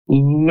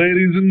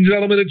Ladies and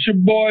gentlemen, it's your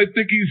boy,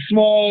 Thicky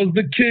Smalls,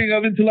 the king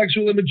of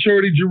intellectual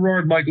immaturity,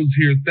 Gerard Michaels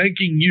here,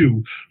 thanking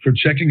you for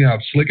checking out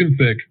Slick and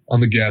Thick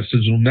on the Gas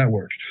Digital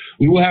Network.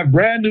 We will have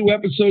brand new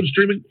episodes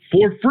streaming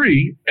for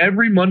free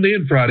every Monday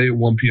and Friday at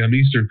 1 p.m.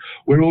 Eastern,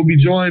 where we'll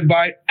be joined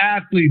by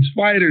athletes,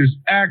 fighters,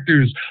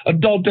 actors,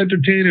 adult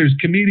entertainers,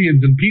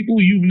 comedians, and people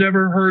you've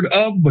never heard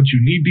of but you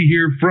need to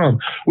hear from,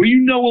 where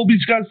you know we'll be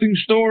discussing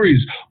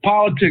stories,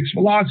 politics,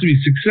 philosophy,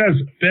 success,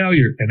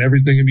 failure, and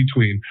everything in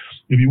between.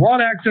 If you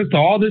want access to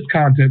all this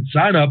content,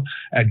 sign up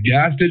at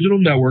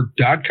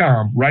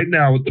gasdigitalnetwork.com right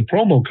now with the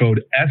promo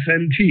code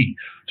SNT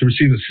to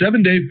receive a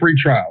 7-day free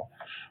trial.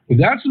 With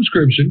that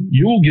subscription,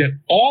 you will get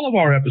all of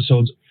our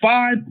episodes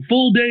 5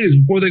 full days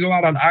before they go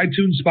out on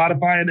iTunes,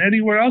 Spotify, and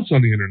anywhere else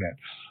on the internet.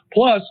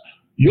 Plus,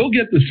 you'll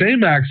get the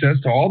same access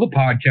to all the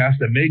podcasts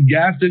that made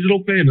Gas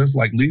Digital famous,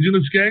 like Legion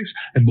of Skanks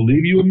and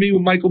Believe You and Me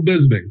with Michael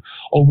Bisping.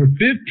 Over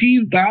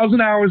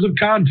 15,000 hours of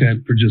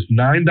content for just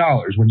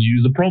 $9 when you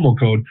use the promo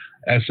code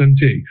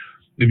SNT.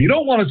 If you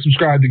don't want to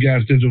subscribe to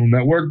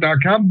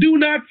GasDigitalNetwork.com, do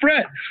not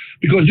fret,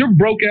 because your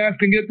broke ass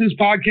can get this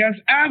podcast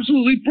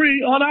absolutely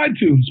free on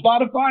iTunes,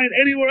 Spotify, and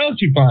anywhere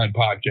else you find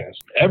podcasts.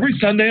 Every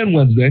Sunday and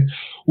Wednesday,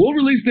 we'll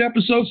release the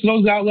episodes to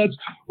those outlets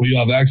where you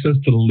have access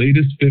to the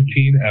latest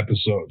 15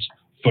 episodes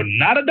for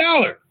not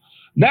 $1.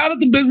 Now that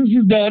the business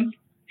is done,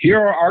 here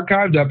are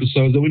archived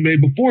episodes that we made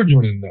before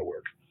joining the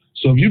network.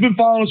 So if you've been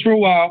following us for a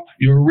while,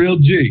 you're a real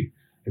G.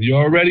 And you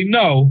already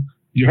know,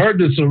 you heard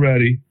this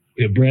already,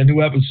 we have brand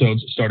new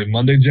episodes starting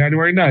Monday,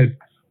 January 9th,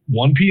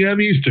 1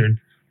 p.m. Eastern,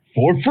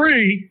 for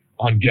free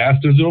on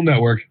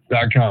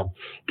GasDigitalNetwork.com.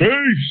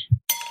 Peace!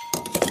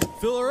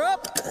 Fill her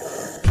up!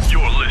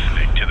 You're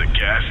listening to the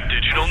Gas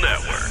Digital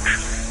Network.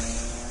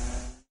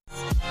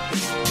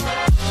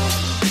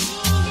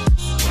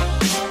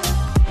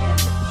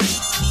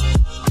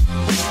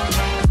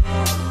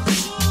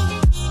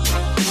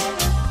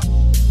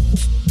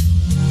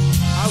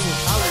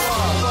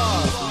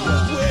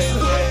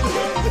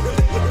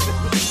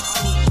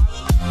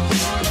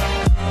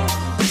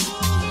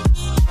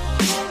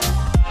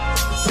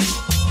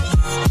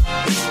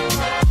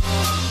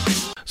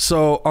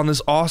 So on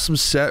this awesome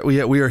set, we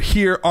are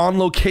here on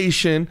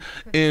location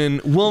in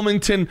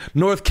Wilmington,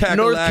 North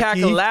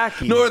Kakalaki.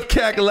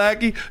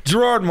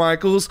 Gerard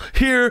Michaels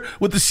here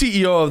with the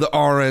CEO of the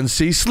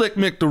RNC, Slick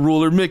Mick the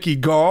Ruler, Mickey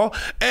Gall,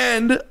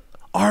 and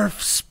our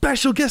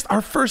special guest,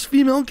 our first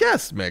female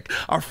guest, Mick.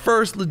 Our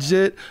first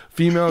legit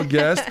female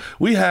guest.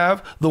 We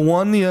have the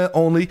one, the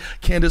only,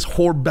 Candace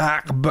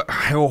Horbach. It's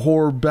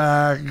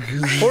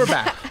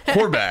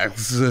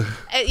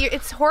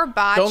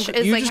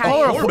Horbach. You just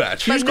call her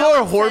Horbach. You just call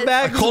her Horbach?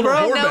 I called her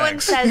Horbach. No one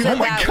says it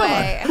that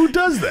way. Who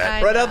does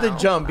that? Right out the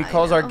jump, he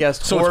calls our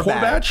guest So it's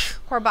Horbach.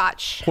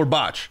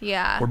 Horbach.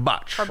 Yeah.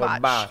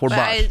 Horbach.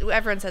 But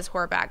everyone says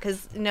Horbach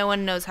because no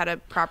one knows how to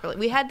properly.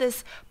 We had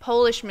this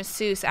Polish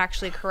masseuse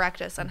actually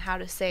correct us on how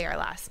to say our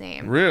last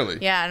name. Really?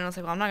 Yeah, and I was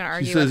like, well, I'm not going to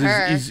argue with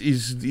her.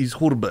 He's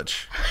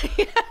Horbach.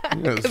 Yeah.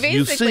 Yes.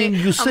 You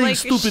saying like,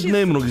 stupid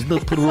name, no, he's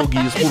not pierogi,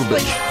 he's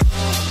Horbach.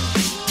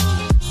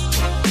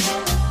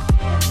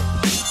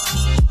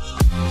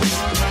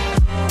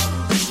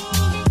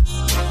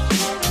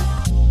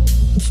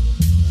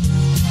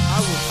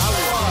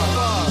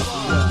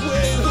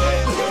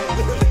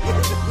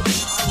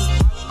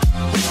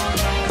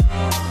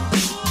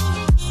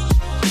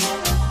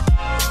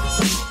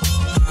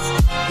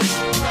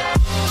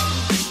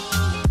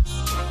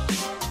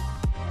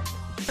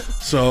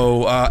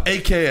 So,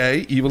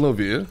 AKA Eva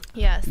Lovia.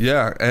 Yes.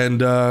 Yeah,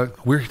 and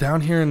we're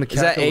down here in the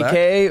capital. Is that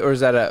AKA or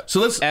is that a so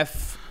let's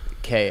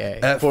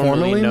FKA?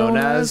 Formerly known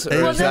as? Well,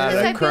 no, because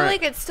I feel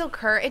like it's still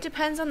current. It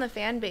depends on the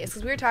fan base,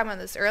 because we were talking about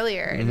this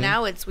earlier, and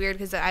now it's weird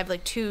because I have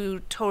like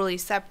 2 totally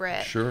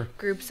separate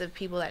groups of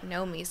people that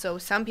know me. So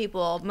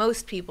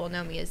most people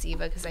know me as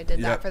Eva because I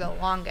did that for the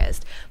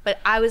longest. But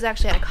I was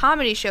actually at a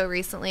comedy show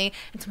recently,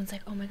 and someone's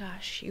like, "Oh my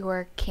gosh,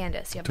 you're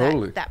Candace. You have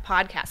that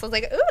podcast." I was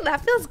like, "Ooh,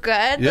 that feels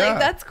good. Yeah. Like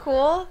that's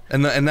cool."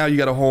 And now you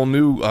got a whole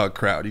new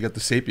crowd. You got the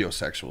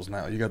sapiosexuals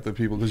now. You got the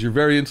people, because you're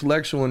very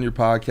intellectual in your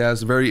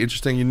podcast, very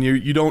interesting, and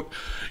you don't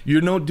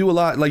do a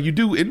lot, like you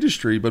do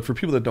industry, but for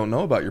people that don't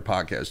know about your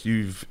podcast,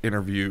 you've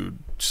interviewed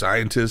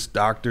scientists,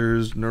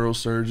 doctors,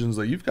 neurosurgeons.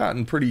 Like you've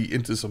gotten pretty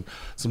into some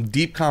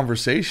deep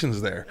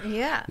conversations there.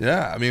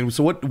 Yeah. I mean,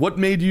 so what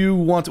made you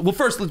want to? Well,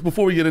 first,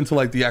 before we get into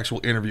like the actual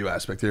interview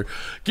aspect here,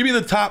 give me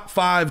the top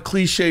 5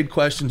 cliched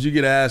questions you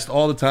get asked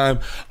all the time.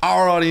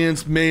 Our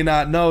audience may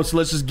not know, so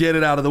let's just get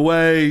it out of the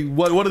way.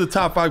 What are the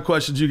top 5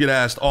 questions you get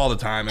asked all the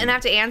time? And I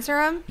have to answer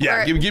them?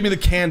 Yeah, give me the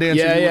canned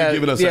answer you want to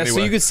give it us anyway.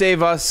 So you could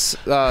save us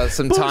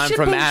some time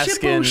from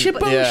asking.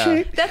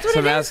 Bullshit. That's what it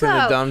is, asking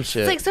though. the dumb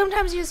shit. It's like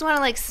sometimes you just want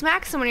to like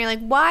smack someone. You're like,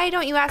 why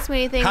don't you ask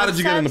me anything? How did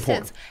you get into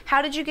porn?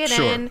 How did you get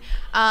in?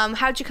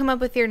 How'd you come up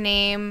with your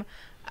name?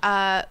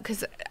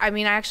 Because I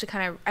mean, I actually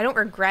I don't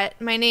regret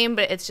my name,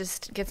 but it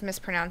just gets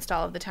mispronounced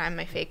all of the time.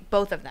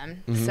 Both of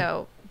them.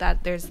 So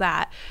there's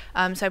that.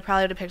 So I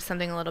probably would have picked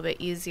something a little bit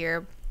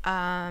easier.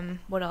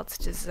 What else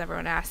does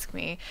everyone ask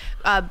me?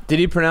 Did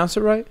he pronounce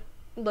it right?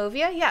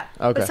 Lovia, yeah.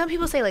 Okay. But some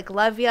people say like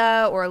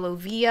Lovia or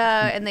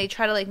Lovia, and they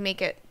try to like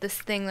make it this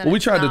thing that. Well, we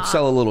tried to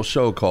sell a little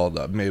show called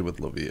Made with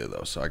Lovia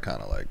though, so I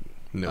kind of like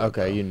knew.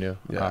 Okay, you knew.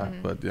 Yeah,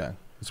 but yeah,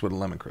 that's where the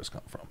lemon crisp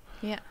come from.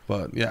 Yeah.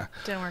 But yeah.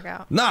 Didn't work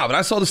out. Nah, but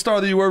I saw the star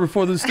that you were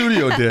before the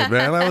studio did,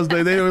 man. That was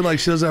they were like,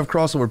 she doesn't have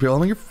crossover appeal. I'm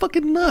like, you're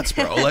fucking nuts,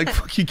 bro. Like,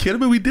 fuck, you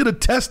kidding me? We did a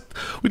test.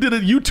 We did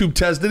a YouTube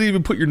test. Didn't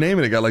even put your name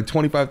in it. Got like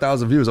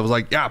 25,000 views. I was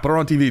like, yeah, put her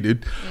on TV,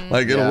 dude.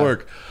 Like, it'll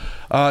work.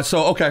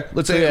 So okay,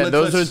 let's say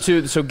those are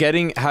two. So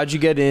how'd you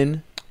get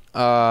in?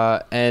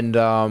 How'd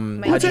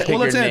you pick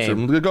let's your answer.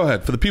 name? Go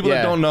ahead. For the people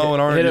that don't know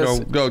and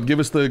aren't, go give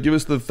us the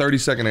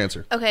 30-second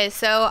answer. Okay,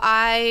 so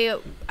I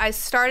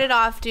started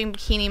off doing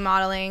bikini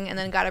modeling and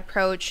then got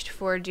approached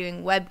for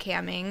doing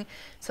webcamming.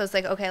 So it's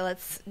like, okay,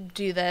 let's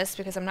do this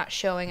because I'm not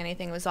showing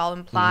anything. It was all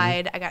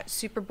implied. I got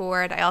super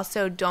bored. I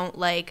also don't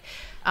like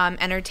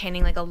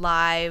entertaining like a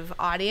live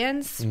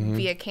audience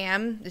via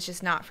cam. It's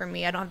just not for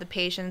me. I don't have the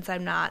patience.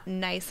 I'm not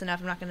nice enough.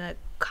 I'm not going to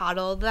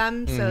coddle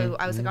them. So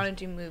I was like, I want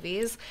to do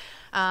movies.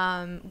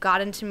 Got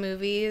into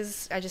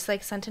movies. I just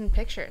like sent in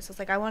pictures. I was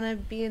like, I want to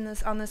be on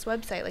this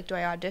website. Like, do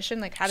I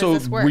audition? Like, how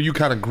does this work? So were you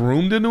kind of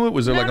groomed into it?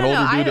 Was there like an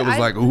older dude that was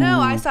like, ooh? No,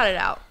 I sought it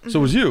out. So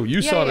it was you.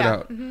 You sought it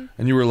out. And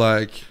you were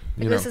like,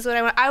 this is what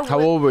I want.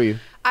 How old were you?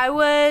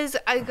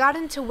 I got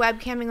into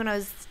webcamming when I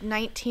was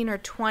 19 or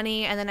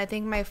 20, and then I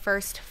think my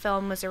first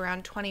film was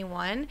around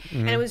 21,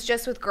 and it was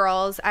just with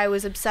girls. I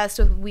was obsessed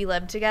with We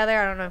Lived Together.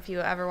 I don't know if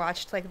you ever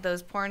watched like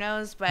those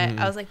pornos, but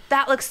I was like,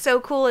 that looks so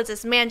cool. It's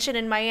this mansion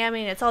in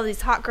Miami, and it's all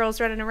these hot girls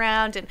running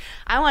around, and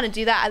I want to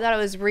do that. I thought it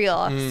was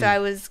real, so I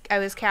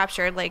was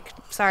captured. Like,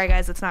 sorry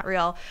guys, it's not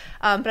real.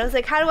 But I was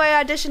like, how do I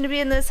audition to be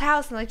in this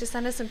house? And like, just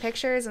send us some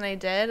pictures, and I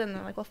did, and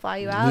they're like, we'll fly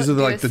you out. These are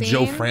like the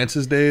Joe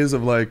Francis days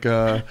of like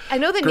I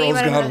know the Girls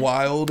name. Gone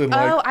Wild and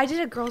I did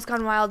a Girls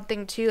Gone Wild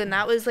thing too, and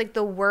that was like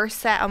the worst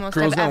set almost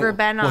I've ever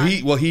been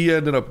on. Well, he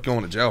ended up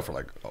going to jail for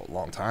like a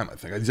long time. I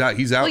think he's out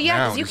now. Well,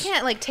 yeah, because you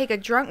can't like take a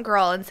drunk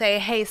girl and say,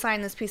 "Hey,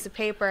 sign this piece of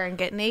paper and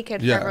get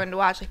naked for everyone to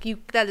watch."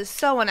 Like that is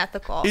so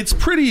unethical. It's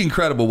pretty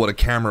incredible what a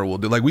camera will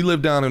do. Like we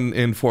live down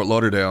in Fort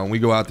Lauderdale, and we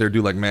go out there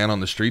do like man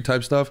on the street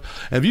type stuff.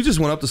 And if you just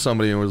went up to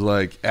somebody and was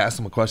like, asked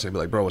them a question, they'd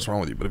be like, "Bro, what's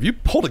wrong with you?" But if you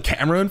pulled a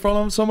camera in front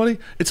of somebody,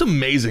 it's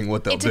amazing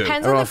what they'll do. It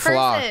depends on the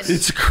person.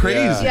 It's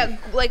crazy. Yeah,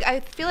 like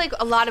I feel like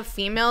a lot of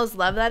females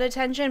love that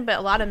attention, but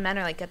a lot of men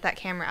are like, get that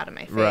camera out of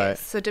my face. Right.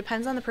 So it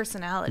depends on the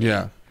personality.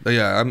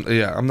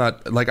 I'm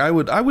not like I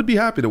would be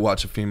happy to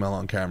watch a female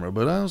on camera,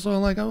 but I also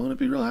like I wouldn't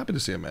be real happy to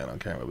see a man on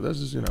camera. But that's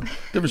just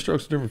different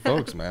strokes for different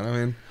folks, man. I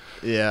mean,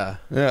 yeah.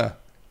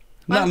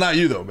 Not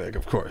you though, Meg.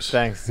 Of course.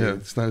 Thanks. Yeah,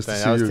 it's nice to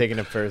see I was you. taking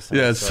it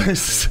personal. Yeah,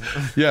 it's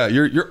yeah.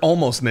 You're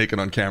almost naked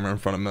on camera in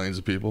front of millions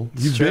of people.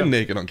 You've been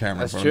naked on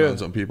camera in front of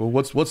millions of people.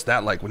 What's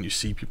that like when you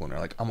see people and they're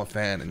like, I'm a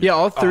fan? And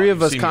all three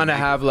of us kind of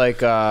have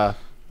like I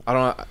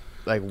don't know,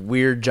 like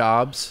weird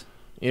jobs.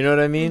 You know what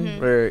I mean?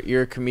 Where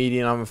you're a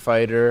comedian, I'm a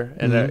fighter,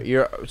 and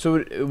you're.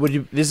 So would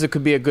you? This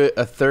could be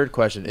a third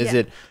question. Is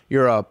it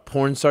you're a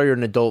porn star? You're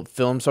an adult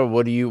film star?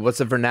 What's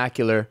the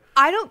vernacular?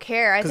 I don't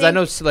care. Because I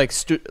know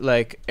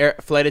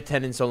flight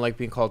attendants don't like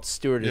being called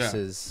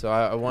stewardesses. So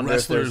I wonder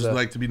wrestlers if there's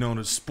like to be known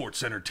as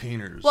sports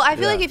entertainers. Well, I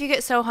feel like if you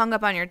get so hung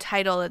up on your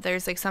title that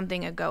there's like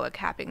something egoic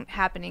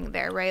happening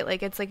there, right?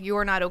 Like it's like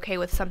you're not okay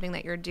with something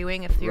that you're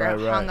doing if you're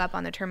hung up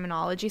on the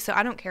terminology. So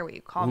I don't care what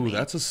you call me.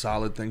 That's a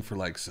solid thing for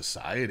like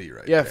society,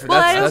 right? Yeah.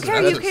 Well, I don't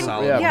care. You can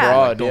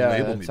broad. Don't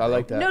label me. I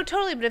like that. No,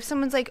 totally. But if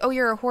someone's like, "Oh,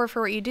 you're a whore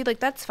for what you do," like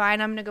that's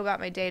fine. I'm gonna go about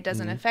my day. It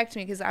doesn't affect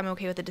me because I'm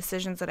okay with the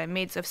decisions that I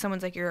made. So if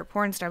someone's like, "You're a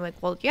porn star," I'm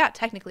like, "Well, yeah,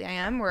 technically I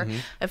am." Or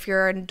if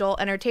you're an adult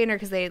entertainer,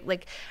 because they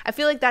like, I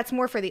feel like that's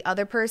more for the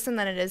other person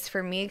than it is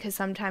for me. Because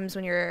sometimes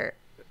when you're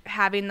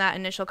having that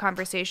initial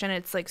conversation,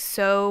 it's like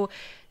so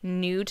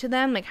new to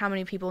them. Like how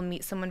many people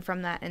meet someone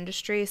from that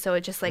industry? So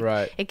it just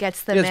like it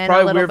gets them in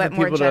a little bit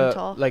more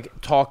gentle. To, like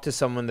talk to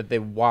someone that they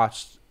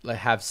watched like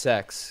have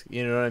sex.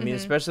 You know what I mean?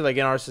 Especially like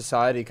in our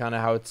society, kind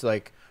of how it's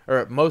like,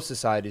 or most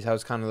societies, how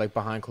it's kind of like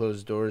behind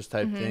closed doors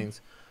type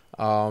things.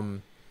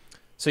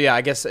 So yeah,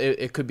 I guess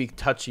it could be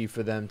touchy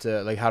for them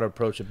to like how to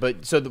approach it.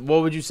 But so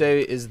what would you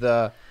say is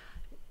the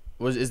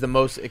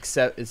most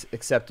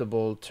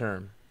acceptable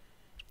term?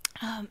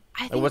 I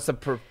think, what's the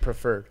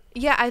preferred?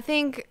 Yeah, I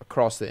think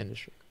across the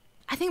industry.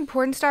 I think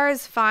porn star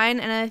is fine,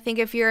 and I think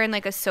if you're in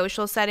like a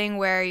social setting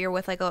where you're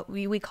with like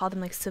we call them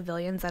like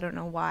civilians, I don't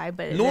know why,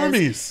 but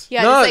normies.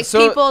 Yeah, no, just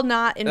like people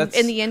not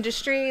in the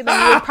industry,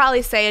 then you would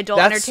probably say adult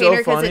entertainer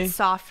because it's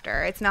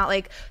softer. It's not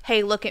like,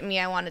 hey, look at me,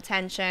 I want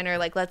attention, or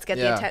like let's get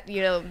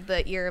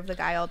the ear of the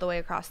guy all the way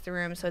across the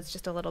room. So it's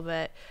just a little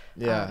bit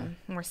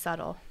more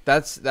subtle.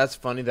 That's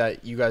funny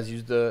that you guys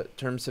use the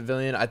term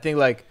civilian. I think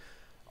like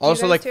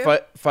also like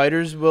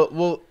fighters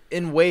will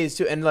in ways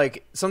too, and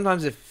like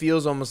sometimes it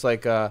feels almost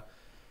like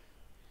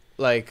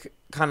like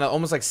kind of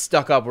almost like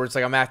stuck up, where it's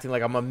like I'm acting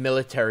like I'm a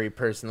military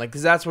person, like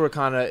because that's where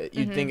kind of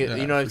you think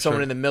it,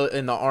 someone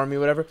in the army,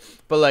 whatever.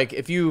 But like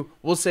if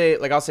we'll say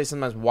like I'll say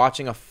sometimes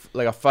watching a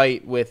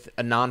fight with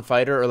a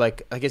non-fighter, or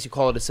like I guess you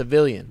call it a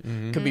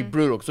civilian, could be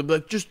brutal. So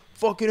like just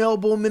fucking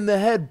elbow him in the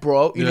head,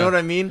 bro. You know what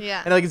I mean?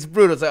 Yeah. And like it's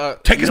brutal. It's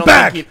like take his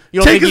back. You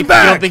don't think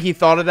he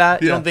thought of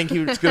that? You don't think he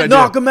would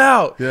knock him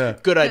out? Yeah.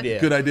 Good idea.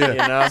 Good idea. You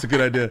know? That's a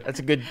good idea. That's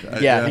a good.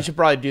 Yeah, you should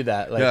probably do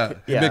that.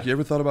 Like, Hey, Mick, you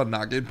ever thought about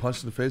not getting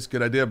punched in the face?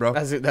 Good idea, bro.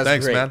 That's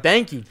Thanks, great. man.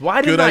 Thank you.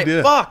 Why didn't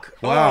idea. Fuck.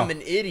 Wow. Oh, I'm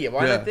an idiot.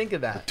 Why did I think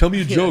of that? Tell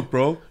me a joke,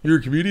 bro. You're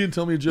a comedian.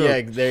 Tell me a joke.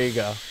 Yeah, there you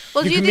go.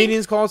 Well, do do you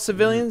comedians call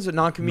civilians or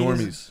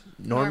non-comedians?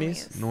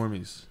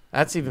 Normies.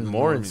 That's even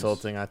more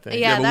insulting, I think.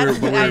 Yeah,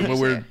 but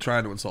we're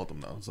trying to insult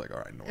them though. It's like, all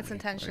right, normie. It's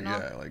intentional.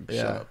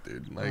 Shut up,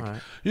 dude. Like,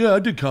 yeah, I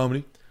did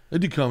comedy. I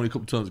did comedy a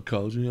couple times in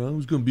college. You know, I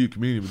was gonna be a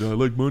comedian, but I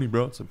like money,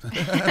 bro. So I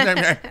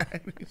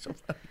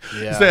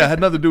had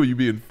nothing to do with you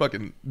being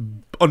fucking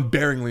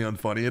unbearingly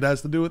unfunny. It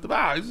has to do with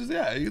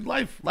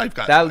life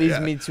got that leads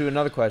me to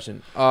another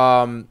question.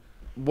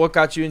 What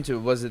got you into it?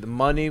 Was it the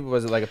money?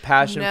 Was it like a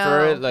passion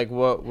for it? Like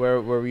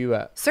where were you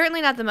at?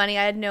 Certainly not the money.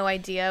 I had no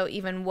idea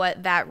even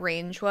what that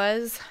range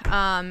was.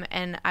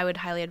 And I would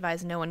highly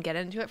advise no one get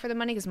into it for the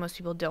money because most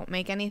people don't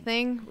make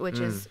anything, which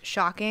is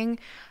shocking.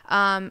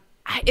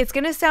 It's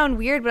going to sound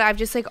weird, but I've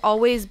just like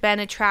always been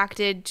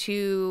attracted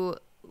to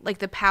like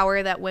the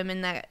power that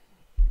women that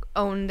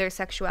own their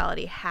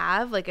sexuality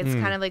have. Like it's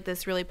kind of like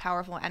this really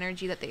powerful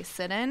energy that they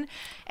sit in,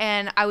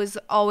 and I was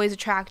always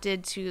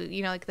attracted to,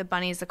 you know, like the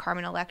Bunnies, the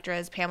Carmen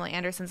Electras, Pamela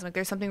Andersons. Like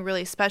there's something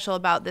really special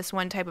about this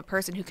one type of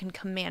person who can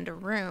command a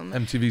room.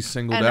 MTV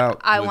singled out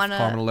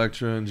Carmen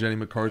Electra and Jenny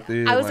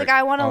McCarthy. I was like,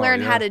 I want to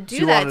learn how to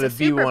do that. It's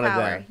a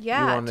superpower.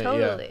 Yeah,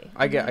 totally.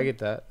 I get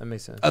that. That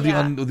makes sense.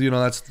 You know,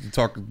 that's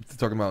talking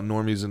about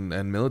normies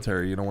and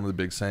military. You know, one of the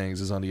big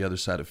sayings is on the other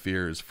side of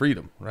fear is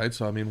freedom, right?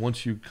 So I mean,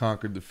 once you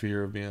conquered the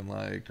fear of being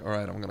like, all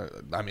right, I'm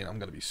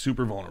gonna be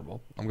super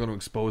vulnerable. I'm gonna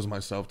expose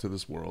myself to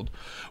this world.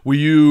 Were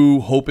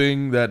you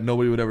hoping that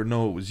nobody would ever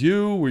know it was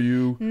you? Were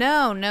you?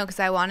 No, because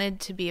I wanted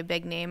to be a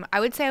big name. I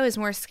would say I was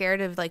more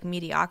scared of like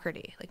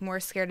mediocrity, like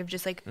more scared of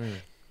just like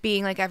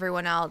being like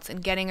everyone else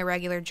and getting a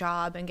regular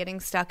job and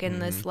getting stuck in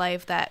this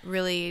life that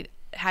really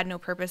had no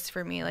purpose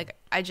for me. Like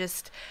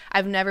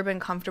I've never been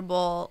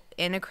comfortable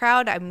in a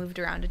crowd. I moved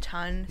around a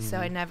ton, so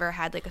I never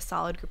had like a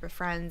solid group of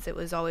friends. It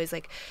was always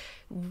like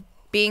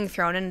being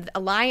thrown in a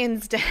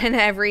lion's den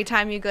every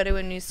time you go to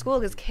a new school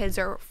because kids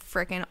are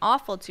freaking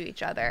awful to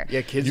each other.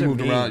 Yeah, kids you are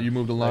moved mean. around. You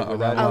moved a lot.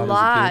 A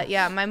lot.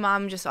 Yeah, my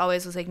mom just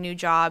always was like new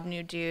job,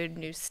 new dude,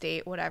 new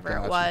state, whatever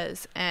it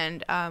was,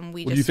 and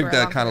we. Do you think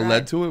that kind of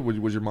led to it?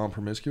 Was your mom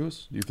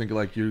promiscuous? Do you think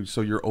like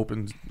your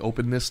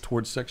openness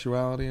towards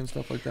sexuality and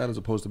stuff like that, as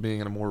opposed to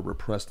being in a more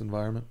repressed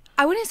environment?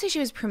 I wouldn't say she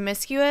was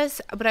promiscuous,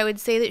 but I would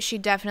say that she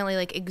definitely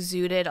like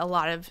exuded a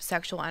lot of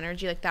sexual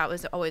energy. Like that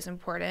was always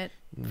important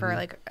for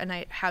like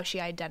how she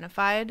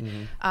identified.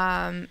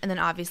 And then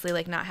obviously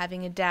like not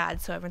having a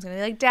dad, so everyone's gonna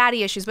be like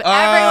daddy issues, but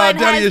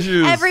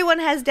everyone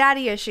has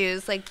daddy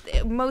issues.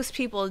 Like most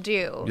people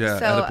do. Yeah,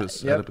 so,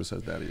 Oedipus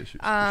has daddy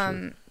issues.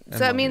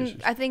 So I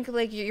mean, I think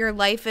like your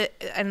life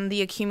and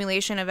the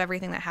accumulation of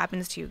everything that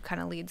happens to you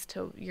kind of leads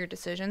to your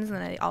decisions,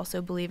 and I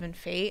also believe in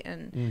fate,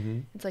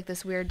 and it's like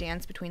this weird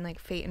dance between like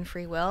fate and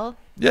free will.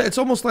 Yeah, it's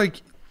almost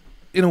like,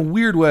 in a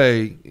weird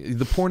way,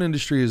 the porn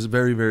industry is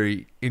very,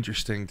 very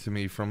interesting to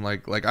me. From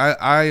like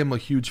I am a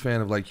huge fan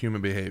of like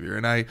human behavior,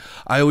 and I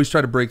always try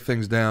to break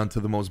things down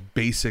to the most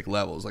basic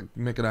levels. Like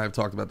Mick and I have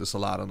talked about this a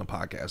lot on the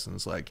podcast, and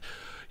it's like,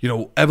 you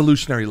know,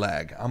 evolutionary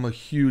lag. I'm a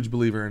huge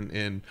believer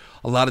in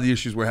a lot of the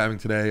issues we're having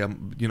today.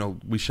 You know,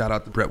 we shout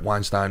out the Brett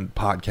Weinstein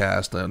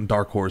podcast and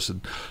Dark Horse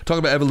and talk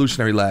about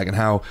evolutionary lag and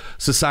how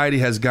society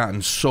has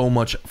gotten so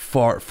much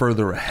far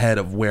further ahead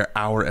of where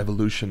our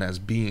evolution as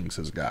beings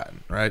has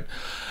gotten, right?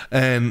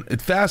 And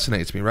it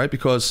fascinates me, right?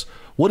 Because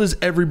what is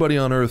everybody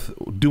on Earth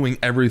doing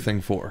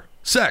everything for?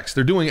 Sex.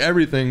 They're doing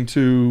everything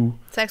to...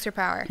 Sex or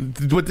power.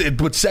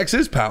 But sex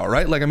is power,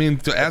 right? Like, I mean,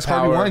 to ask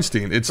Harvey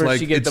Weinstein, it's first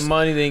like... you get the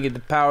money, then you get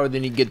the power,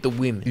 then you get the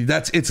women.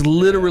 It's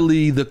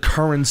literally the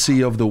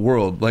currency of the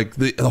world. Like,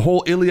 the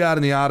whole Iliad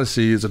and the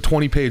Odyssey is a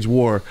 20-page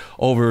war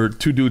over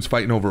two dudes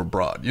fighting over a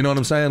broad. You know what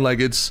I'm saying? Like,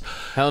 it's...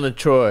 Helen of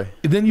Troy.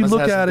 Then you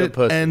look at it,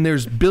 and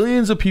there's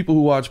billions of people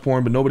who watch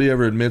porn, but nobody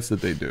ever admits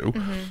that they do.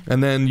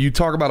 And then you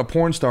talk about a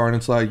porn star, and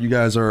it's like, you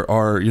guys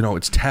are you know,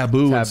 it's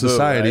taboo in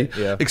society. Right?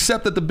 Yeah.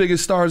 Except that the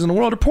biggest stars in the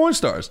world are porn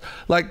stars.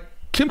 Like,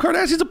 Kim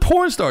Kardashian's a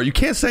porn star. You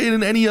can't say it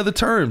in any other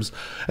terms.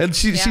 And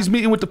she's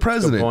meeting with the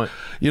president.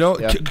 You know,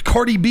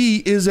 Cardi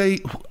B is a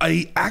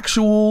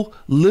actual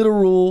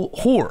literal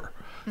whore.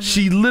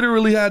 She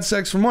literally had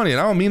sex for money.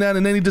 And I don't mean that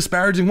in any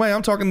disparaging way.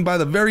 I'm talking by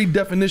the very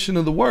definition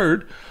of the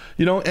word.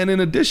 You know, and in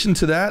addition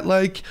to that,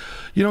 like,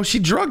 you know, she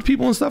drugged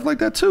people and stuff like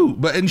that too.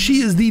 And she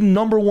is the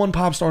 #1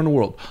 pop star in the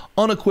world,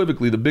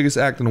 unequivocally the biggest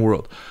act in the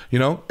world. You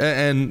know,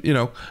 and you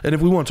know, and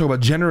if we want to talk about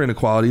gender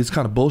inequality, it's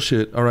kind of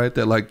bullshit. All right,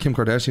 that like Kim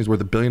Kardashian is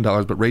worth $1 billion,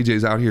 but Ray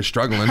J's out here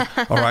struggling.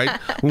 All right,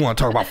 we want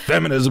to talk about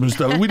feminism and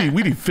stuff. We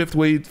need fifth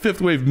wave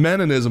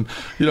meninism.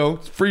 You know,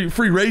 free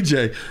Ray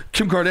J.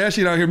 Kim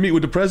Kardashian out here meet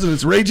with the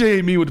presidents. Ray J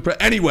ain't meet with the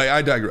president. Anyway,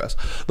 I digress.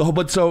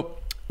 But so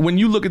when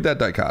you look at that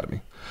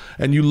dichotomy,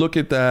 and you look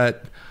at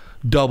that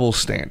double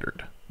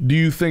standard, do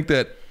you think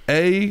that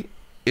A,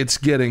 it's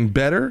getting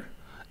better,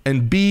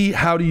 And B,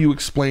 how do you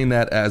explain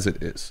that as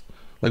it is?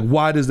 Like,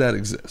 why does that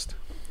exist?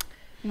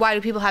 Why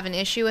do people have an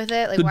issue with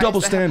it? Like, the why double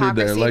is standard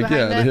there, like,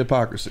 yeah, it? the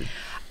hypocrisy.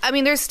 I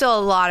mean, there's still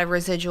a lot of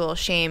residual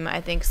shame,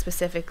 I think,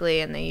 specifically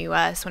in the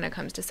U.S. when it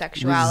comes to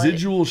sexuality.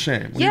 Residual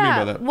shame? What do you mean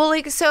by that? Well,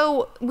 like,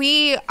 so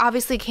we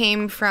obviously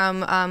came from,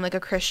 like, a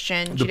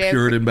Christian... The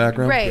Puritan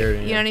background? Right,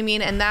 Puritan, you know what I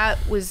mean? And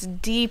that was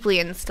deeply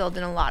instilled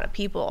in a lot of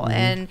people. Mm-hmm.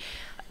 And...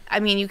 I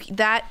mean,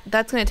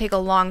 that's going to take a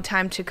long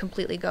time to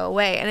completely go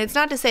away. And it's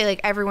not to say, like,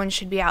 everyone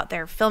should be out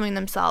there filming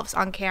themselves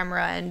on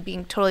camera and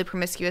being totally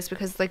promiscuous,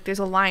 because, like, there's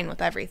a line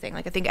with everything.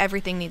 Like, I think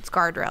everything needs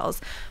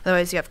guardrails.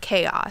 Otherwise, you have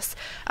chaos.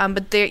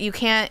 But you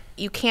can't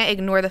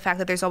ignore the fact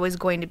that there's always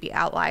going to be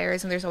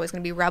outliers, and there's always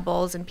going to be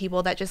rebels and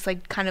people that just,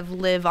 like, kind of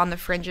live on the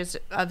fringes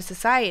of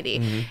society.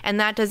 Mm-hmm. And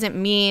that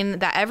doesn't mean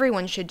that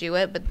everyone should do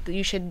it, but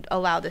you should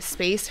allow the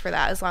space for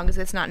that as long as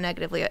it's not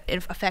negatively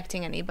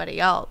affecting anybody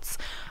else.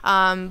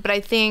 But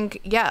I think,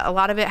 yeah, a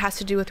lot of it has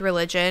to do with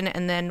religion,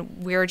 and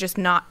then we're just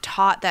not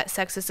taught that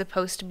sex is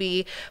supposed to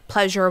be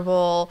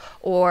pleasurable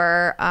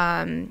or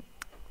I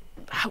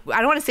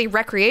don't want to say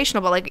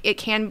recreational, but like it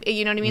can,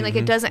 you know what I mean? Like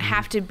it doesn't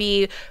have to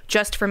be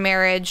just for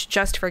marriage,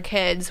 just for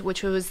kids,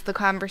 which was the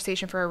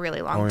conversation for a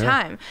really long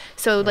time.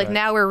 So like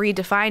now we're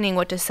redefining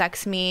what does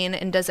sex mean,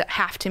 and does it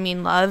have to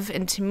mean love?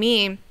 And to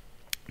me,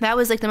 that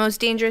was like the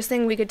most dangerous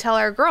thing we could tell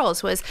our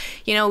girls was,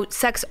 you know,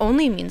 sex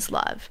only means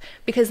love,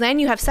 because then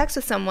you have sex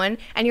with someone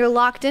and you're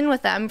locked in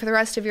with them for the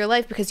rest of your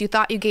life because you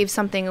thought you gave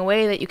something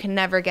away that you can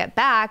never get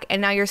back,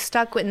 and now you're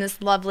stuck in this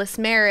loveless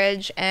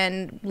marriage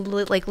and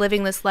like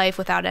living this life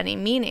without any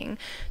meaning.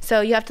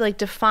 So you have to like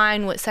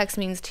define what sex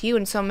means to you,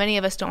 and so many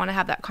of us don't want to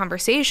have that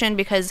conversation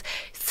because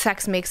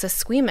sex makes us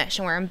squeamish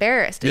and we're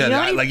embarrassed. Yeah, you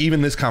know like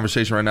even this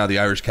conversation right now, the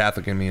Irish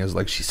Catholic in me is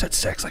like, she said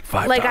sex like 5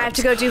 times. Like I have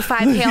to go do 5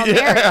 Hail Marys.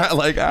 Yeah,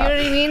 like, you know what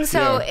I mean?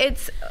 So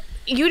it's,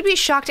 you'd be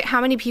shocked at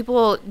how many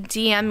people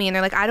DM me and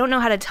they're like, I don't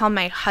know how to tell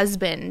my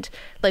husband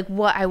like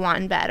what I want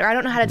in bed, or I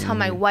don't know how to tell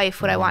my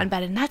wife what I want in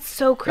bed, and that's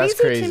so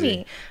crazy, to me.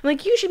 I'm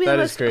like, you should be the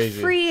most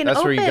free and open.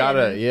 That's where you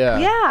gotta, you know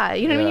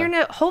what I mean? You're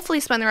gonna hopefully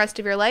spend the rest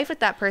of your life with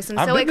that person.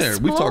 I've so been explore.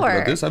 there. We've talked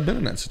about this. I've been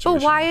in that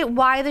situation. But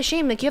why the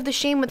shame? Like you have the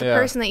shame with the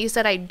person that you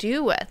said I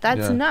do with.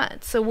 That's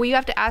nuts. So you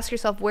have to ask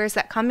yourself, where's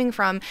that coming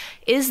from?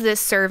 Is this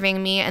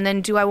serving me? And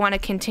then do I want to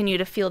continue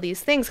to feel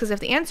these things? Because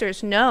if the answer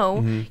is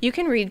no, you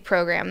can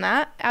reprogram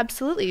that.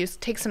 Absolutely. You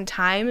take some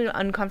time and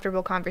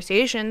uncomfortable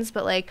conversations,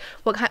 but like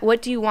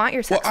what do you want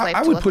your sex life to look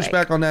like? I would push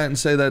back on that and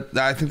say that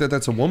I think that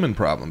that's a woman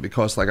problem,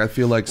 because like I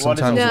feel like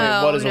sometimes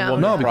what is a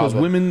woman problem? Because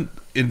women,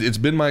 it's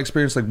been my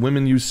experience, like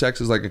women use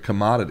sex as like a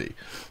commodity.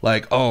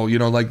 Like, oh, you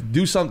know, like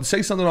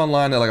say something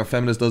online that like a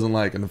feminist doesn't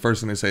like, and the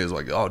first thing they say is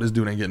like, oh, this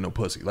dude ain't getting no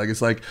pussy. Like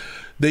it's like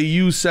they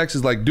use sex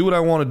as like, do what I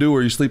want to do,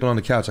 or you're sleeping on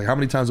the couch. Like how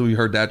many times have we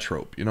heard that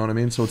trope? You know what I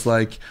mean? So it's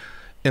like,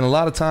 and a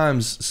lot of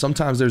times,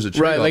 sometimes there's a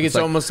trade-off. Right, like it's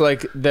almost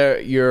like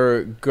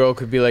your girl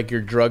could be like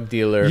your drug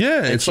dealer.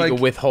 Yeah, and it's she like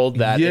could withhold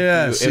that.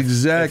 Yes,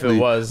 exactly. If it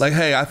was like,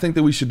 hey, I think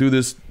that we should do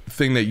this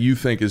thing that you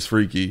think is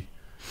freaky.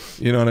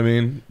 You know what I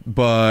mean?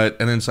 And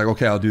then it's like,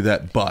 okay, I'll do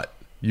that, but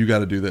you got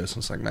to do this.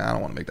 And it's like, nah, I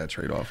don't want to make that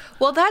trade-off.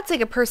 Well, that's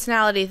like a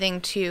personality thing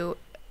too,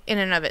 in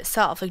and of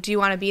itself. Like, do you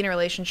want to be in a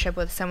relationship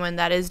with someone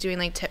that is doing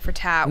like tit for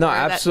tat? No,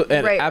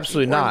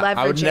 absolutely not.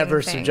 I would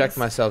never subject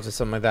myself to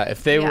something like that.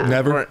 If they were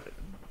never.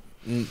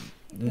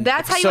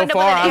 That's how you so end up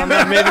far, with an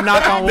Amber. Maybe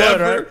knock on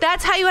wood, right?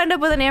 That's how you end up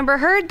with an Amber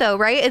Heard, though,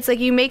 right? It's like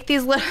you make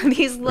these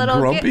little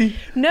grumpy.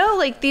 No,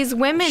 like these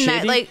women Shitty?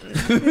 that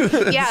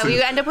like, yeah,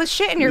 you end up with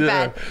shit in your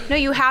bed. No,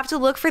 you have to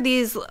look for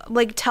these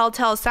like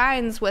telltale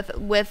signs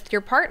with your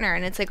partner,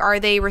 and it's like, are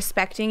they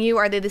respecting you?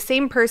 Are they the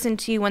same person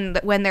to you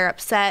when they're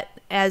upset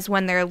as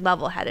when they're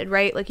level-headed,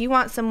 right? Like you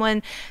want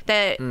someone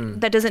that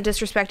doesn't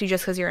disrespect you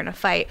just because you're in a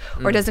fight,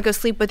 or doesn't go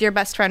sleep with your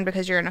best friend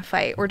because you're in a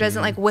fight, or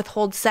doesn't like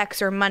withhold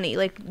sex or money.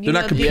 Like they're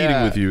not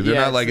competing with you. They're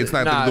not like there's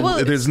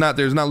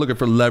not looking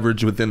for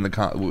leverage within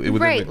the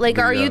right. Like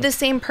are you the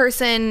same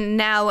person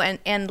now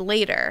and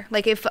later?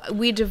 Like if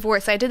we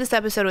divorce, I did this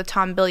episode with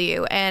Tom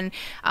Bilyeu, and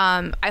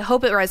I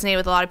hope it resonated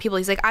with a lot of people.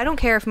 He's like, I don't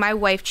care if my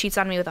wife cheats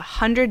on me with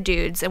 100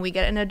 dudes and we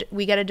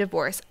get a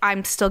divorce.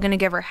 I'm still gonna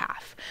give her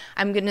half.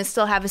 I'm gonna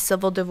still have a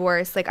civil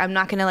divorce. Like I'm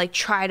not gonna like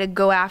try to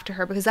go after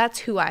her because that's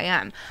who I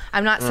am.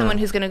 I'm not someone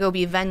who's gonna go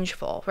be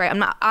vengeful, right?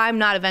 I'm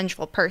not a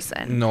vengeful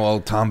person.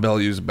 No, Tom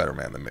Bilyeu's a better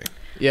man than me.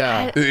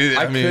 Yeah,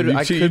 I mean,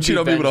 you cheat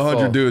on me with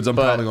 100 dudes, I'm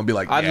probably gonna be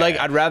like,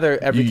 I'd rather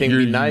everything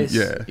be nice.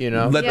 Yeah, you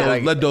know,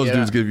 let those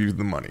dudes give you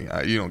the money.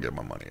 You don't get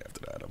my money after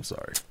that. I'm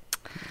sorry.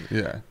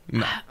 Yeah,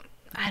 no.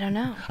 I don't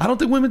know. I don't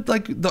think women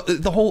like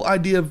the whole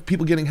idea of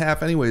people getting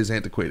half anyway is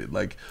antiquated.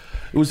 Like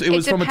it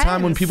was from a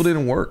time when people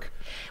didn't work.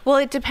 Well,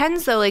 it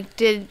depends though. Like,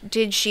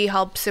 did she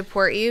help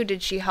support you?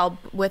 Did she help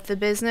with the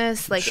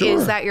business? Like, sure.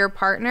 Is that your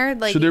partner?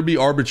 Like, should there be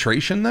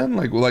arbitration then?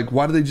 Like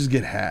why do they just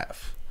get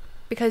half?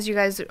 Because you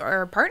guys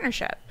are a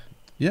partnership.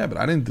 Yeah, but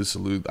I didn't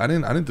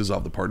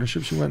dissolve the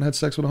partnership. She went and had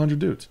sex with 100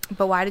 dudes.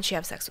 But why did she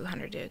have sex with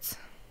 100 dudes?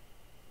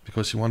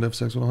 Because she wanted to have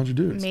sex with 100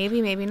 dudes.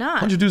 Maybe, maybe not.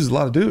 100 dudes is a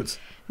lot of dudes.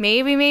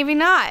 Maybe, maybe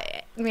not.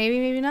 Maybe,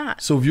 maybe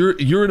not. So if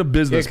you're in a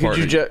business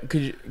party,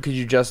 could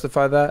you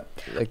justify that?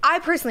 Like, I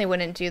personally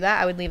wouldn't do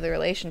that. I would leave the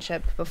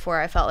relationship before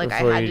I felt like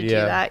I had to do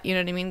that. You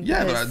know what I mean?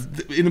 Yeah,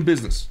 but in a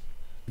business,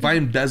 if I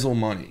embezzle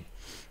money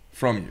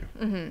from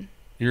you,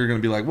 you're gonna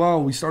be like,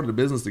 well, we started a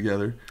business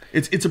together.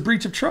 It's a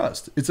breach of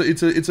trust. It's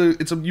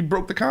a you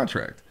broke the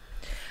contract.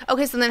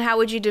 Okay, so then how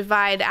would you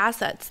divide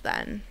assets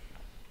then?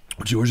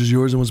 What's yours is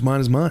yours and what's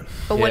mine is mine.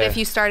 But what if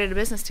you started a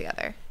business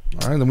together?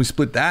 All right, then we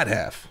split that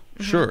half.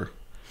 Sure.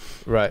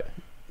 Right.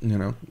 You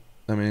know,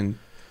 I mean,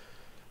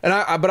 and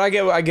I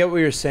get what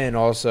you're saying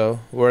also,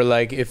 where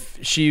like if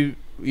she,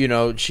 you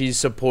know, she's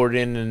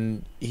supporting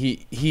and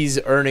he's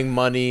earning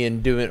money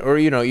and doing, or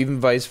you know, even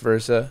vice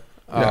versa.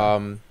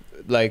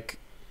 Like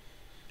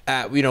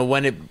you know,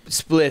 when it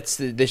splits,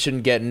 they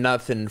shouldn't get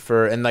nothing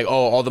for, and like,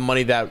 all the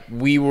money that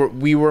we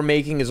were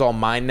making is all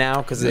mine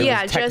now because it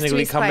was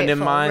technically coming in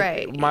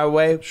my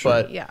way.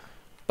 Sure.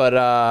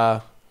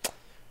 But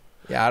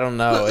yeah, I don't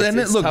know.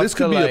 Look, this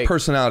could be a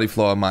personality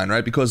flaw of mine,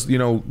 right? Because, you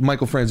know,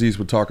 Michael Franzese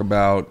would talk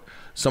about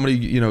somebody,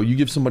 you know, you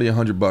give somebody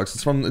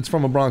 $100. It's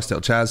from a Bronx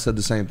Tale. Chaz said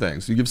the same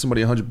thing. So you give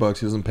somebody $100,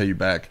 he doesn't pay you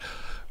back.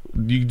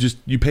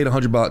 You paid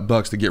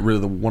 $100 to get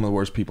rid of one of the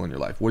worst people in your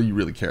life. What do you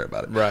really care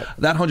about it? Right.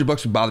 That $100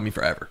 would bother me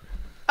forever.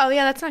 Oh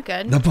yeah, that's not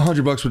good. That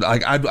 $100 would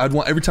I'd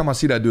want, every time I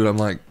see that dude, I'm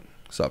like,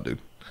 what's up, dude?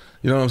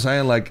 You know what I'm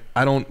saying? Like,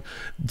 I don't.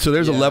 So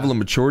there's a level of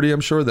maturity,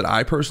 I'm sure, that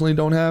I personally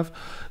don't have.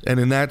 And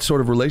in that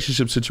sort of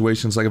relationship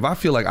situations, like if I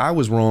feel like I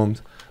was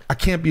wronged, I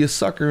can't be a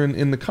sucker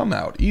in the come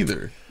out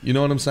either. You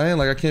know what I'm saying?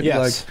 Like I can't be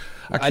like,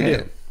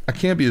 I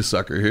can't be a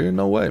sucker here.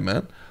 No way,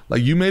 man.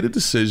 Like you made a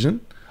decision.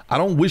 I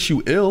don't wish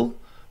you ill,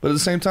 but at the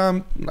same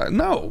time,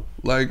 no.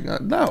 Like,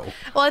 no.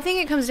 Well, I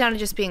think it comes down to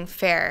just being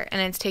fair, and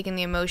it's taking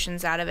the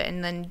emotions out of it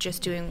and then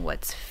just doing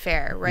what's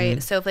fair,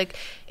 right? So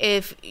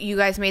if you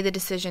guys made the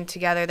decision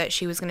together that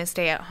she was going to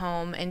stay at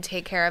home and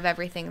take care of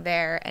everything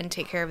there and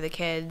take care of the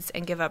kids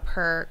and give up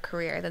her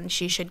career, then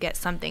she should get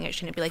something. It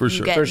shouldn't be like,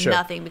 you get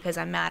nothing because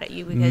I'm mad at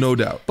you. Because no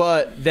doubt.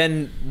 But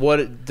then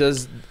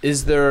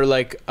is there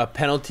like a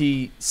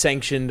penalty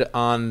sanctioned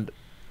on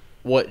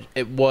what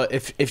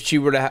if she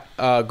were to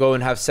go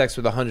and have sex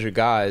with 100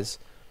 guys?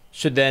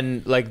 Should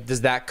then, like,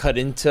 does that cut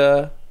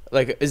into,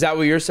 like, is that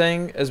what you're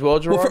saying as well,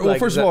 Gerard? Well,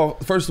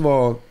 first of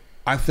all,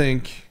 I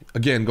think,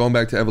 again, going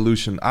back to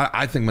evolution,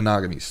 I think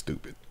monogamy is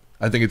stupid.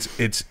 I think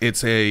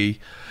it's a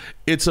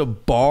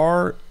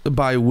bar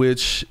by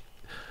which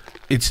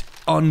it's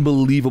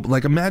unbelievable.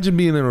 Like, imagine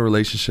being in a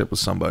relationship with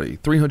somebody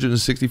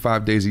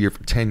 365 days a year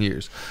for 10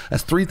 years.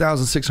 That's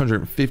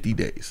 3,650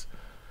 days.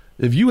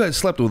 If you had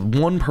slept with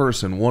one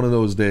person one of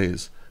those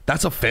days,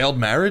 that's a failed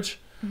marriage.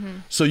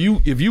 So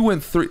if you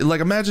went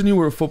imagine you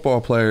were a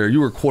football player, you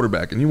were a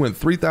quarterback, and you went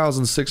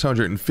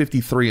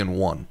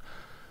 3,653-1.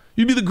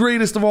 You'd be the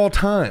greatest of all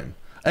time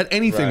at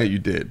anything that you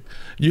did.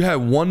 You had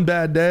one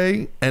bad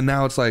day, and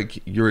now it's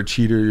like you're a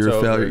cheater, you're a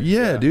failure.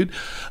 Yeah, dude.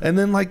 And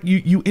then like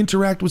you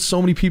interact with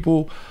so many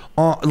people,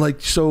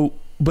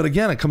 but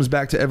again, it comes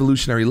back to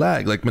evolutionary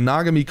lag. Like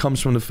monogamy comes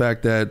from the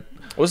fact that.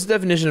 What's the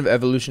definition of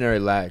evolutionary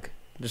lag?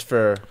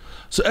 So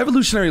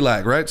evolutionary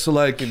lag, right? So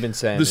like you've been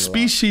saying the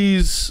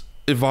species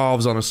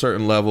evolves on a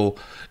certain level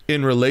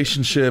in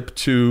relationship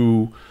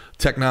to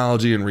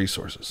technology and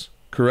resources,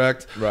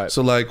 correct? Right.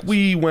 So like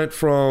we went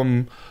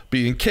from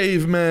being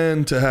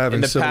cavemen to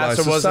having civilized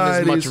societies. In the past, there wasn't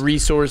as much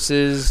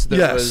resources.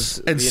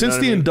 And since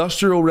the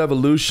Industrial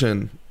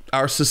Revolution,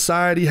 our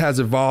society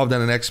has evolved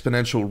at an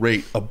exponential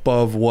rate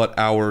above what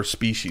our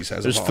species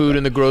has evolved. There's food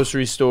in the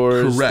grocery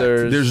stores. Correct.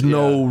 There's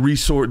no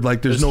resource,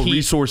 like there's no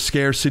resource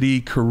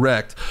scarcity.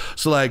 Correct.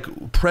 So like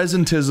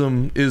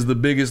presentism is the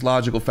biggest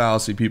logical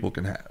fallacy people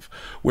can have,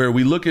 where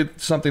we look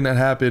at something that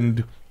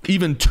happened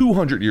even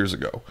 200 years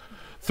ago.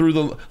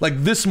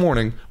 This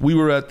morning, we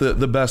were at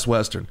the Best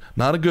Western.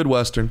 Not a good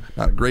Western,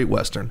 not a great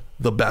Western,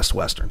 the Best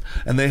Western.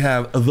 And they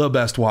have the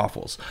best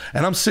waffles.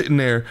 And I'm sitting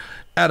there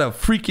at a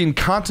freaking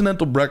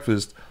continental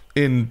breakfast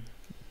in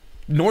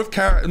North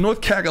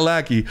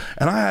Kakalaki,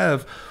 and I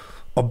have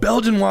a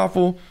Belgian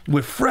waffle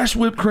with fresh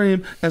whipped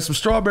cream and some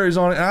strawberries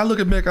on it. And I look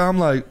at Mick, I'm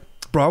like,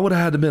 bro, I would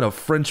have had to been a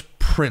French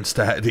prince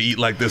to eat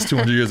like this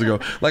 200 years ago.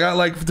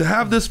 Like to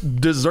have this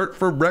dessert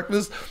for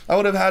breakfast, I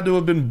would have had to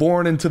have been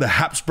born into the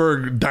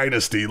Habsburg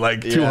dynasty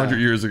 200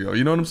 years ago.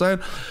 You know what I'm saying?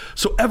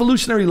 So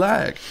evolutionary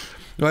lag,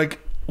 like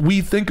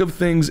we think of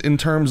things in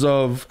terms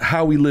of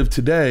how we live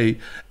today,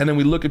 and then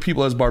we look at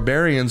people as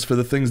barbarians for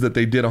the things that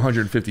they did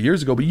 150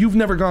 years ago. But you've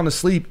never gone to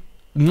sleep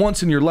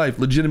once in your life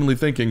legitimately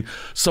thinking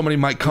somebody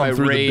might come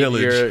through the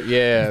village.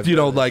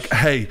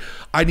 Hey,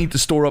 I need to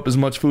store up as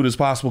much food as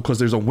possible because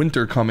there's a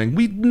winter coming.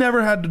 We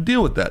never had to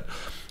deal with that.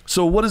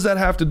 So what does that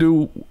have to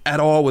do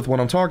at all with what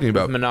I'm talking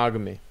about?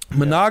 Monogamy.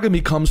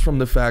 Monogamy comes from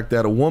the fact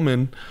that a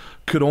woman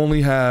could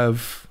only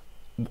have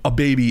a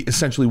baby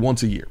essentially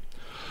once a year.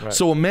 Right.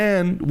 So a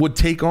man would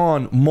take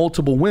on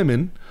multiple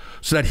women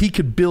so that he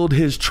could build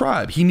his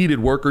tribe. He needed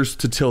workers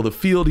to till the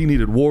field. He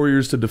needed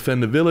warriors to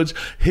defend the village.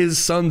 His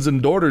sons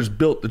and daughters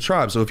built the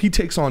tribe. So if he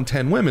takes on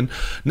 10 women,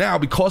 now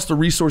because the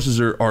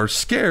resources are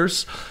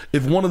scarce,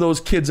 if one of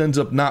those kids ends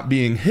up not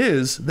being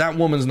his, that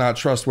woman's not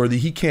trustworthy.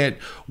 He can't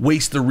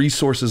waste the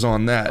resources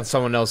on that. On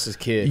someone else's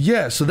kid.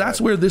 Yeah, so that's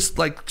where this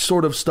like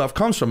sort of stuff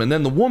comes from. And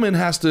then the woman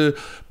has to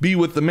be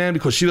with the man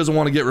because she doesn't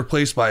want to get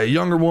replaced by a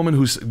younger woman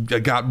who's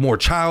got more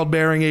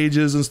childbearing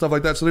ages and stuff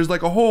like that. So there's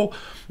like a whole...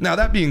 Now,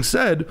 that being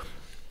said,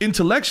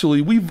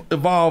 intellectually, we've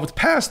evolved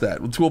past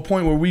that to a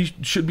point where we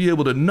should be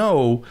able to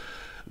know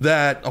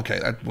that,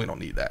 okay, we don't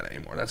need that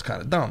anymore. That's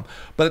kind of dumb.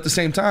 But at the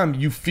same time,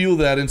 you feel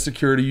that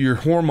insecurity, your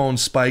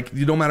hormones spike.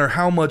 No matter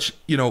how much,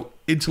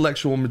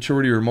 intellectual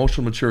maturity or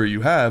emotional maturity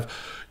you have,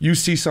 you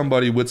see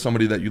somebody with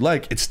somebody that you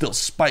like, it still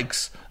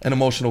spikes an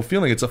emotional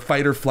feeling. It's a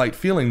fight or flight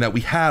feeling that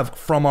we have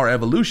from our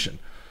evolution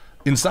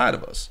inside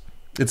of us.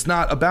 It's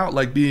not about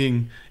like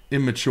being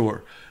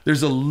immature.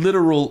 There's a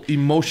literal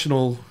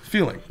emotional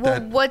feeling.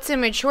 Well, what's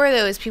immature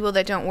though is people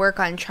that don't work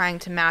on trying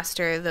to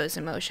master those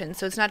emotions.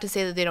 So it's not to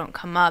say that they don't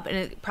come up, and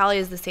it probably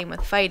is the same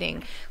with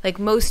fighting. Like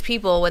most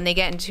people, when they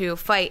get into a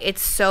fight,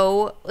 it's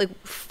so like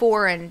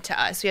foreign to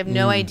us. We have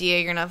no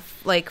idea you're gonna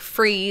like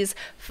freeze,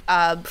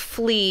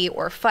 flee,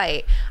 or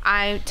fight.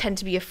 I tend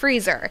to be a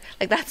freezer.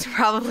 Like that's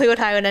probably what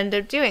I would end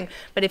up doing.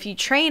 But if you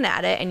train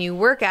at it and you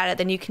work at it,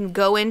 then you can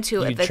go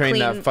into it. You train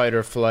that fight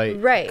or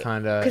flight, right?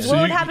 Kind of. Because what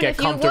would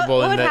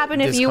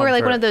happen if you were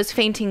like one of those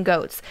fainting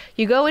goats?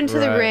 You go into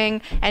the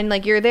ring and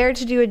like you're there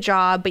to do a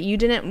job, but you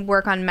didn't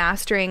work on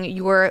mastering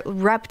your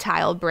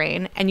reptile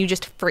brain, and you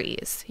just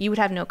freeze. You would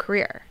have no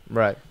career.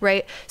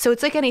 Right. So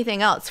it's like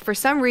anything else. For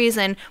some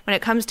reason, when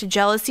it comes to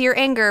jealousy or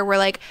anger, we're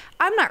like,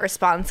 I'm not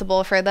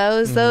responsible for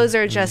those. Those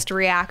are just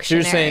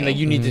reactionary. So you're saying that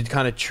you need to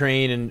kind of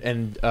train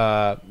and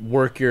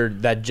work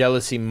that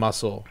jealousy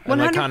muscle. 100%.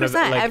 And like kind of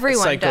like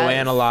everyone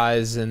psychoanalyze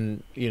does.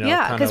 And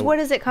yeah, because what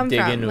does it come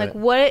from? Like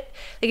what?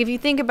 Like if you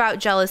think about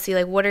jealousy,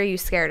 like what are you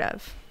scared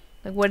of?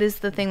 Like what is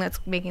the thing that's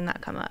making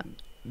that come up?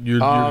 You're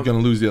going to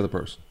lose the other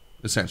person,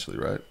 essentially,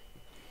 right?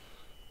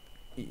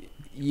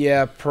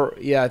 Yeah,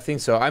 I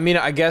think so. I mean,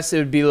 I guess it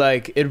would be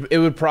like it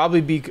would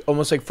probably be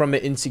almost like from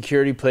an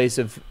insecurity place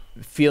of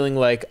feeling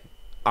like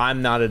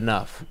I'm not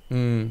enough.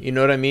 You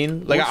know what I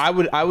mean? Like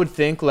I would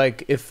think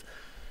like if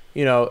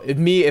it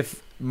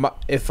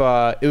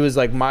was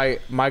like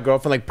my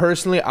girlfriend, like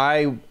personally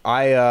I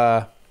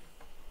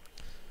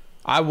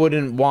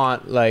wouldn't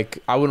want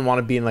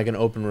to be in like an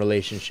open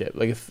relationship.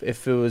 Like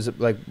if it was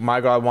like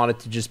my girl, I want it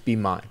to just be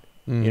mine.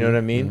 You know what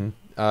I mean?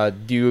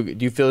 Do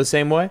you feel the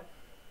same way?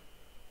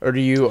 Or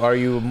are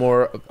you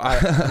more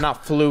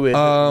not fluid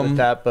with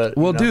that? But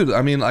dude,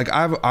 I mean, like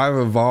I've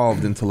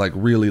evolved into like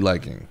really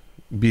liking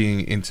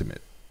being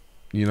intimate.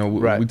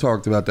 We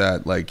talked about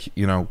that. Like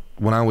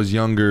when I was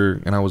younger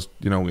and I was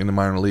in the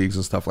minor leagues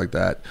and stuff like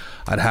that,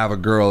 I'd have a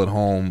girl at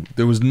home.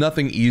 There was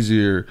nothing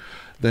easier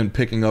than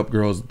picking up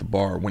girls at the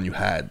bar when you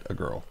had a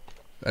girl.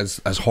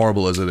 As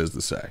horrible as it is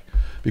to say,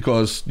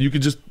 because you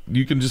can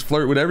just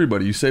flirt with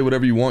everybody. You say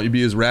whatever you want. You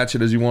be as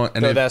ratchet as you want.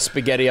 And throw that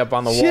spaghetti up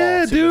on the wall.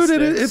 Yeah, dude.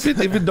 And if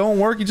it don't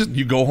work,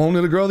 you go home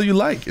to the girl that you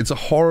like. It's a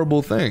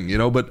horrible thing,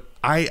 But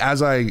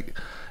as I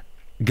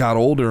got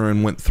older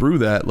and went through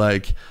that,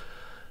 like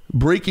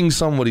breaking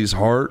somebody's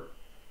heart,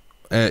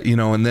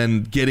 and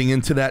then getting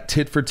into that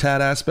tit for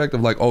tat aspect of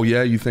like, oh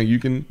yeah, you think you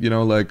can,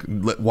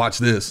 watch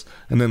this,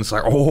 and then it's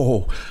like,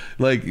 oh,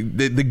 like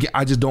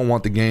I just don't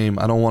want the game.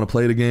 I don't want to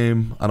play the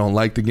game. I don't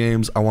like the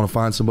games. I want to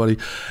find somebody,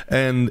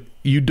 and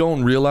you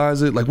don't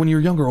realize it. Like when you're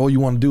younger, all you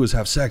want to do is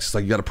have sex. It's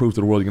like you got to prove to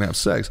the world you can have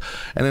sex,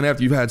 and then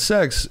after you've had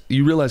sex,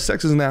 you realize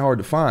sex isn't that hard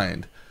to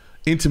find.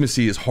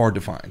 Intimacy is hard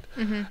to find,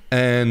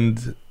 and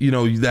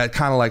that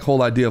kind of like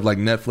whole idea of like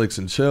Netflix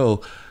and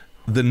chill.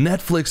 The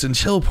Netflix and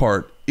chill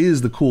part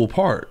is the cool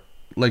part.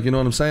 Like, you know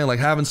what I'm saying? Like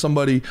having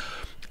somebody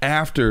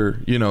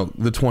after,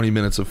 the 20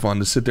 minutes of fun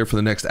to sit there for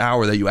the next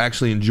hour that you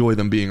actually enjoy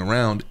them being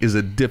around is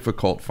a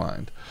difficult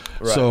find.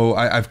 Right. So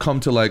I've come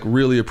to like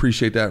really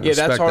appreciate that. And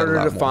respect that's harder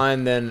that to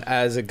find than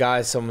as a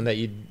guy, someone that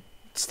you'd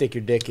stick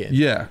your dick in.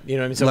 Yeah. You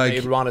know what I mean? Someone that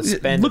you'd want to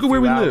spend look at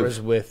where we hours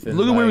live. With.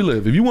 Look at where we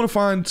live. If you want to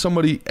find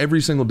somebody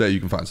every single day, you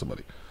can find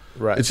somebody.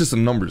 Right. It's just a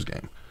numbers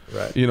game.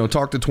 Right.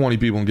 Talk to 20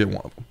 people and get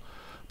one of them.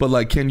 But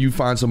like, can you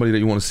find somebody that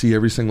you want to see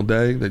every single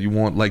day, that you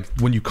want, like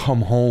when you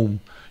come home,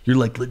 you're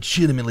like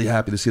legitimately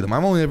happy to see them?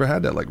 I've only ever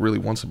had that like really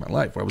once in my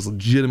life where I was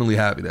legitimately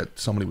happy that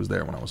somebody was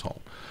there when I was home.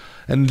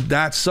 And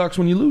that sucks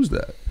when you lose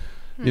that.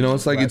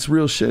 It's like, it's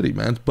real shitty,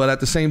 man. But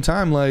at the same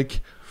time, like,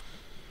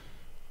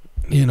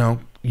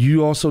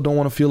 you also don't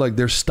want to feel like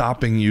they're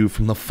stopping you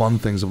from the fun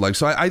things of life.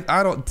 So I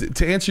don't,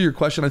 to answer your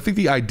question, I think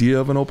the idea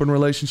of an open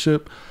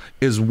relationship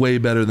is way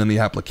better than the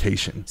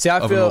application. See,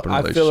 I feel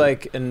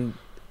like, and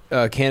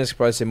Candace could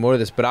probably say more of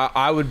this, but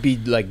I would be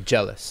like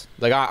jealous.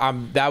 Like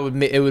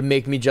it would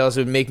make me jealous.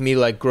 It would make me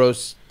like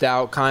grossed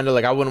out, kind of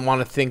like I wouldn't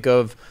want to think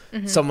of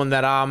someone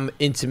that I'm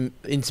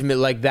intimate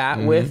like that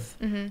with,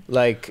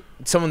 like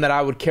someone that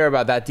I would care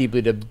about that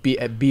deeply to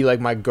be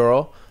like my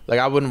girl. Like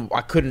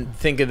I couldn't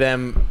think of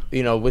them,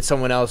 with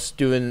someone else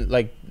doing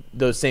like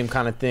those same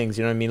kind of things.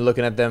 You know what I mean?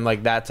 Looking at them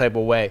like that type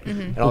of way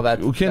and all that.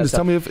 Well, Candace,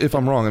 tell me if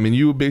I'm wrong. I mean,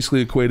 you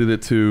basically equated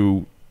it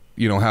to,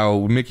 you know,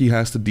 how Mickey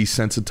has to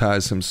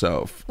desensitize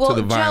himself to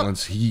the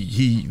violence.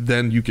 He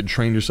then you can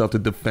train yourself to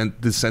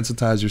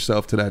desensitize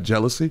yourself to that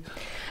jealousy.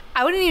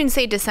 I wouldn't even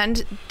say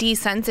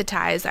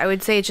desensitized. I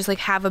would say it's just like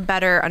have a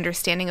better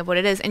understanding of what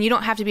it is. And you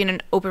don't have to be in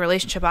an open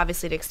relationship,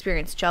 obviously, to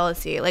experience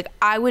jealousy. Like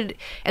I would,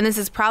 and this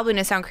is probably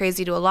going to sound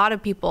crazy to a lot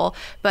of people,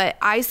 but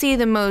I see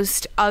the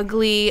most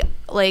ugly,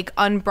 like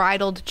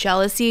unbridled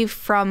jealousy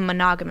from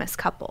monogamous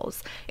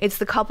couples. It's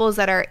the couples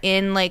that are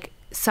in like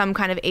some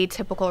kind of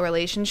atypical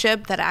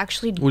relationship that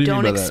actually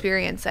don't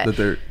experience it. That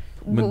they're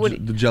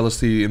the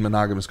jealousy in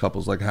monogamous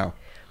couples, like how?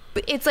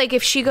 It's like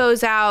if she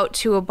goes out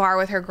to a bar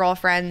with her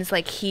girlfriends,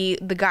 like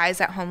the guy's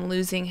at home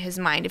losing his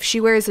mind. If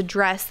she wears a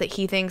dress that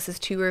he thinks is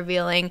too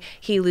revealing,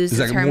 he loses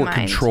her mind. Is that more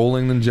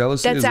controlling than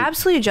jealousy? That's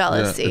absolutely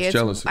jealousy. Yeah, it's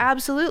jealousy.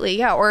 Absolutely,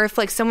 yeah. Or if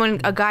like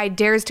a guy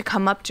dares to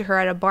come up to her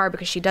at a bar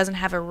because she doesn't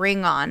have a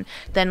ring on,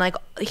 then like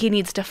he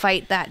needs to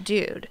fight that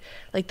dude.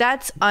 Like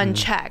that's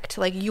unchecked.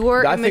 Like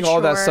you're I think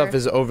all that stuff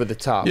is over the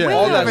top. Yeah,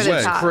 all that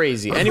shit's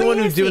crazy. Anyone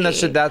who's doing that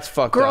shit, that's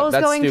fucked up. Girls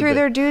That's going stupid. through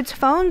their dudes'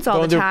 phones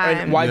all the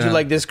time. Why'd you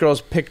like this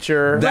girl's picture?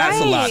 That's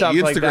a lot. Stuff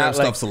The Instagram like that.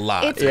 stuff's a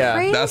lot. It's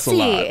crazy. That's a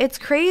lot. It's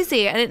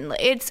crazy, and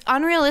it's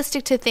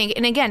unrealistic to think.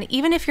 And again,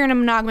 even if you're in a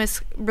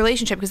monogamous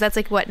relationship, because that's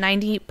like what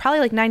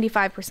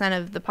 95%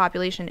 of the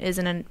population is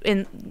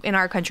in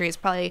our country is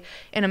probably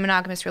in a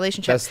monogamous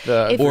relationship. That's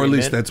the or at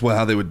least that's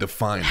how they would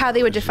define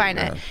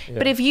it.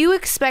 But if you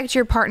expect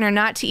your partner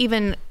not to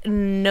even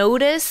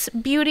notice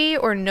beauty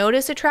or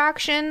notice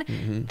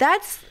attraction,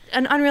 that's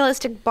an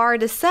unrealistic bar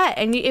to set.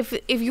 And if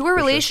your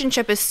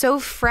relationship is so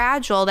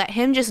fragile that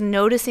him just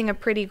noticing a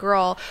pretty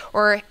girl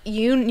or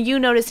you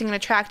noticing an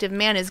attractive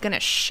man is going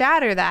to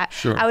shatter that,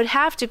 I would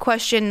have to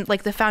question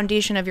like the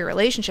foundation of your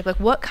relationship.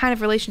 Like what kind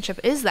of relationship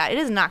is that? It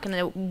is not going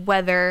to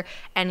weather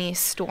any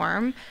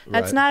storm.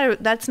 That's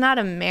not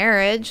a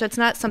marriage. That's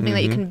not something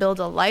that you can build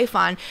a life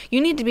on.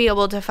 You need to be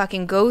able to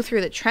fucking go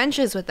through the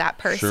trenches with that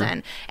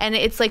person. And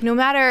it's like no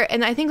matter,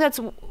 and I think that's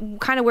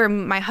kind of where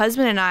my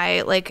husband and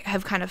I like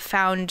have kind of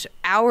found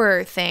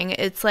our thing.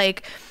 It's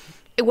like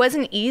it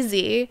wasn't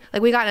easy.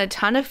 Like we got in a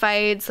ton of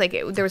fights. Like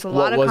there was a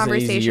lot of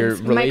conversations. Your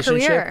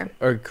relationship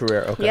my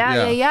career. Okay.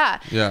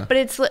 Yeah. But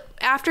it's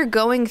after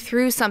going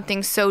through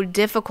something so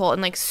difficult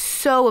and like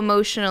so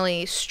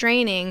emotionally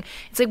straining,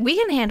 it's like we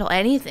can handle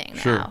anything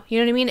now. You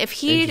know what I mean? If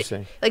he he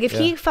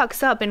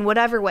fucks up in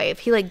whatever way, if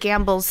he like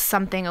gambles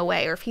something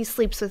away, or if he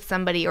sleeps with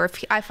somebody, or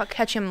if I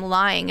catch him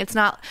lying, it's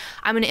not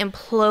I'm gonna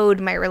implode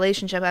my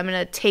relationship. I'm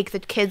gonna take the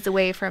kids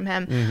away from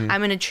him.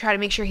 I'm gonna try to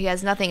make sure he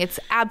has nothing. It's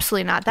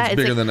absolutely not that.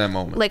 It's bigger than that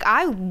moment. Like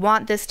I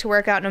want this to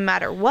work out no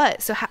matter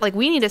what. So like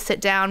we need to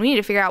sit down. We need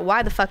to figure out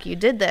why the fuck you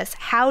did this.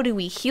 How do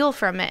we heal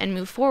from it and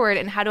move forward?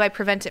 And how do I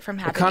prevent it from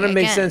happening? It kind of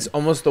makes sense,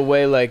 almost the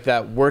way like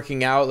that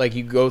working out, like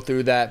you go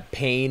through that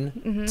pain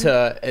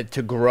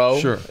to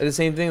grow. The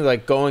same thing,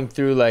 like going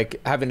through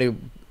like having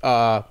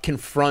to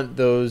confront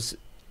those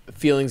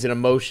feelings and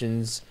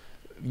emotions.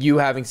 You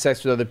having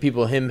sex with other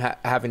people, him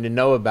having to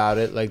know about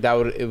it, like that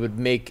would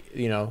make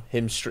him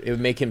it would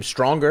make him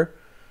stronger.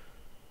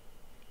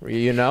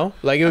 You know,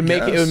 like it would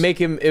make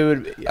him.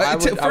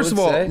 First of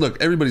all,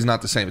 look, everybody's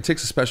not the same. It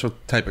takes a special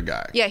type of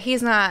guy. Yeah,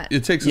 he's not.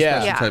 It takes a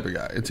special type of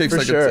guy. It takes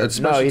like a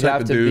special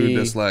type of dude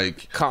that's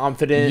like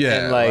confident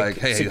and like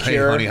hey, secure.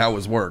 Hey, honey, how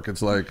was work?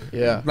 It's like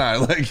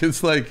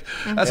it's like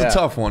that's a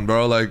tough one,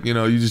 bro. Like you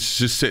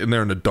just sitting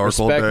there in the dark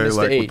all day,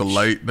 like with the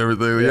light and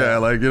everything. Yeah,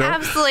 like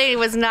absolutely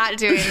was not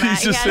doing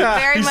that. He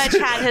very much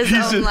had his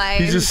own life.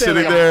 He's just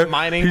sitting there.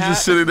 He's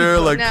just sitting there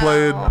like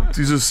playing.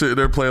 He's just sitting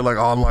there playing like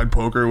online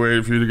poker,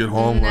 waiting for you to get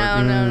home.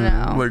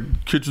 No.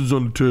 Like kitchen's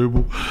on the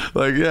table.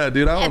 Like, yeah,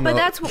 dude, I don't know. But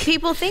that's what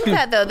people think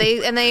that though.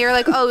 They are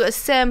like, oh, a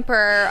simp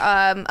or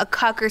a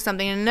cuck or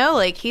something. And no,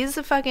 like he's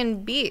a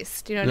fucking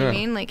beast. You know what I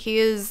mean? Like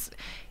he's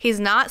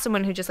not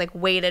someone who just like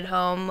waited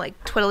home, like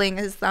twiddling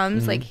his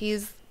thumbs. Like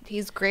he's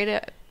great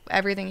at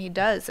everything he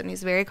does, and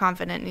he's very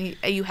confident,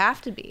 and you have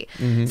to be.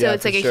 So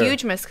it's like a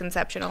huge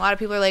misconception. A lot of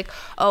people are like,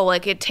 oh,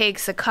 like it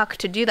takes a cuck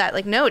to do that.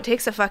 Like no, it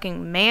takes a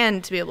fucking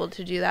man to be able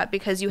to do that,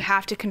 because you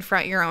have to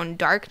confront your own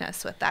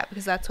darkness with that,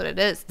 because that's what it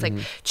is. It's like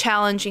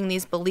challenging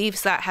these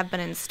beliefs that have been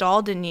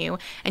installed in you,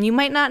 and you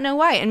might not know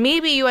why, and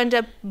maybe you end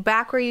up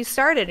back where you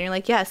started and you're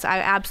like, yes,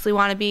 I absolutely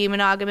want to be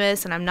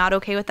monogamous and I'm not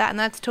okay with that, and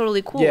that's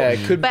totally cool. Yeah,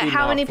 it could but be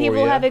how many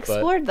people have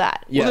explored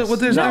that? Yes. Well,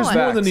 there's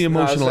more than the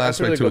emotional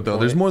aspect to it, though.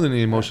 There's more than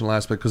the emotional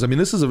aspect, because I mean,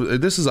 this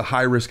is a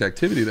high risk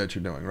activity that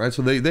you're doing, right?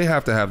 So they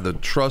have to have the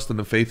trust and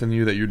the faith in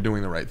you that you're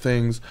doing the right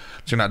things,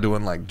 that you're not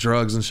doing like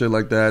drugs and shit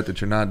like that, that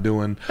you're not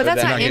doing. But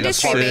that's not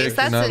industry based.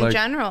 That's in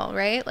general,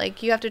 right?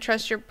 Like you have to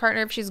trust your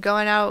partner if she's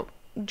going out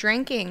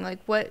drinking. Like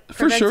what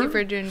prevents you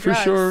from doing drugs?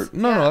 For sure.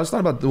 No, that's not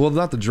about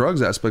not the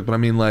drugs aspect, but I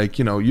mean like,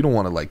 you don't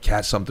want to like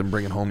catch something,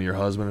 bring it home to your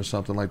husband or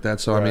something like that.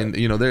 So I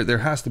mean, there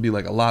has to be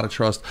like a lot of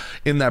trust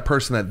in that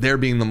person, that they're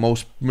being the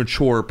most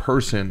mature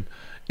person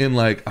in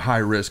like a high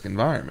risk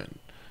environment.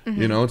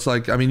 It's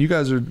like, I mean, you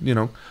guys are,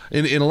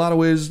 in a lot of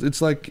ways,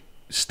 it's like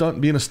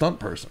being a stunt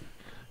person.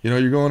 You know,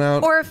 you're going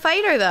out. Or a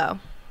fighter, though.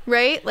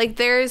 Right? Like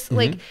there's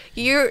like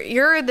you're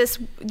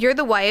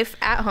the wife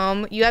at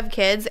home, you have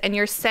kids, and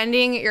you're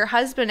sending your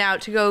husband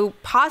out to go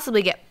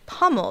possibly get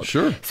pummeled.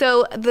 Sure.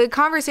 So the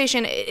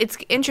conversation, it's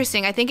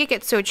interesting. I think it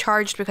gets so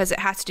charged because it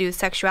has to do with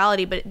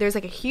sexuality, but there's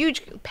like a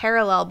huge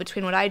parallel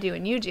between what I do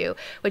and you do,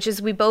 which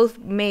is we both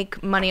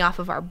make money off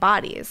of our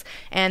bodies,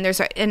 and there's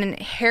an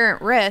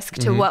inherent risk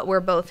to what we're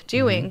both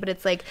doing, but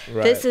it's like,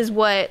 this is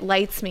what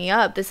lights me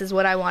up, this is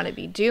what I want to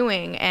be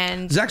doing.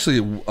 And there's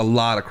actually a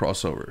lot of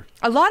crossover.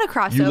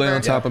 You lay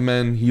on top of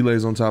men, he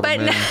lays on top of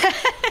men.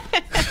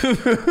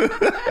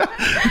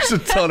 There's a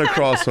ton of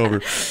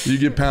crossover. You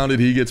get pounded,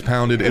 he gets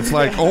pounded. It's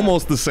like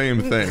almost the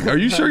same thing. Are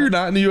you sure you're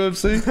not in the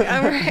UFC?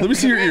 Let me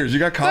see your ears. You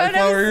got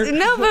cauliflower ear?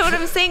 No, but what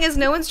I'm saying is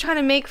no one's trying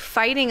to make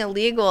fighting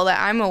illegal that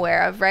I'm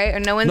aware of, right? Or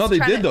no one's they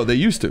did though. They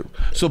used to.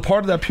 So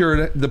part of that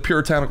the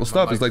puritanical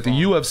stuff is like the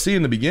UFC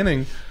in the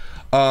beginning,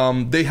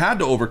 they had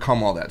to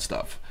overcome all that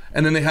stuff.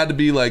 And then they had to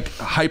be like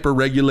hyper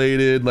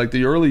regulated, like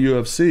the early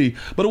UFC.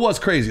 But it was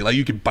crazy. Like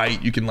you could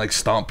bite, you can like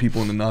stomp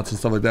people in the nuts and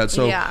stuff like that.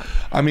 So,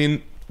 I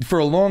mean, for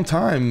a long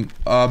time,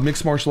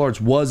 mixed martial arts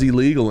was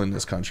illegal in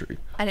this country.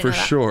 I didn't know that.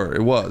 For sure,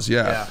 it was.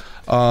 Yeah.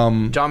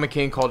 John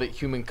McCain called it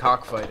human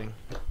cockfighting.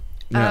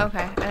 Yeah. Oh,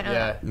 okay. I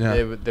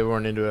know that. They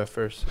weren't into it at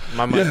first.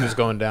 My mic was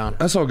going down.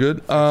 That's all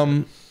good.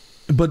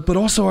 But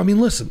also, I mean,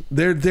 listen,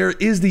 there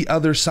is the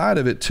other side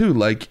of it too.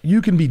 Like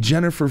you can be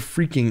Jennifer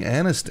freaking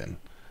Aniston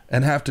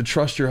and have to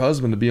trust your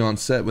husband to be on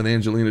set with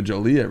Angelina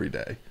Jolie every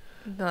day.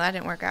 No, that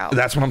didn't work out.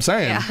 That's what I'm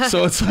saying. Yeah.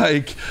 So it's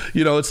like,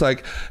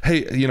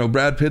 hey,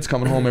 Brad Pitt's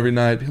coming home every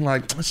night being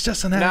like, it's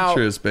just an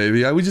actress,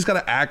 baby. We just got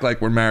to act like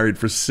we're married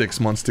for 6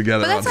 months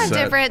together. But that's on not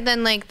set. different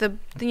than like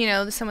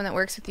someone that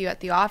works with you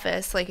at the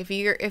office. Like if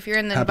you're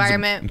in the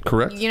environment,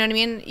 correct? You know what I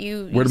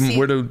mean?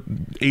 Where do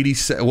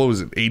 87? What was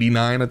it?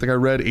 89? I think I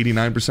read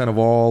 89% of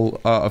all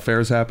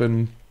affairs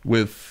happen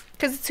with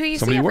because it's who you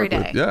somebody see every you work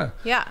day.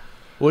 With. Yeah.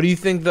 What do you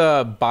think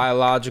the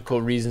biological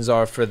reasons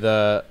are for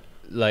the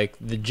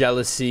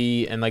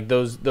jealousy and like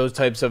those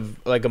types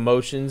of like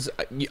emotions?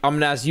 I'm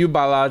gonna ask you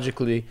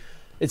biologically.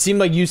 It seemed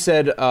like you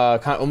said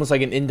kind of almost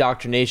like an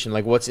indoctrination,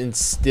 like what's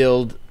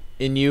instilled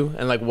in you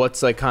and like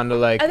what's like kind of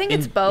like I think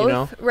it's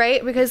both,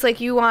 right? Because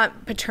like you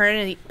want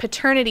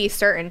paternity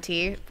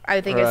certainty. I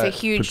think it's a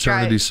huge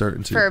paternity drive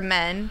certainty for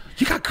men.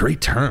 You got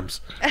great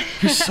terms.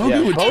 You're so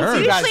good with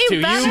terms.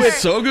 You're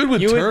so good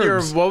with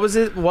terms. What was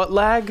it? What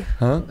lag?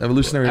 Huh?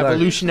 Evolutionary lag.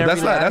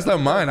 That's not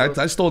mine.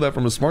 I stole that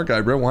from a smart guy,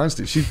 Brett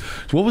Weinstein.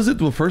 What was it?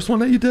 The first one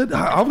that you did?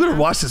 I'm gonna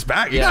watch this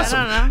back. You got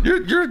some.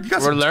 You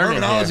got some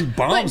terminology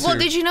bombs. Well,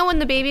 did you know when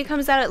the baby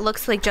comes out, it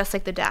looks like just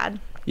like the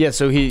dad? Yeah,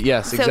 so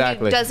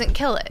exactly. He doesn't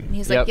kill it.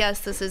 He's like, yes,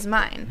 this is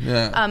mine.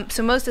 Yeah.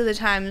 So most of the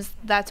times,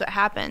 that's what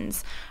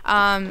happens. So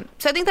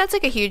I think that's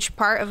like a huge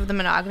part of the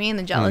monogamy and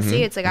the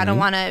jealousy. It's like, I don't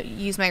want to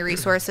use my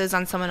resources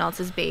on someone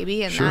else's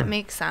baby, and that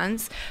makes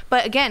sense.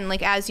 But again,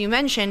 like as you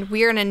mentioned,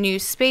 we're in a new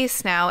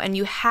space now, and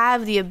you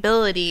have the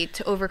ability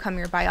to overcome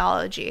your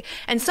biology.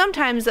 And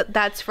sometimes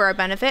that's for our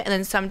benefit, and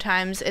then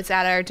sometimes it's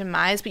at our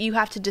demise, but you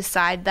have to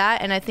decide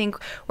that. And I think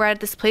we're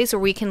at this place where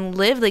we can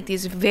live like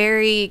these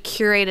very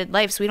curated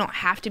lives. So we don't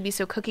have to be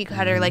so cookie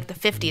cutter like the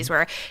 50s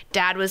where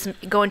dad was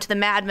going to the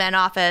Mad Men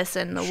office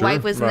and the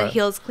wife was in the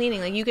heels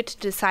cleaning. Like you get to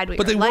decide what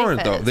your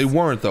life is. They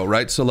weren't though,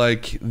 right? So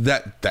like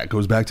that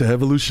goes back to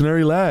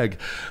evolutionary lag.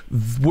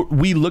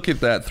 We look at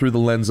that through the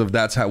lens of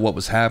that's what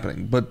was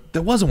happening, but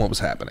that wasn't what was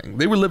happening.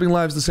 They were living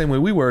lives the same way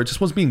we were. It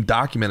just wasn't being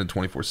documented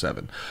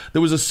 24/7.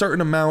 There was a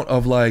certain amount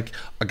of like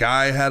a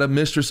guy had a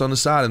mistress on the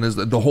side, and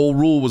the whole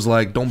rule was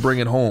like, don't bring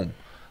it home.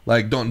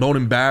 Like don't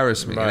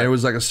embarrass me. Right. There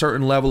was like a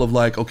certain level of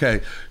like,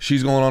 okay,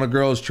 she's going on a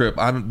girls trip.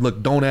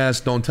 Don't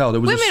ask, don't tell. There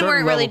was women a certain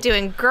weren't really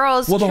doing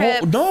girls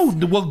trips.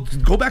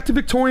 Go back to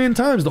Victorian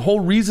times. The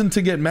whole reason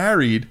to get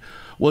married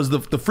was the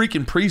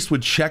freaking priest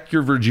would check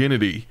your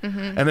virginity,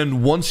 and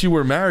then once you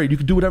were married, you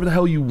could do whatever the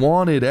hell you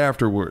wanted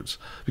afterwards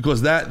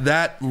because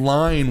that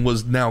line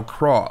was now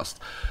crossed.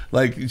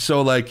 Like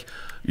so, like.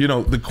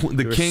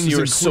 The kings you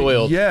were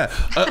soiled.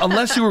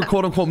 Unless you were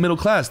quote unquote middle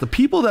class. The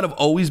people that have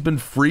always been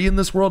free in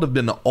this world have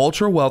been the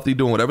ultra wealthy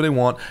doing whatever they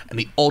want, and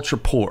the ultra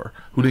poor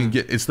who didn't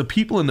get. It's the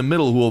people in the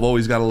middle who have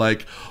always got to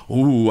like,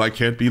 ooh, I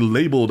can't be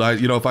labeled.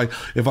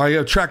 If I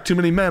attract too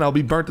many men, I'll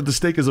be burnt at the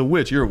stake as a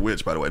witch. You're a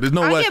witch, by the way. There's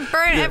no way. I get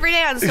burnt every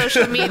day on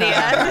social media.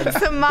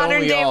 It's a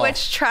modern day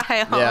witch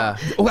trial. Yeah.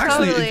 Well,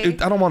 actually,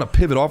 I don't want to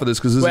pivot off of this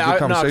because this is a good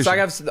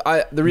conversation.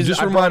 The reason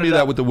just remind me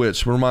that with the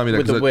witch. Remind me that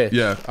with the witch.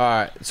 Yeah. All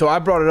right. So I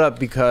brought it up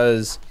because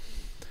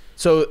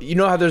you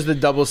know how there's the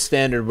double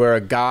standard where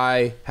a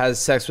guy has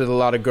sex with a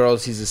lot of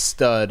girls, he's a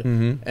stud,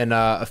 and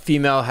a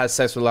female has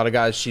sex with a lot of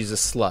guys, she's a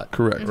slut.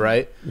 Correct.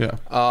 Right? Yeah.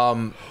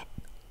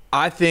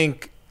 I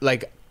think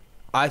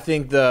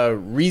the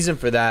reason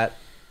for that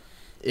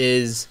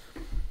is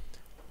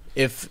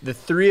if the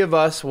three of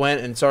us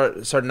went and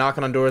started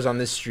knocking on doors on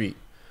this street,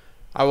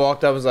 I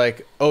walked up, was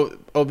like, oh,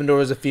 open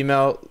doors, a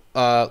female,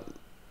 want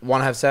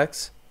to have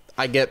sex?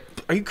 I get,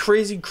 are you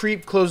crazy,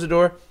 creep, close the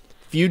door.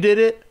 If you did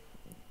it,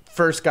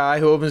 first guy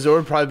who opens the door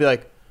would probably be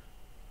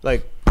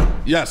like,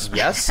 Yes.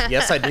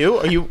 Yes, I do.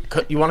 Are you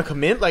want to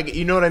come in? Like,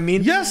 you know what I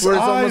mean? Yes, where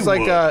it's I almost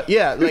like would.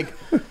 Yeah, like.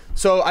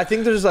 So I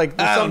think there's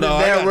something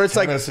there where it's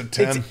like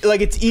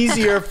it's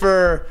easier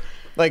for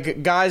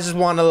like guys just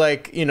want to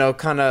like, you know,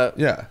 kind of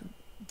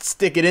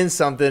stick it in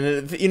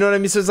something, you know what I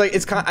mean? So it's like,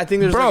 it's kind of, I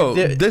think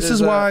there's this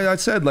is why I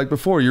said, like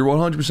before, you're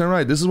 100%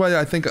 right. This is why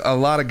I think a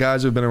lot of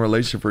guys who've been in a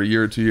relationship for a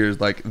year or 2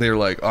 years, like they're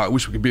like, oh, I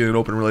wish we could be in an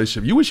open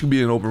relationship. You wish you could be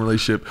in an open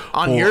relationship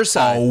on for your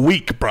side a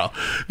week, bro,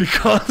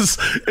 because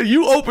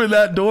you open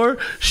that door,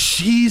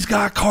 she's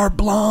got carte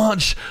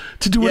blanche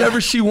to do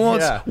whatever she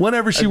wants,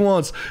 whenever she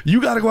wants.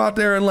 You got to go out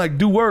there and like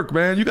do work,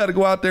 man. You got to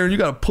go out there and you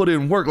got to put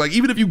in work. Like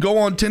even if you go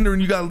on Tinder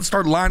and you got to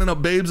start lining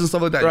up babes and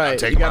stuff like that, right. you got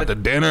to take them out to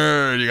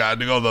dinner. You got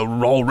to go the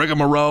whole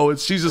rigmarole.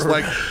 She's just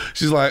like,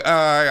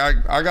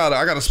 I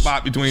got a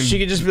spot between. She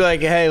could just be like,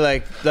 hey,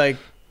 like want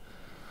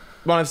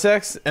to have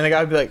sex, and the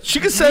guy would be like,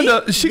 she could send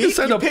a pic. She could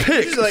send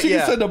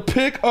a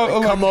pic.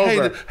 Come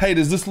over. Hey,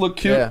 does this look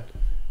cute? Yeah.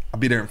 I'll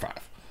be there in 5.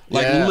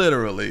 Like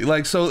literally,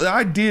 like so. The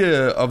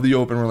idea of the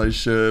open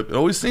relationship, it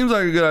always seems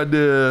like a good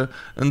idea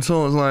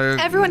until it's like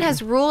everyone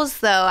has rules.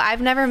 Though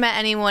I've never met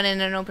anyone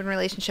in an open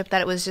relationship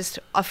that it was just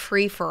a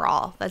free for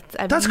all.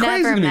 That's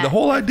crazy to me. The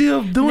whole idea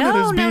of doing it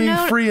is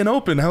being free and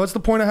open. What's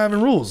the point of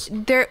having rules?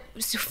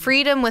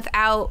 Freedom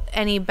without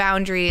any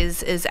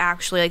boundaries is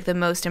actually like the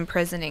most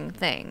imprisoning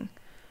thing.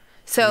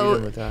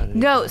 So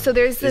so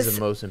there's this is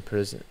the most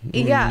imprisoning.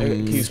 Yeah.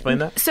 Can you explain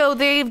that? So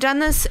they've done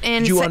this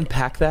in. Could you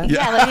unpack that?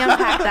 Yeah, let me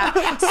unpack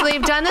that. So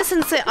they've done this in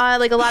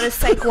like a lot of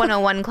Psych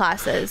 101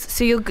 classes.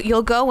 So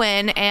you'll go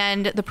in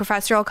and the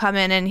professor will come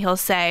in and he'll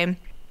say,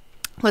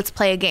 "Let's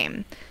play a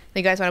game.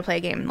 You guys want to play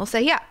a game?" And we'll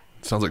say, "Yeah."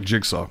 Sounds like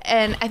Jigsaw.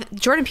 And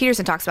Jordan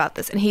Peterson talks about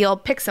this, and he'll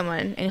pick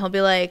someone and he'll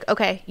be like,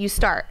 "Okay, you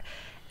start."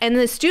 And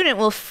the student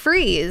will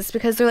freeze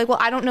because they're like, well,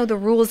 I don't know the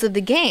rules of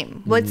the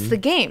game. What's the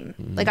game?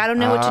 Like, I don't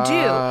know what to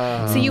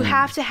do. So you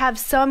have to have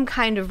some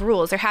kind of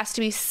rules. There has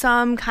to be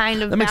some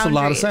kind of boundaries. That makes a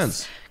lot of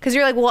sense. Because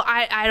you're like, well,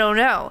 I don't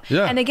know.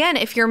 Yeah. And again,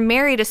 if you're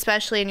married,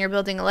 especially, and you're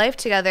building a life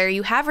together,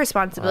 you have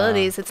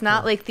responsibilities. It's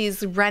not like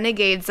these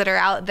renegades that are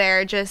out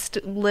there just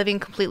living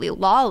completely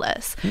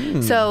lawless.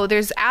 So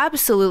there's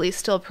absolutely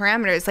still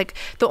parameters. Like,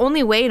 the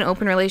only way an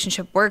open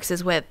relationship works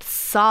is with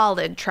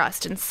solid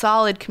trust and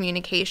solid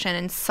communication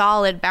and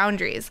solid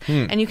boundaries.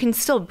 And you can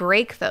still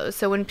break those.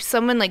 So when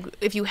someone, like,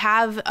 if you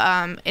have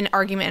an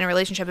argument in a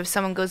relationship, if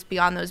someone goes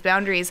beyond those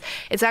boundaries,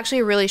 it's actually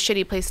a really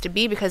shitty place to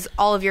be because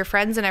all of your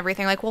friends and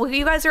everything are like, well,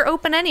 you guys are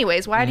open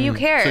anyways. Why do you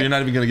care? So you're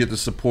not even going to get the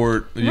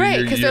support.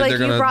 Right, because they're like,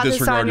 you brought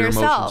this on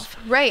yourself.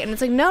 Right, and it's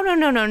like,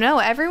 no.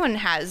 Everyone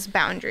has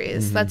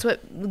boundaries. That's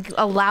what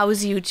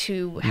allows you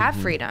to have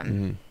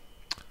freedom.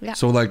 Yeah.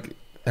 So, like,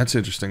 that's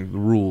interesting, the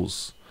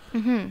rules.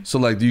 So,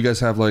 like, do you guys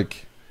have,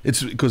 like,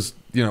 it's because,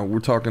 you know, we're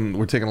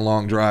taking a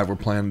long drive, we're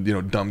playing, you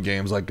know, dumb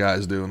games like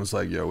guys do, and it's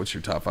like, yo, what's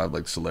your top 5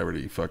 like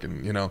celebrity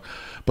fucking, you know?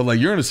 But like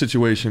you're in a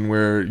situation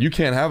where you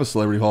can't have a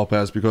celebrity hall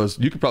pass because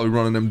you could probably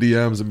run in them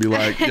DMs and be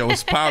like, yo,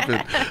 what's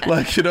popping?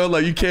 Like, you know,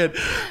 like you can't,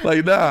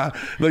 like, nah.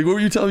 Like, what were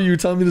you telling me? You were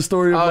telling me the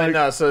story of like,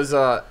 no, so it's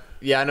I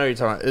know what you're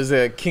talking about. It's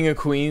a King of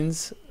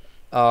Queens.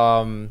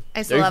 I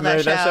still love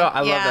that show. I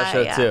love that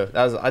show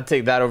too. I'd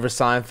take that over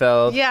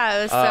Seinfeld. Yeah,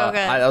 it was so good.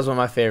 That was one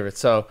of my favorites.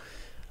 So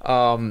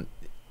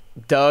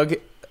Doug,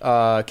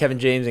 Kevin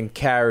James, and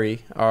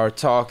Carrie are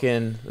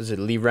talking. Was it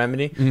Lee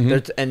Remini?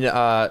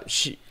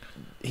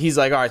 He's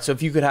like, all right, so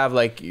if you could have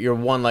like your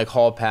one like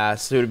hall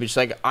pass, so it would be just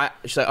like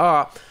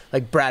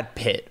like Brad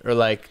Pitt or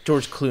like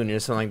George Clooney or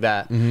something like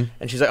that. And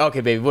she's like,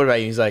 okay, baby, what about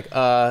you? He's like,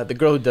 the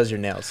girl who does your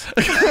nails.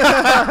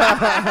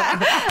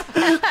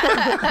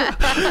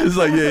 It's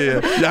like,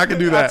 yeah, I can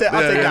do that.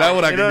 I'll take that. That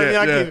one I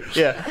can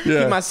get.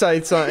 Keep my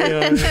sights on. You know,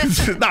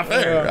 it's not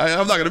fair.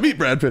 I'm not gonna meet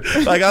Brad Pitt.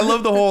 Like, I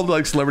love the whole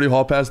like celebrity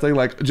hall pass thing.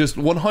 Like, just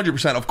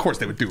 100%. Of course,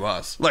 they would do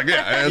us. Like,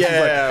 right.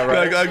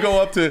 Like, I go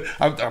up to.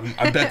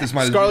 I bet this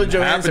might Scarlett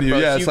happen to you.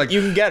 Yeah, it's like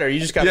you can get her. You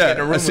just got to get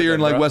in a room. I see her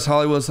in like bro. West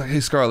Hollywood. It's like, hey,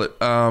 Scarlett.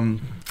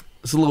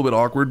 It's a little bit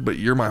awkward, but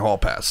you're my hall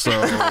pass. So,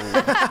 so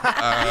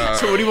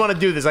what do you want to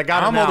do? This?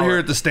 I'm over here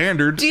at the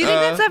Standard. Do you think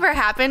that's ever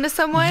happened to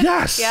someone?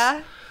 Yes.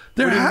 Yeah.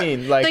 What do you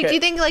mean? Like, do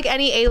you think like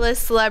any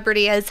A-list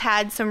celebrity has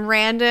had some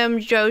random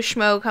Joe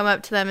Schmo come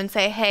up to them and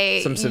say,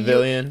 "Hey, some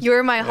civilian,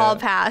 you're my hall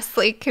pass"?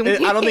 Like, can we?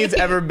 I don't think it's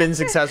ever been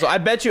successful. I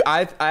bet you.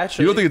 I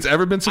actually. You don't think it's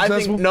ever been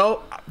successful?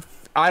 No,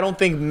 I don't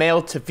think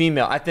male to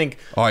female. I think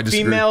I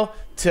disagree. Female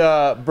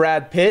to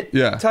Brad Pitt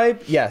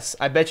type. Yes,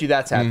 I bet you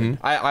that's happened.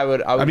 I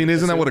would. I mean,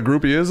 isn't that what a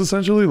groupie is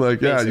essentially? Like,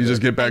 basically. You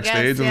just get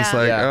backstage and it's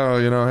like, oh,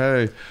 you know,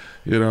 hey,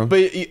 you know.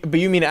 But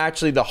you mean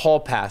actually the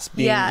hall pass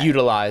being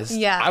utilized?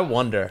 Yeah. I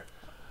wonder.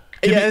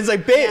 It's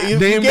like, babe, you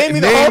gave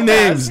me the hall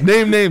pass.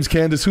 Name names,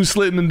 Candace. Who's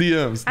slitting in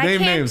DMs? Name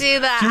names. I can't do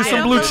that. Give me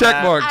some blue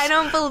check marks. I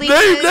don't believe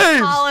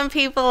in calling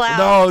people out.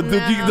 No,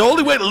 the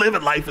only way to live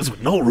in life is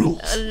with no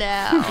rules.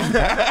 No.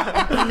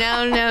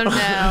 No.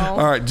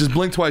 All right, just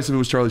blink twice if it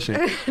was Charlie Sheen.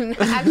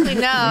 Actually,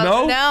 no.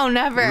 No? No,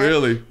 never.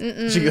 Really?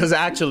 She goes,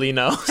 actually,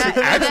 no.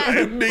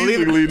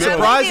 Amazingly, no.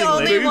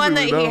 Surprisingly. The only one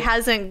that he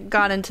hasn't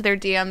gone into their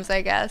DMs,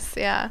 I guess.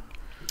 Yeah.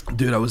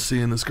 Dude, I was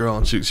seeing this girl,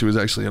 and she was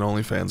actually an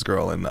OnlyFans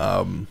girl,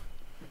 and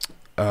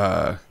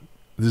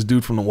this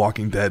dude from The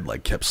Walking Dead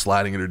like kept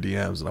sliding in her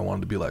DMs, and I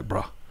wanted to be like,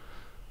 bro,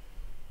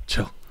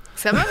 chill.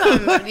 Some of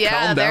them,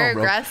 yeah, they're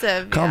down,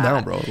 aggressive. Calm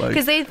down, bro. Like,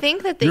 because they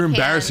think that you're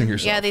embarrassing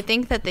yourself. Yeah, they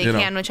think that they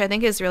can, which I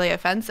think is really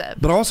offensive.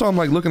 But also, I'm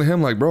like looking at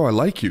him like, bro, I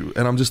like you,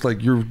 and I'm just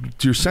like, you're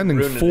sending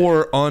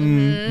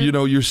you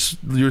know,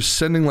 you're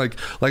sending like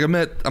I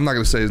met, I'm not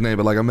gonna say his name,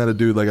 but like I met a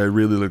dude like I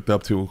really looked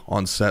up to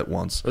on set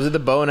once. Was it the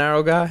bow and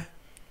arrow guy?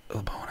 The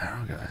bow and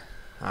arrow guy.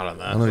 I don't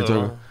know. I know you're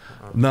talking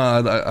about. No,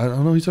 I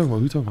don't know who you're talking about.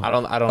 Who you talking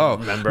about? I don't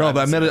remember. No,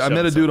 but I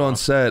met a dude on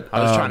set.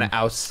 I was trying to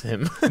oust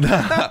him.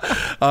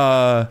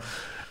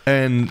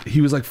 And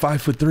he was like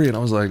 5'3", and I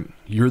was like,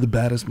 "You're the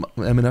baddest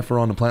MNFer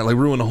on the planet." Like,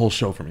 ruin the whole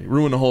show for me.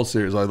 Ruin the whole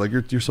series. I was like,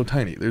 "You're so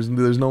tiny. There's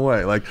no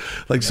way." Like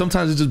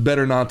sometimes it's just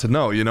better not to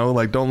know. You know,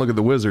 like don't look at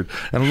the wizard.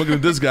 And I'm looking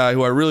at this guy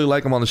who I really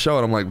like him on the show,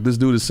 and I'm like, this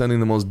dude is sending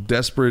the most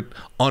desperate,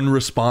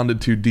 unresponded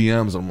to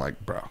DMs. I'm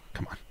like, bro,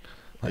 come on.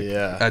 Like,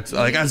 that's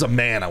like, as a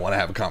man, I want to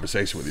have a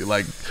conversation with you.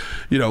 Like,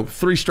 you know,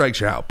 3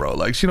 strikes, you're out, bro.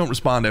 Like, she don't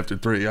respond after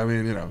 3. I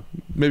mean, you know,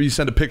 maybe you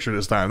send a picture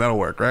this time. That'll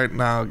work, right?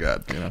 No,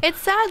 God, you know. It's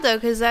sad though,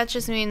 because that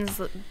just means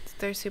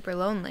they're super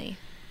lonely.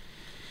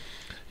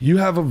 You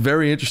have a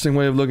very interesting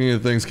way of looking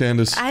at things,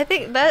 Candace. I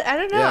think that, I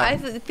don't know. Yeah. I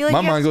feel like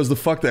my mind goes to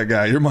fuck that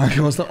guy. Your mind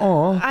goes to,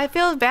 aw. I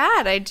feel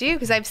bad. I do,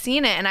 because I've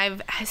seen it, and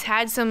I've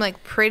had some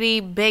like pretty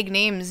big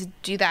names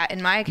do that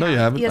in my account. No, you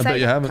haven't. Yes, I bet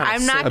you haven't.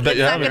 I'm not. It's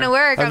not going to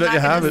work. I'm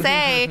not going to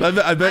say.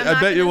 I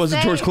bet you it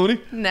wasn't George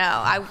Clooney.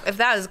 No, if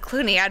that was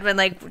Clooney, I'd been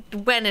like,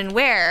 when and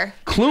where?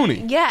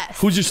 Clooney. Yes.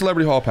 Who's your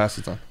celebrity hall pass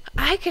this time?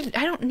 I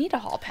don't need a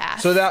hall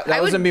pass. So that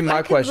was gonna be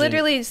my question. I could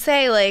literally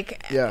say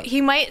like, he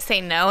might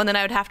say no, and then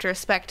I would have to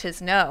respect his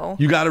no.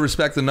 You got to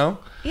respect the no.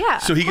 Yeah.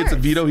 So he gets a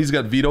veto. He's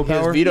got veto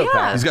power. He's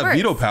got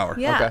veto power.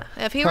 Yeah.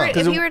 Okay. If he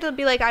were to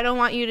be like, I don't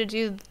want you to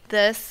do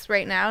this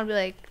right now, I'd be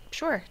like,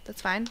 sure,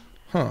 that's fine.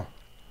 Huh.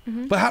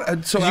 Mm-hmm. But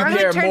how? So you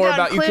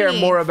care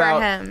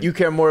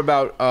more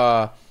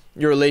about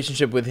your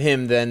relationship with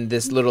him than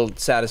this little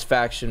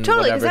satisfaction.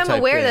 Totally, because I'm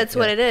aware thing. That's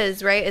what it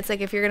is, right? It's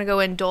like if you're gonna go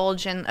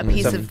indulge in a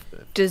piece of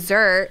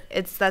dessert,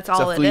 that's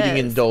all it is. It's a fleeting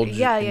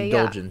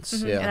indulgence.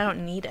 Mm-hmm. Yeah. And I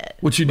don't need it.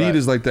 What you need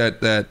is like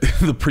that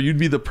you'd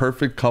be the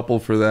perfect couple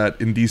for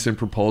that indecent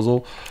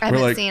proposal. I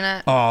haven't seen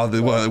it. Oh,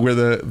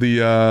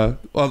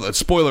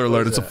 spoiler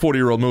alert! It's a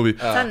 40-year-old movie.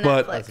 It's on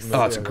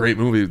Netflix. It's a great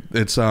movie.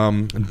 It's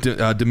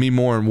Demi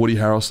Moore and Woody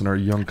Harrelson are a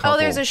young couple. Oh,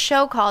 there's a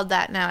show called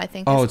that now. I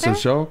think. Oh, it's a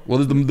show. Well,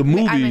 the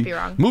movie. I might be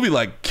wrong. Movie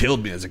like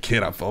killed me as a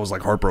kid. I was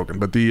like heartbroken.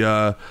 But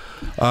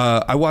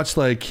I watched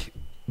like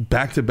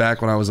back to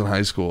back when I was in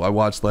high school. I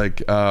watched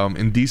like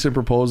Indecent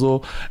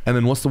Proposal, and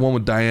then what's the one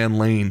with Diane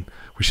Lane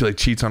where she like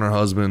cheats on her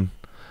husband.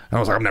 And I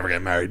was like, I'm never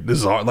getting married. This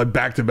is hard. Like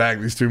back to back,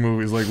 these 2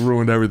 movies like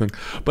ruined everything.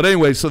 But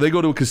anyway, so they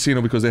go to a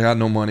casino because they had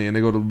no money, and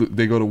they go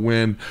to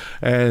win,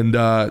 and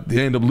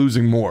they end up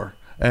losing more.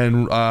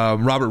 And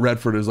Robert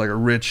Redford is like a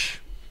rich,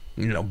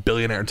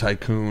 billionaire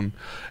tycoon,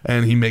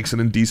 and he makes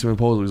an indecent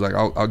proposal. He's like,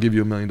 I'll give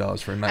you $1 million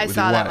for a night with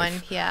your wife. I saw that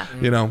one. Yeah.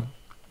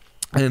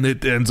 And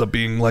it ends up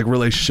being like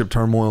relationship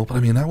turmoil. But I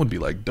mean, that would be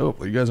like dope.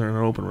 Like, you guys are in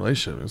an open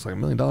relationship. It's like $1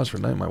 million for a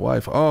night with my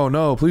wife. Oh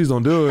no, please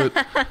don't do it.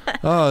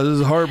 Oh, this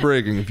is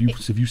heartbreaking. If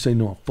you say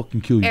no, I'll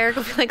fucking kill you. Eric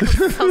will be like,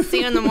 I'll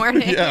see you in the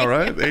morning. Yeah,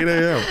 right. 8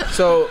 a.m.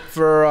 So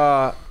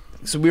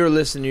we were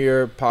listening to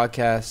your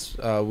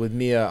podcast with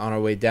Mia on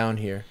our way down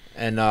here,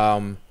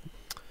 and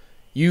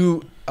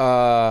you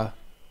I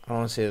don't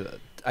want to say that.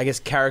 I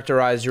guess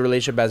characterize your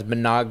relationship as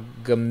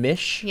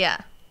monogamish. Yeah.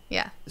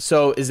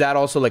 So is that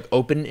also like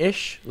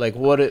open-ish? Like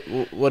what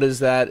does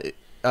that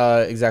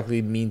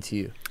exactly mean to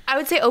you? I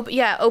would say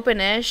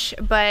open-ish,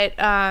 but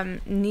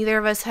neither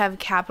of us have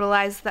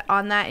capitalized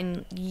on that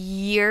in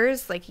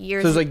years. So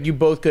it's like you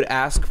both could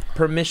ask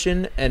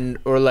permission,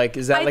 or like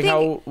is that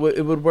how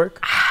it would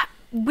work?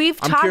 We've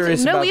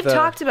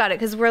talked about it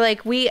because we're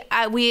like we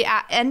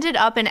ended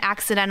up in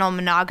accidental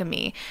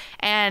monogamy,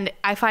 and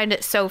I find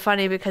it so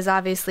funny because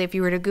obviously if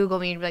you were to Google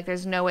me, you'd be like,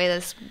 there's no way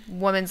this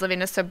woman's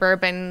living a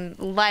suburban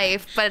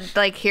life, but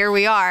like here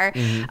we are.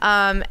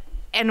 Mm-hmm.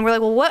 And we're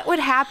like, well, what would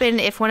happen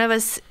if one of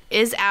us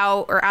is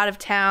out or out of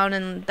town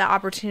and the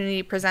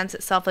opportunity presents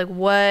itself? Like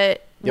what's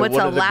what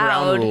are allowed? The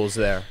ground rules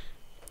there?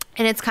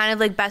 And it's kind of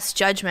like best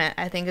judgment,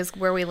 I think, is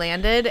where we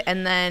landed.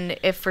 And then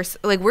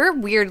we're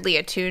weirdly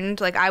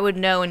attuned. Like I would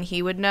know and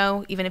he would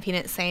know, even if he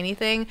didn't say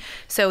anything.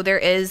 So there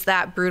is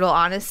that brutal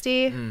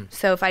honesty.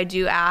 So if I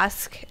do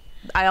ask,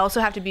 I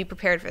also have to be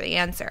prepared for the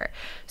answer.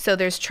 So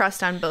there's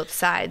trust on both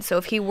sides. So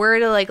if he were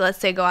to let's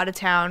say go out of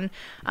town,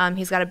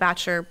 he's got a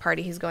bachelor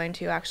party he's going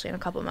to actually in a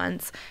couple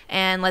months.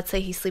 And let's say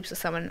he sleeps with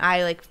someone.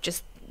 I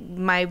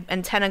my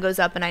antenna goes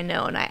up and I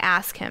know, and I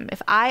ask him.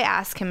 If I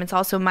ask him, it's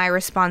also my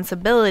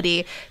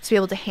responsibility to be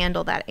able to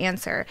handle that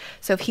answer.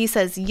 So if he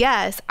says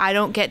yes, I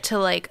don't get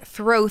to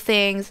throw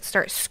things,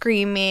 start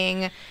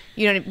screaming,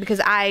 You know, because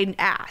I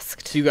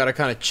asked. So you got to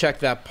kind of check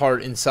that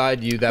part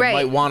inside you that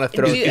might want to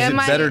throw. Is it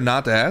better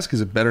not to ask?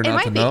 Is it better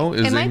not to know?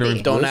 Is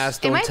ignorance don't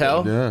ask, don't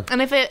tell? Yeah. And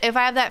if I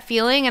have that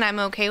feeling and I'm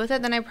okay with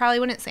it, then I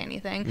probably wouldn't say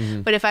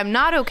anything. But if I'm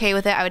not okay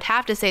with it, I would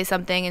have to say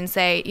something and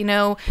say, you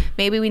know,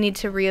 maybe we need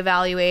to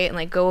reevaluate and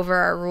like go over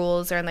our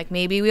rules, or like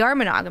maybe we are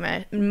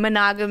monogamous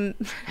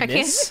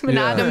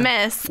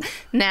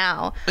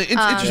now. It's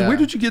interesting. Where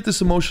did you get this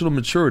emotional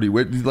maturity?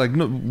 Where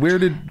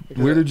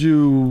did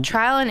you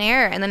trial and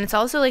error? And then it's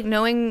also like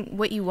knowing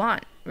what you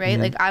want, right?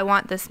 Like I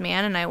want this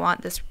man and I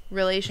want this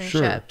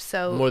relationship.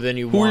 So more than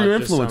you who want. Who are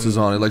your influences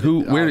on it? Like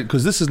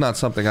because this is not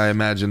something I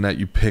imagine that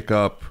you pick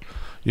up,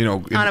 you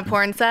know, on a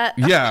porn set.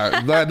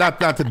 Yeah,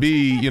 not to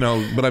be, you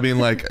know, but I mean,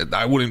 like,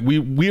 I wouldn't.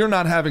 We are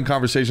not having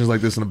conversations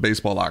like this in a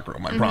baseball locker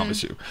room. I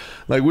promise you.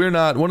 Like, we're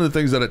not. One of the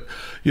things that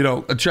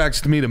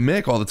attracts me to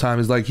Mick all the time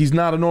is like he's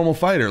not a normal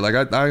fighter.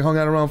 Like I hung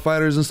out around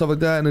fighters and stuff like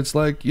that, and it's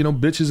like, you know,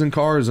 bitches in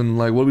cars and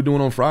like what are we doing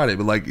on Friday?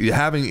 But like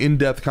having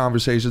in-depth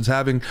conversations,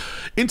 having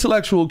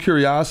intellectual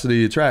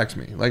curiosity attracts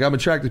me. Like I'm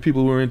attracted to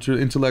people who are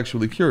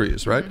intellectually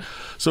curious, right?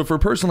 So for a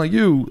person like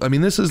you, I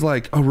mean, this is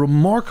like a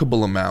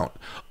remarkable amount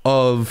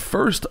of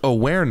first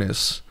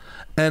awareness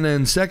and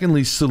then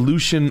secondly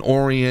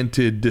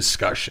solution-oriented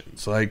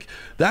discussions. Like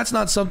that's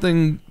not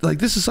something, like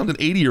this is something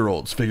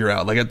 80-year-olds figure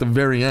out like at the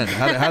very end.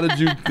 How did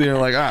you, they're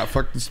like,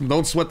 fuck this,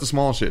 don't sweat the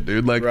small shit,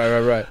 dude. Like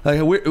right.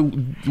 Like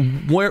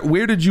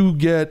where did you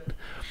get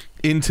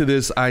into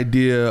this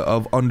idea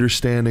of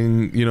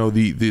understanding, you know,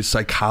 the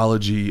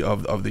psychology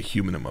of the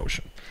human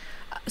emotion?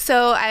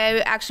 So I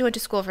actually went to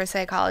school for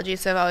psychology,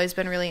 so I've always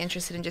been really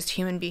interested in just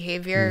human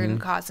behavior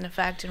and cause and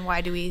effect and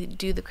why do we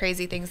do the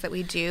crazy things that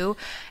we do.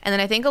 And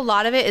then I think a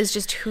lot of it is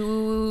just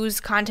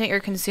whose content you're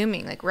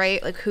consuming, like,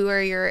 right? Like who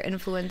are your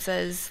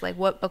influences? Like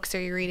what books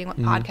are you reading? What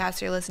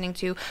podcasts are you listening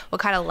to?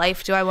 What kind of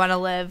life do I want to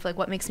live? Like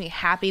what makes me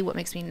happy? What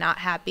makes me not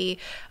happy?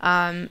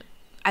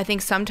 I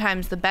think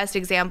sometimes the best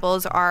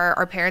examples are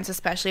our parents,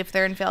 especially if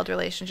they're in failed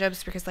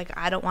relationships, because like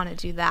I don't want to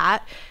do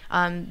that.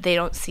 They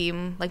don't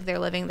seem like they're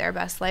living their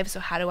best life. So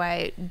how do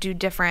I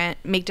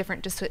make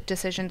different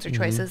decisions or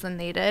choices than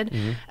they did?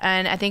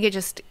 And I think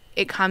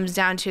it comes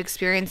down to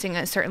experiencing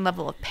a certain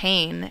level of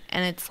pain.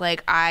 And it's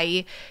like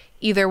I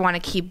either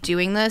want to keep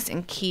doing this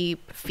and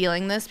keep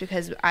feeling this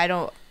because I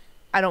don't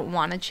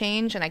want to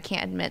change and I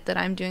can't admit that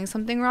I'm doing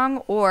something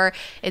wrong, or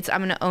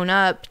I'm going to own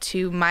up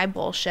to my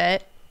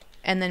bullshit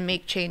and then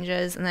make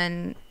changes and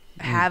then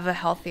have a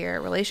healthier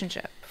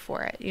relationship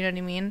for it. You know what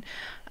I mean?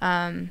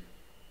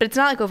 But it's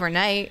not like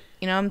overnight.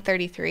 You know, I'm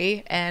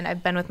 33 and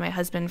I've been with my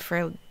husband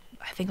for,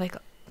 I think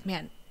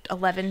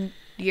 11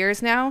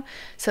 years now.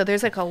 So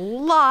there's like a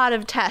lot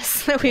of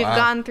tests that we've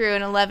gone through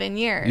in 11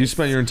 years. You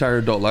spent your entire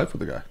adult life with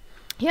the guy?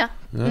 Yeah.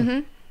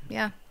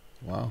 Yeah.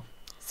 Wow.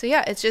 So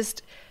yeah, it's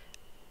just,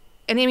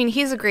 and I mean,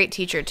 he's a great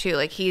teacher too.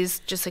 Like he's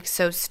just like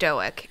so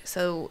stoic.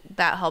 So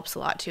that helps a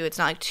lot too. It's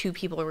not like two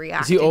people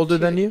react. Is he older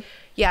than you?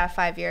 Yeah,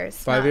 5 years.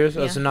 5 years?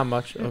 Oh, so not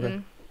much.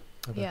 Okay.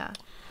 Yeah,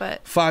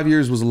 but 5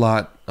 years was a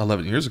lot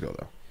 11 years ago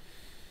though.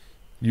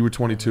 You were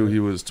 22, he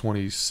was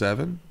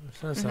 27.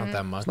 That's not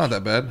that much. It's not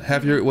that bad.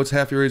 What's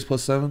half your age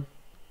plus 7?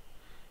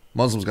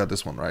 Muslims got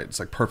this one right. It's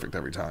like perfect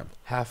every time.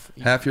 Half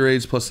your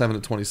age plus 7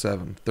 to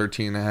 27.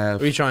 13 and a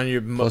half. Are you trying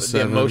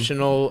the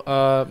emotional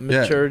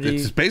maturity? Yeah,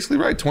 it's basically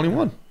right.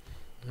 21.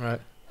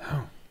 Right.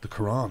 Oh, the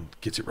Quran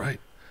gets it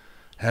right.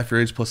 Half your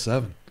age plus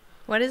 7.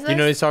 What is this? You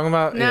know what he's talking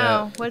about? No.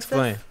 Yeah. What's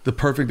Explain. this? The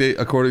perfect age,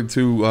 according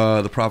to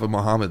the Prophet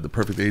Muhammad, the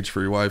perfect age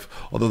for your wife.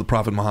 Although the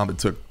Prophet Muhammad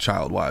took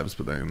child wives,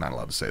 but they're not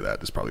allowed to say that.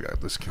 This probably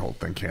got this whole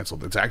thing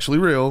canceled. It's actually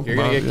real. You're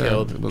gonna get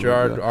killed.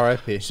 Gerard,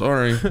 R.I.P.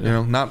 Sorry, you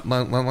know, not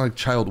like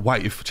child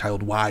wife,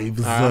 child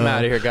wives. I'm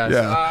out of here, guys.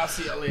 Yeah.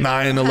 See you later.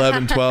 9,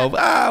 11, 12.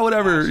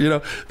 Whatever. You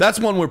know, that's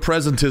one where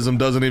presentism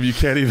doesn't even.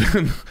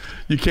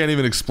 You can't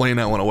even explain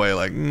that one away.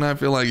 Like I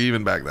feel like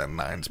even back then,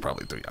 9's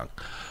probably too young.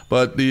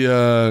 But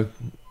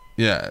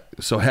yeah,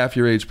 so half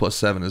your age plus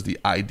 7 is the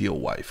ideal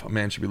wife. A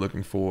man should be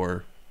looking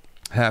for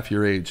half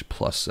your age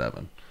plus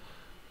 7.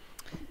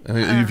 And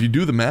if you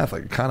do the math,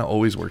 like it kind of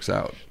always works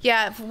out.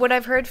 Yeah, what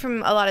I've heard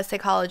from a lot of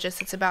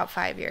psychologists, it's about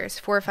 5 years,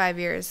 4 or 5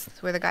 years,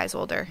 where the guy's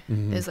older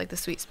is like the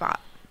sweet spot.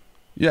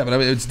 Yeah, but I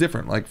mean it's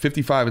different. Like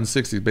 55 and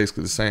 60 is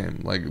basically the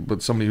same. Like,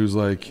 but somebody who's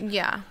like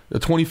a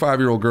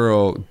 25-year-old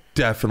girl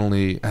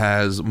definitely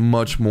has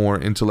much more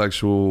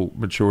intellectual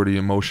maturity,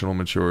 emotional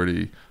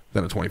maturity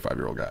than a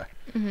 25-year-old guy.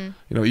 You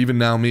know, even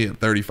now me at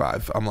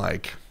 35, I'm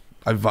like,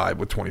 I vibe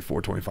with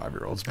 24,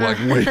 25-year-olds, like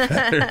way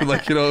better.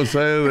 Like, you know what I'm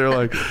saying? They're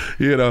like,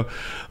 you know,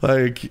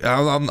 like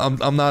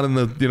I'm not in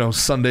the, you know,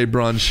 Sunday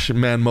brunch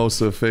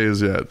man-mosa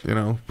phase yet, you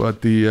know,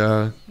 but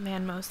the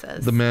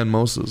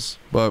man-mosas.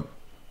 But,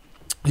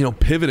 you know,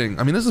 pivoting.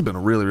 I mean, this has been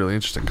a really, really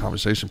interesting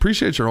conversation.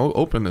 Appreciate your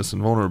openness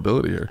and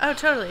vulnerability here. Oh,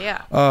 totally,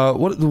 yeah.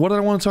 What did I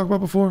want to talk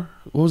about before?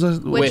 What was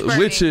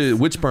that?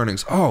 Witch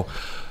burnings. Oh.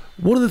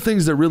 One of the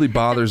things that really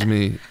bothers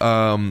me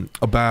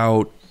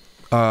about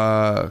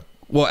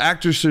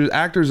actors and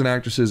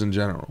actresses in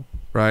general,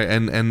 right?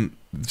 And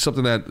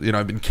something that, you know,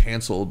 I've been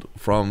canceled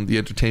from the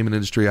entertainment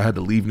industry. I had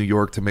to leave New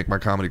York to make my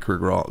comedy career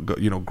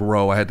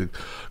grow. I had to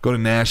go to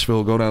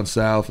Nashville, go down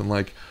south, and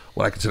like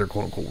what I consider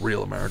quote unquote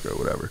real America or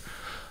whatever.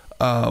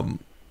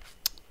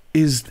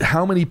 Is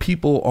how many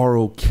people are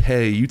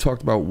okay. You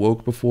talked about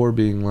woke before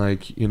being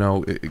like, you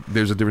know,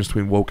 there's a difference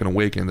between woke and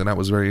awakened, and that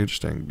was very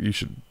interesting. You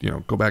should, you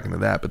know, go back into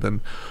that. But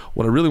then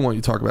what I really want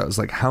you to talk about is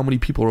like how many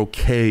people are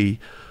okay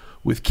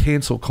with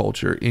cancel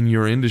culture in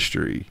your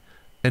industry,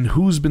 and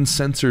who's been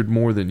censored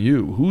more than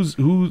you?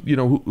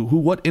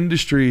 What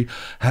industry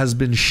has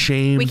been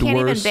shamed worse? We can't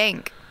even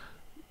bank.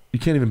 You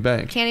can't even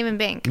bank. Can't even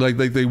bank. Like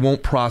they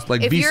won't process.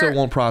 Like Visa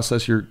won't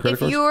process your credit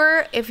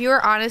cards. If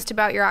you're honest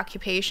about your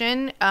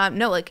occupation,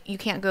 no, like you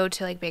can't go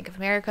to like Bank of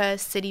America,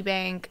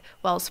 Citibank,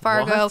 Wells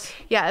Fargo. What?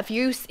 Yeah, if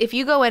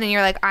you go in and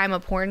you're like, I'm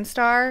a porn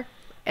star,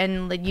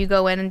 and like you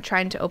go in and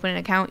trying to open an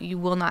account, you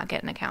will not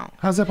get an account.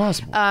 How's that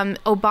possible?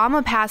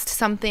 Obama passed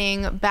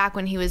something back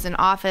when he was in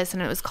office,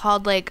 and it was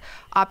called like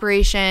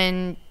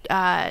Operation.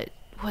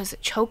 Was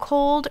it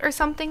chokehold or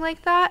something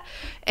like that?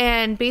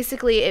 And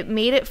basically it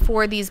made it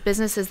for these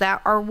businesses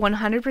that are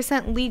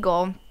 100%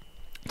 legal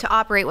to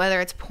operate,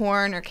 whether it's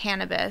porn or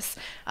cannabis,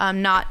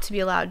 not to be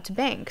allowed to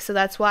bank. So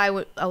that's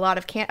why a lot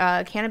of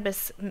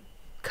cannabis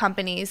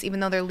companies, even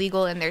though they're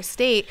legal in their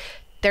state,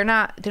 they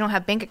don't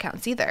have bank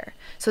accounts either.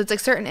 So it's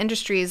like certain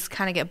industries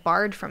kind of get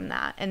barred from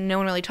that, and no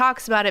one really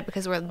talks about it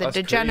because we're the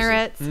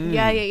degenerates.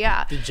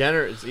 Yeah.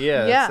 Degenerates,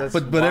 yeah.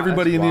 But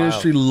everybody in the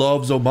industry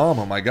loves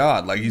Obama. My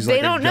God, like he's they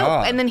like don't a know.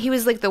 god. And then he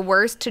was like the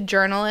worst to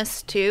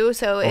journalists too.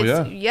 So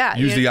it's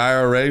Use the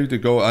IRS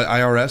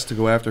to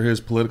go after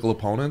his political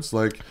opponents.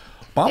 Like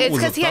Obama it's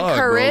was a he had thug,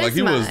 charisma. bro. Like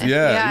he was,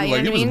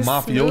 he was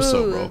mafioso,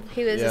 smooth. bro.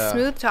 He was a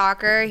smooth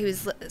talker. He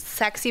was a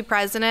sexy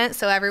president.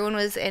 So everyone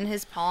was in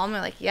his palm.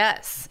 They're like,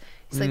 yes.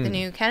 He's like the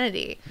new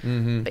Kennedy,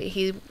 but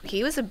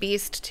he was a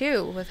beast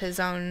too with his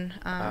own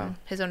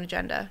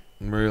agenda.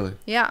 Really?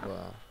 Yeah.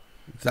 Wow.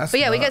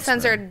 We get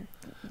censored. Man.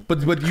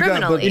 But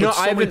criminally.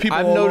 so many people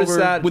I've all noticed over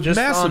that with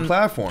massive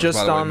platforms. Just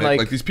by the way, on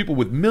like these people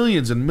with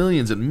millions and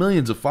millions and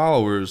millions of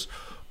followers,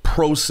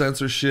 pro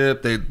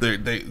censorship.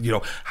 They you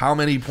know how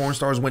many porn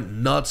stars went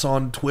nuts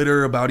on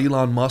Twitter about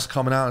Elon Musk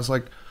coming out. It's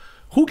like,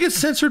 who gets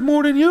censored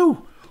more than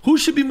you? Who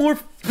should be more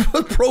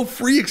pro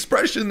free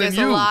expression than you?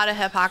 There's a lot of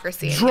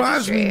hypocrisy.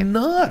 Drives me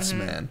nuts,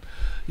 man.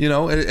 You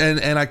know,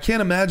 and I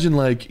can't imagine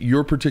like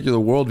your particular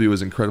worldview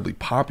is incredibly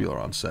popular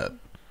on set.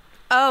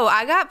 Oh,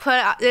 I got put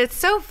out. It's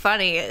so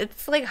funny.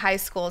 It's like high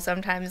school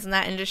sometimes in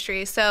that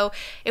industry. So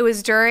it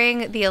was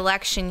during the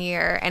election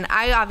year, and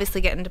I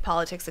obviously get into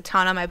politics a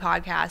ton on my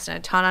podcast and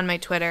a ton on my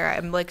Twitter.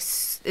 I'm like,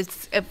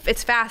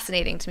 it's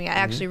fascinating to me. I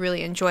actually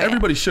really enjoy it.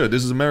 Everybody should.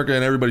 This is America,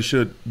 and everybody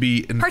should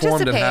be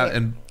informed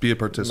and be a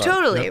participant.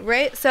 Totally,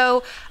 right?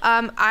 So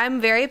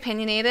I'm very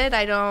opinionated.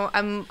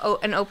 I'm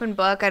an open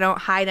book. I don't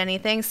hide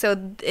anything.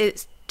 So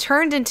it's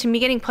turned into me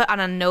getting put on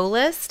a no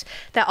list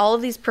that all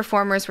of these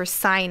performers were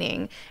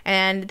signing,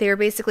 and they were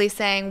basically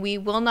saying, we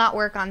will not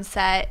work on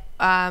set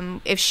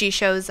if she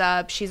shows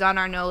up, she's on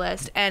our no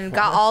list, and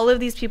got all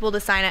of these people to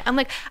sign it. I'm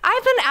like,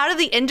 I've been out of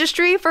the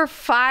industry for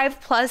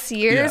 5+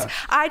 years. Yeah.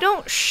 I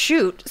don't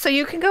shoot, so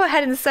you can go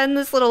ahead and send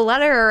this little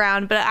letter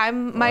around, but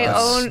I'm my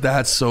own.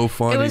 That's so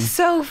funny. It was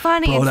so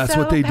funny. Bro, that's so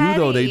what they petty. do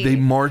though. They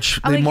march.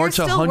 I'm they like, march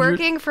you're still 100.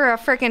 working for a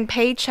freaking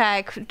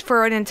paycheck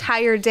for an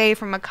entire day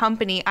from a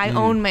company. I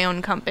own my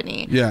own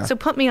company. Yeah. So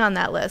put me on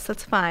that list.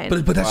 That's fine.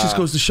 But that just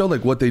goes to show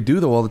like what they do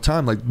though all the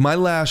time. Like my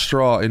last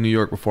straw in New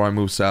York before I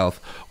moved south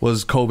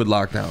was COVID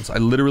lockdowns. I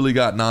literally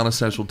got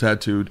non-essential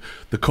tattooed.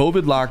 The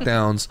COVID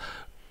lockdowns,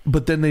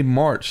 but then they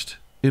marched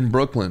in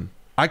Brooklyn.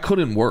 I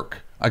couldn't work.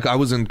 I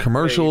was in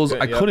commercials.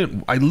 I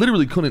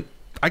literally couldn't.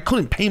 I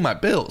couldn't pay my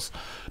bills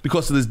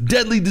because of this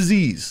deadly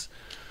disease,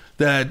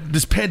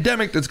 this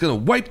pandemic that's gonna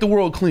wipe the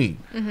world clean.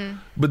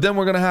 But then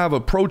we're gonna have a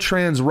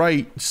pro-trans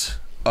rights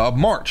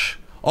march.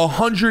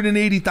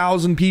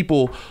 180,000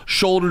 people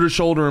shoulder to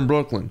shoulder in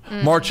Brooklyn,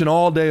 marching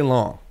all day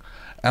long.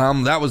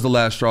 That was the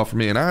last straw for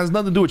me, and it has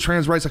nothing to do with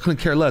trans rights. I couldn't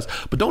care less.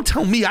 But don't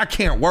tell me I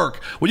can't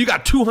work when you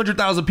got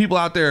 200,000 people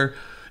out there,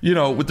 you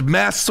know, with the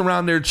masks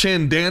around their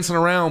chin, dancing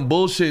around,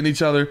 bullshitting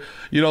each other,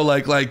 you know, like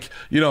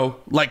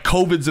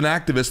COVID's an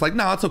activist. Like,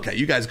 no, it's okay.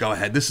 You guys go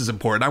ahead. This is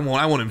important. I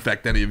won't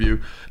infect any of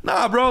you.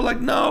 Nah, bro. Like,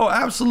 no,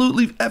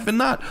 absolutely effing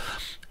not.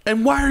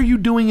 And why are you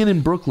doing it in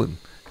Brooklyn?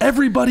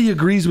 Everybody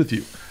agrees with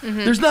you.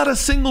 There's not a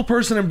single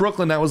person in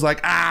Brooklyn that was like,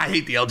 I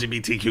hate the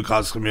LGBTQ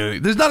cause community.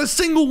 There's not a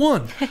single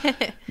one.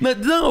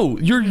 No,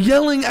 you're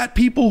yelling at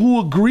people who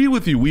agree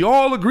with you. We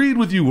all agreed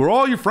with you. We're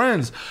all your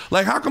friends.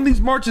 Like, how come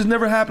these marches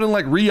never happen in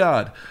like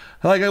Riyadh?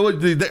 Like,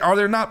 are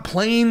there not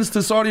planes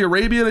to Saudi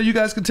Arabia that you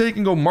guys can take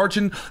and go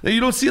marching? You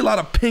don't see a lot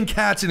of pink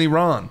hats in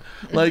Iran.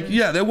 Like,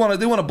 yeah, they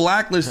want to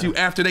blacklist you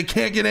after they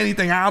can't get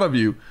anything out of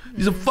you.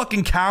 These are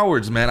fucking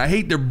cowards, man. I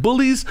hate their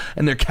bullies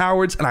and they're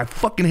cowards, and I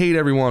fucking hate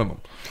every one of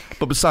them.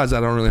 But besides that,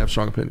 I don't really have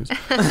strong opinions.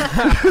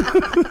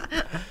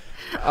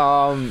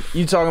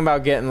 You talking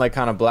about getting like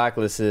kind of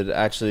blacklisted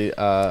actually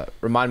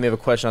reminded me of a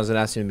question I was gonna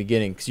ask you in the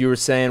beginning, because you were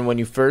saying when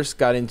you first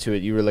got into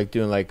it, you were like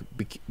doing like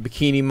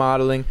bikini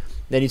modeling.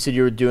 Then you said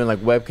you were doing like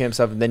webcam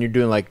stuff, and then you're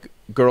doing like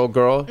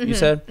girl. You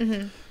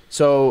said.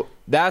 So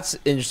that's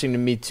interesting to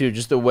me too.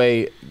 Just the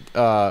way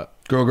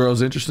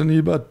girl's interesting to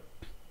you, bud.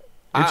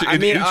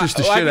 It interests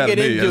the shit out of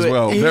me as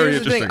well. Very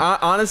interesting.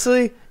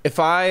 Honestly, if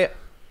I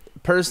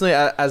personally,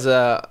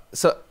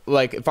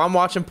 if I'm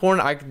watching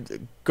porn,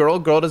 girl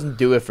doesn't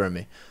do it for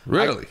me.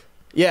 Really?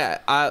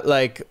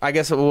 I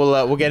guess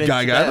we'll get into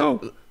guy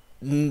though.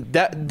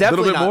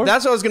 Definitely not. More?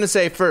 That's what I was gonna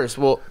say first.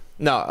 Well,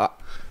 no.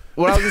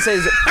 What I was gonna say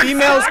is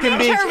females can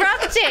be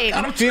interrupting.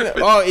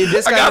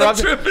 This guy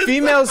interrupted.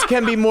 Females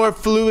can be more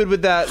fluid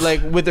with that, like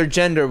with their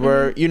gender,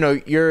 where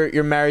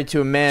you're married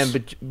to a man,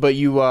 but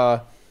you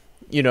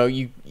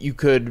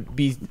could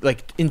be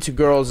like into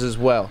girls as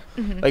well.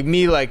 Like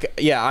me,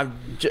 I'm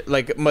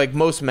like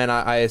most men.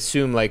 I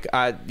assume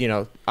I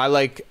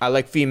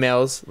like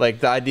females.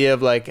 Like the idea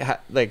of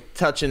like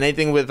touching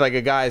anything with like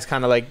a guy is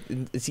kind of like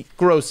it's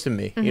gross to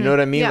me. You know what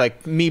I mean? Yeah.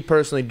 Like me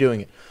personally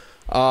doing it.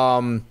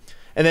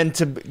 And then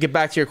to get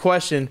back to your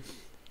question,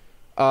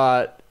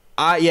 if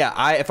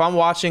I'm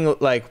watching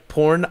like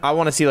porn, I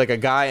want to see like a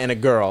guy and a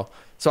girl.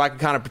 So I can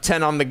kind of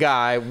pretend I'm the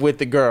guy with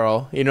the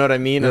girl, you know what I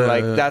mean? And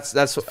like that's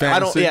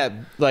fantasy.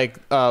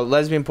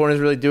 Lesbian porn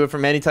is really do it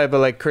from any type of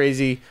like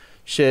crazy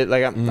shit.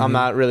 Like I'm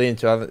not really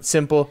into it. It's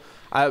simple.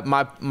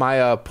 My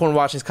porn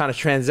watching is kind of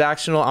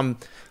transactional. I'm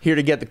here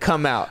to get the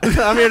come out.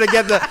 I'm here to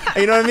get the,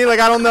 you know what I mean? Like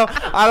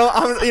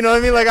you know what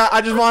I mean? Like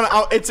I just want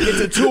to. It's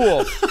a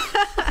tool.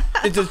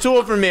 It's a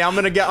tool for me. I'm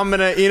gonna,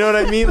 you know what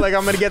I mean? Like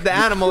I'm gonna get the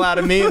animal out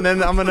of me, and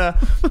then I'm gonna,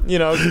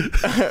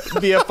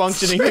 be a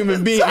functioning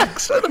human being.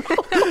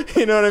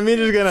 You know what I mean?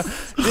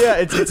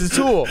 It's a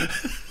tool.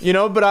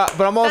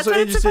 But I'm also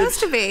interested. That's what it's supposed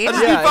to be. I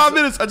just need 5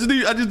 minutes. I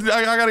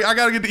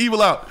gotta get the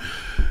evil out.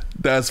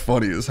 That's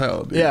funny as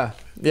hell, dude. Yeah.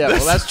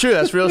 Well, that's true.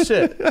 That's real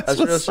shit. That's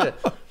real shit.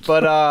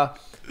 But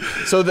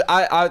that's what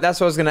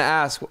I was gonna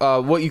ask.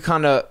 What you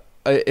kind of,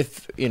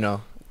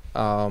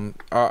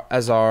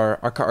 as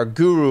our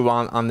guru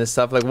on this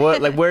stuff, like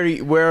what, like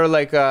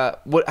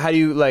how do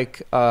you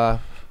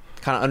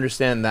kind of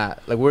understand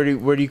that? Like where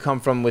do you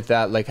come from with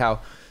that? Like how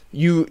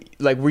you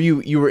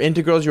were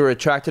into girls, you were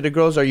attracted to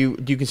girls? Do you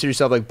consider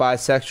yourself like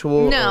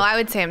bisexual? No, I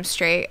would say I'm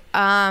straight.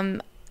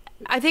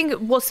 I think,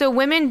 so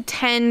women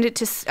tend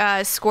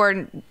to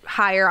score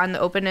higher on the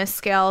openness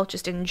scale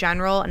just in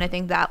general, and I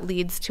think that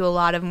leads to a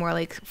lot of more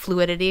like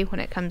fluidity when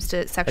it comes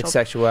to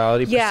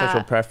sexuality,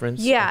 sexual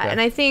preference. Yeah, okay.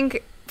 And I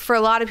think for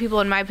a lot of people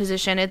in my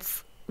position,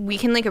 we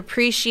can like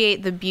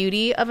appreciate the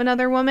beauty of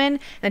another woman,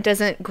 and it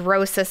doesn't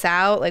gross us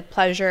out. Like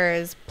pleasure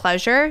is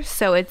pleasure,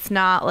 so it's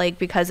not like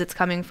because it's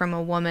coming from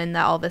a woman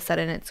that all of a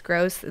sudden it's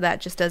gross. That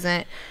just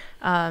doesn't.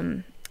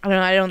 I don't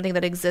know. I don't think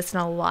that exists in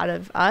a lot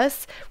of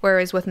us.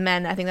 Whereas with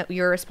men, I think that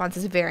your response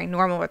is very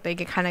normal, where they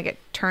kind of get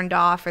turned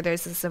off, or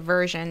there's this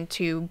aversion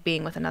to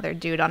being with another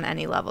dude on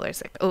any level.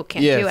 There's like,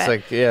 can't do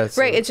it. It's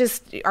right. It's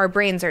just our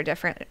brains are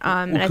different.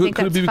 And I think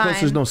could that's it be because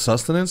fine. there's no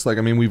sustenance? Like,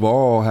 I mean, we've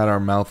all had our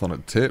mouth on a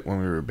tit when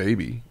we were a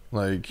baby.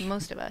 Like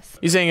most of us.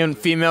 You're saying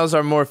females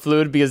are more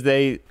fluid because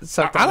they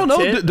suck on I don't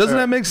know. Doesn't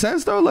that make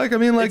sense though? Like, I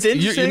mean, like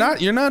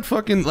you're not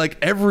fucking like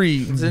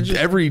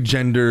every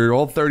gender,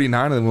 all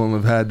 39 of them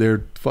have had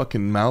their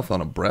fucking mouth on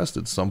a breast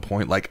at some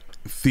point, like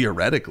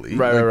theoretically.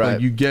 Right.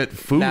 Like you get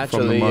food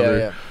naturally, from the mother.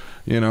 Yeah.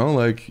 You know,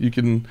 like you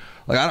can,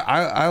 like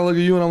I look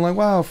at you and I'm like,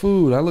 wow,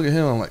 food. I look at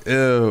him, I'm like,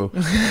 ew.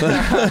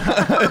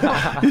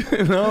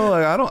 You know,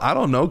 like I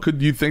don't know.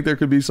 Could you think there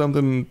could be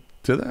something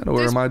to that,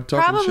 or am I talking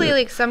probably shit?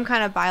 Like some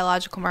kind of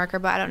biological marker,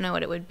 but I don't know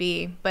what it would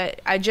be. But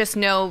I just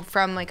know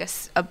from like a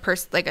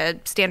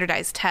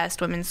standardized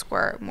test, women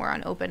score more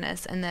on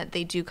openness, and that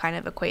they do kind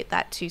of equate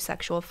that to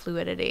sexual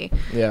fluidity.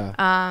 Yeah.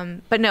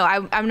 But no,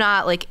 I'm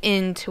not like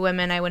into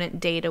women. I wouldn't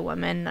date a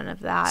woman. None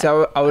of that.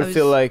 So I would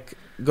feel like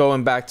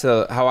going back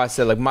to how I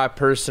said, like my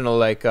personal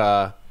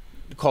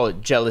call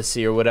it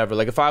jealousy or whatever.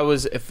 Like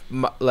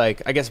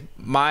I guess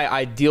my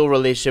ideal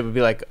relationship would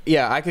be like,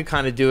 yeah, I could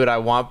kind of do what I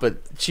want, but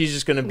she's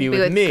just gonna be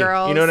with me.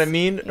 Girls. You know what I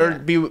mean? Yeah. Or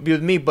be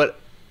with me. But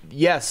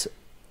yes,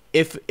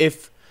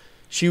 if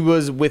she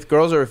was with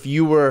girls, or if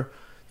you were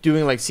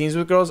doing like scenes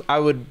with girls, I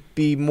would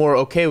be more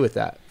okay with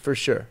that for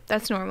sure.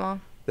 That's normal.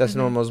 That's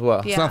normal as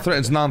well. Yeah.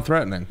 It's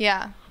non-threatening.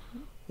 Yeah.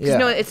 Yeah.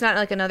 No, it's not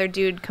like another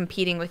dude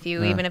competing with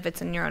you, even if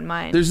it's in your own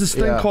mind. There's this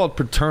thing called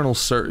paternal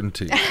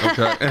certainty.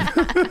 Okay.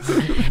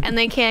 And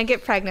they can't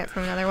get pregnant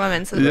from another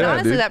woman. So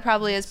honestly, that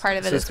probably is part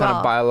of it as well. It's kind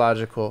of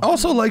biological.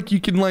 Also, like you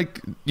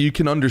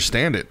can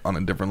understand it on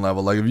a different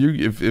level. Like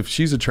if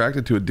she's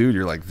attracted to a dude,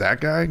 you're like,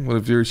 that guy. What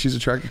if she's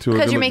attracted to a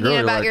because you're making girl,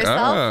 it about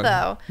yourself,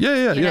 though.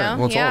 Yeah. You know?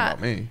 Well, it's all about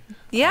me.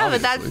 Yeah,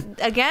 obviously.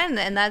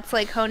 But that's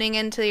like honing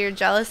into your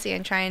jealousy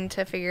and trying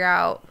to figure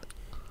out,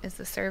 is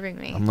this serving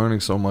me? I'm learning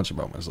so much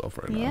about myself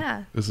right now.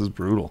 Yeah. This is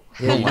brutal.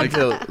 Yeah, you need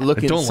to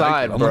look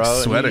inside, I'm bro.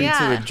 like sweating. You need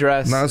to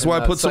address. No, that's why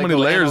I put so many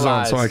layers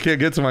on, so I can't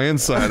get to my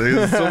inside.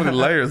 There's so many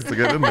layers to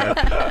get in there.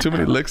 Too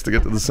many licks to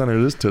get to the center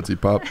of this Tootsie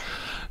Pop.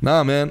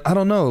 Nah, man, I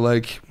don't know.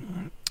 Like,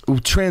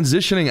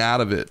 transitioning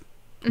out of it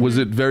Was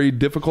it very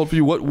difficult for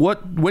you?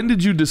 When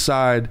did you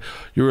decide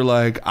you were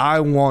like, I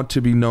want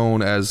to be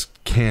known as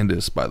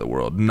Candace by the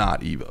world,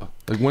 not Eva?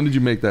 Like, when did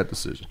you make that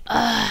decision?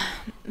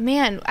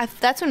 Man,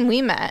 that's when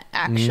we met,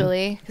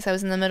 actually, because I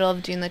was in the middle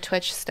of doing the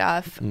Twitch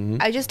stuff.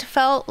 I just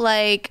felt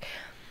like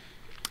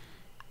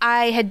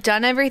I had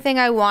done everything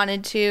I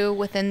wanted to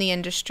within the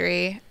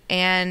industry,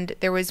 and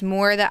there was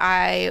more that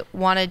I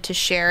wanted to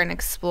share and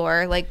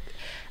explore. Like,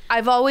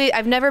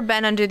 I've never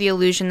been under the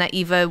illusion that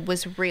Eva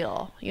was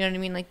real. You know what I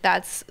mean? Like,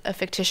 that's a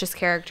fictitious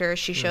character.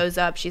 She shows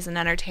up, she's an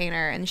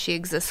entertainer, and she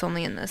exists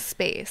only in this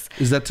space.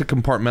 Is that to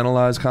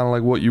compartmentalize kind of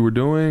like what you were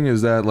doing?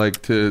 Is that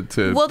like to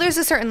Well, there's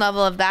a certain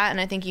level of that, and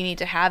I think you need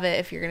to have it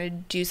if you're going to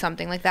do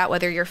something like that,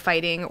 whether you're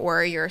fighting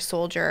or you're a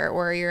soldier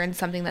or you're in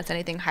something that's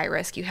anything high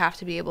risk. You have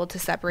to be able to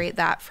separate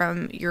that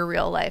from your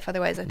real life.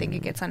 Otherwise, I think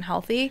it gets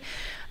unhealthy.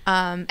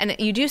 And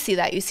you do see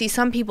that. You see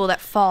some people that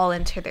fall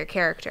into their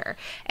character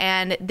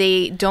and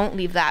they don't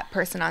leave that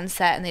person on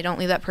set and they don't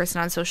leave that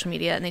person on social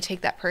media and they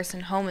take that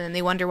person home and then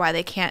they wonder why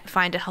they can't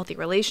find a healthy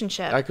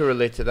relationship. I could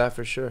relate to that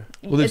for sure.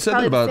 Well, they've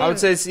said about. I would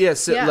say,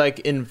 like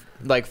in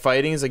like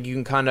fighting, is like you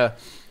can kind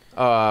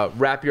of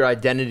wrap your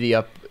identity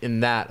up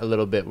in that a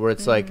little bit, where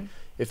it's like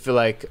if you're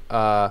like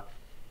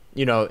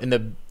you know,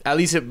 at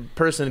least a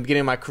person at the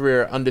beginning of my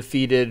career,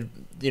 undefeated,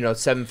 you know,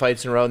 7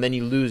 fights in a row, and then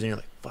you lose and you're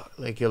like, fuck,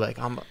 like you're like,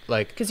 I'm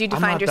like, because you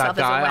defined yourself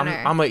as a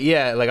winner. I'm like,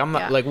 yeah, like I'm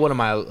not like, what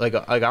am I like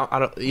I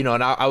don't, you know,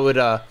 and I would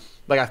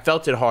like I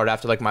felt it hard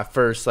after like my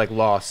first like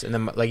loss, and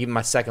then like even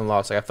my second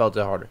loss, like I felt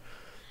it harder.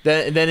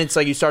 Then it's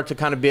like you start to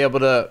kind of be able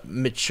to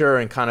mature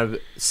and kind of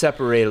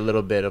separate a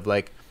little bit of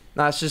like,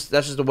 nah, that's just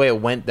the way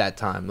it went that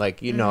time.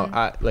 Like, you know,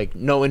 I like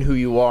knowing who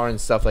you are and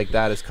stuff like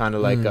that is kind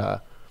of like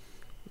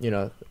you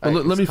know. Well,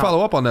 let me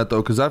follow up on that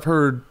though, because I've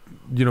heard,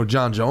 you know,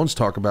 John Jones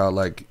talk about,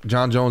 like,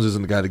 John Jones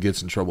isn't the guy that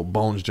gets in trouble.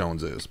 Bones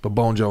Jones is. But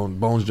Bones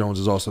Jones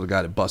is also the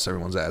guy that busts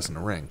everyone's ass in the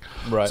ring.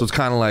 Right. So it's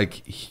kind of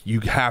like you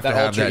have to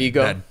have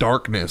that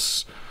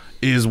darkness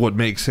is what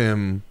makes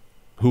him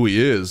who he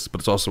is,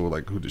 but it's also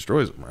like who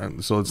destroys him,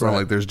 right? So it's not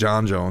like there's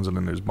John Jones and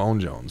then there's Bone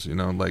Jones, you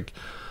know? Like,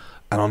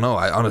 I don't know.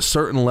 On a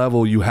certain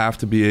level, you have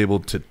to be able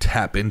to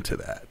tap into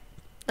that.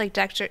 Like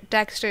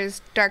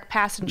Dexter's Dark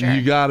Passenger.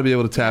 You got to be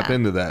able to tap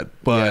into that,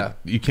 but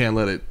you can't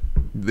let it.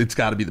 It's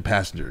got to be the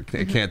passenger.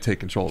 It can't take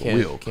control of the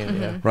wheel,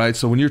 right?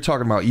 So when you're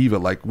talking about Eva,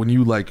 like when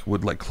you like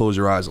would like close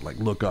your eyes and like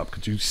look up,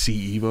 could you see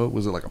Eva?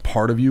 Was it like a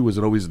part of you? Was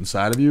it always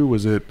inside of you?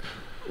 Was it?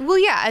 Well,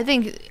 yeah, I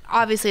think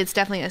obviously it's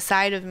definitely a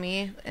side of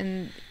me,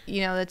 and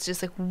you know, that's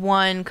just like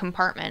one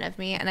compartment of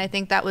me. And I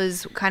think that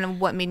was kind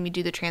of what made me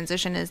do the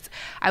transition, is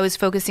I was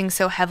focusing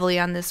so heavily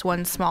on this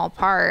one small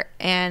part,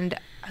 and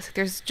I was like,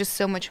 there's just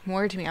so much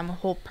more to me. I'm a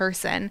whole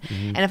person.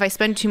 And if I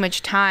spend too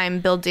much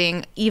time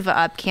building Eva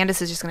up, Candace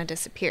is just going to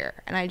disappear.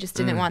 And I just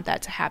didn't want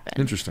that to happen.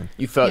 Interesting.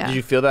 Did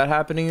you feel that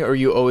happening, or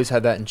you always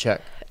had that in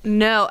check?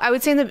 No, I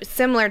would say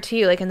similar to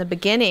you, like in the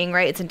beginning,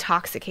 right? It's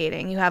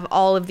intoxicating. You have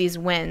all of these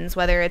wins,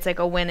 whether it's like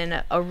a win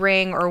in a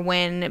ring or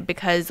win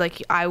because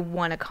like I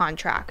won a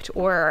contract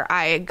or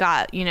I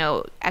got, you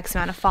know, X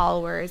amount of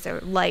followers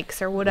or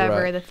likes or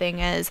whatever the thing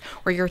is,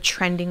 or you're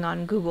trending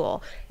on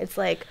Google. It's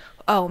like,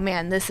 oh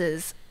man, this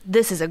is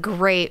a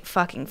great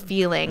fucking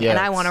feeling, and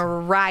I want to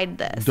ride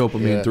this.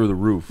 Dopamine through the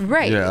roof.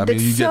 Right. Yeah, I mean,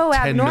 you so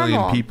get 10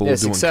 million people doing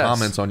success.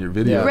 comments on your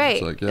video.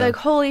 Right. It's like,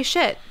 holy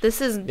shit, this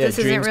isn't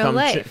real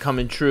life.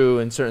 Coming true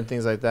and certain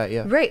things like that,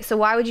 Right. So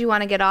why would you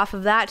want to get off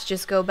of that to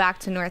just go back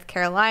to North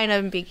Carolina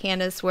and be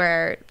Candace,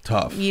 where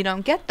you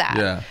don't get that?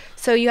 Yeah.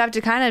 So you have to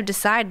kind of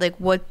decide like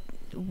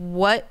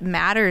what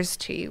matters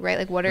to you, right?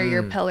 Like, what are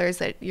your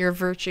pillars, your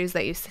virtues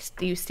that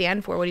you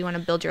stand for? What do you want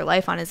to build your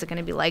life on? Is it going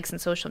to be likes on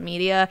social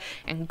media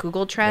and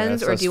Google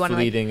Trends, or do you want to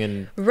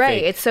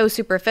fake. It's so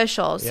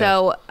superficial. Yeah.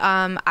 So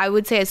I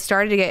would say I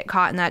started to get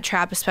caught in that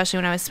trap, especially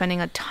when I was spending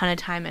a ton of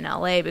time in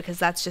LA, because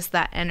that's just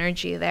that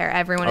energy there.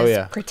 Everyone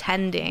is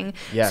pretending.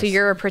 So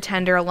you're a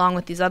pretender along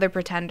with these other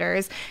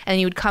pretenders, and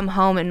you would come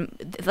home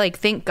and like,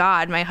 thank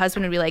God, my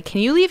husband would be like,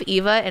 "Can you leave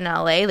Eva in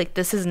LA? Like,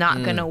 this is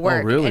not going to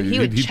work." Oh, really? And he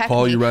would check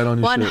call me. You right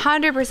on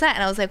 100%.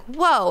 And I was like,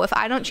 whoa, if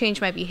I don't change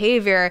my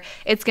behavior,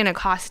 it's going to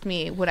cost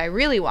me what I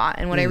really want.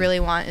 And what I really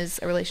want is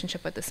a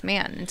relationship with this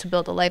man and to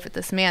build a life with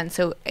this man.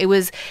 So it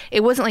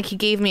wasn't like he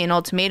gave me an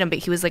ultimatum, but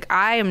he was like,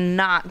 I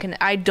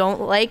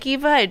don't like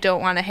Eva. I don't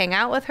want to hang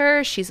out with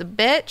her. She's a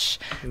bitch.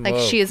 Like,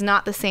 she is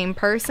not the same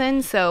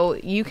person. So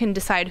you can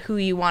decide who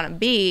you want to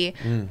be,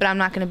 but I'm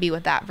not going to be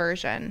with that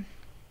version.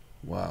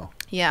 Wow.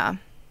 Yeah.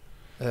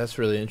 That's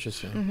really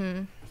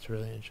interesting. It's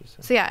really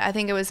interesting. So yeah, I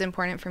think it was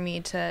important for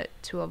me to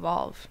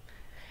evolve,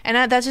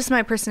 and that's just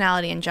my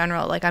personality in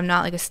general. Like, I'm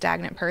not like a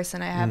stagnant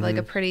person. I have like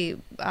a pretty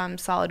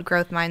solid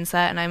growth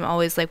mindset, and I'm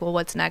always like, well,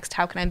 what's next?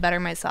 How can I better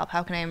myself?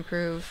 How can I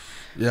improve?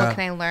 What can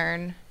I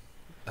learn?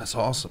 That's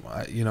awesome.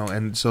 You know,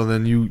 and so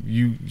then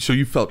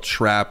you felt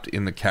trapped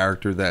in the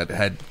character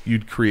that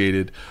you'd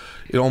created.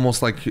 It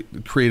almost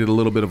like created a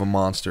little bit of a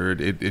monster.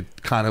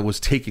 It kind of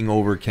was taking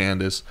over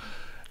Candace,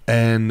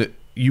 and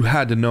you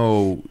had to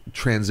know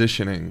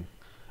transitioning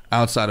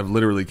outside of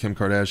literally Kim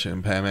Kardashian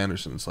and Pam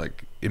Anderson, it's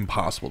like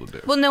impossible to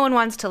do. Well, no one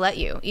wants to let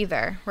you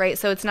either, right?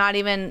 So it's not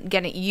even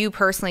you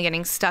personally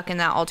getting stuck in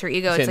that alter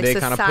ego. It's like they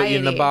society. kind of put you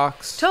in the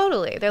box.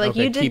 Totally. They're like,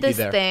 Okay, you did this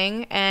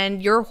thing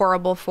and you're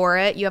horrible for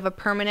it. You have a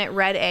permanent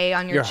red A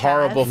on your chest. You're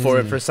horrible for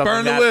it, for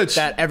something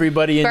that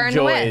everybody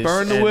enjoys.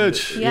 Burn the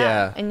witch.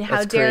 Yeah. And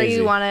how dare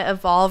you want to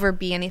evolve or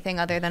be anything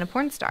other than a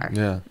porn star?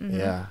 Yeah. Mm-hmm.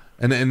 Yeah.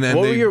 And then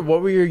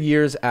what were your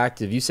years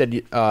active? You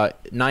said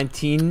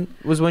 19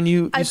 was when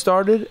you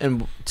started,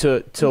 and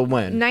till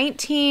when?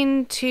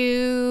 19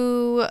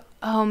 to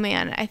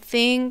I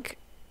think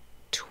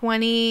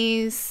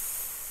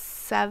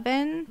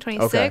 27,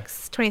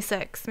 26,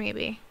 26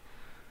 maybe.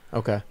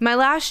 Okay. My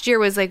last year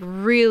was like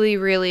really,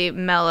 really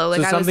mellow.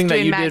 Like so something I was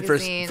doing that you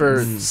magazines. did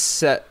for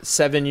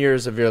 7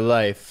 years of your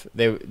life,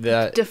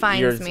 that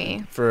defines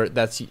me.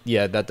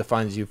 That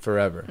defines you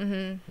forever.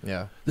 Mm-hmm.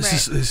 Yeah.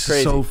 This is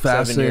so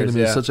fascinating to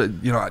me. It's such a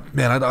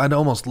I'd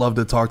almost love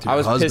to talk to your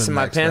husband. I was pissing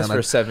my pants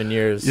for 7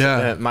 years.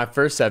 Yeah. My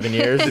first 7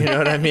 years. You know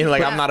what I mean?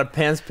 Like I'm not a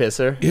pants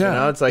pisser. Yeah. You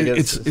know? It's like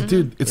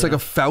it's like a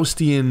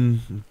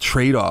Faustian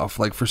trade-off.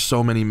 Like for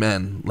so many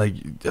men, like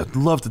I'd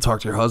love to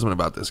talk to your husband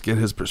about this, get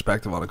his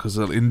perspective on it, because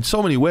in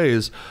so many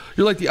ways,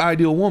 you're like the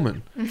ideal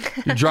woman.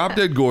 You're drop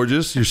dead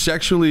gorgeous. You're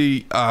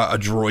sexually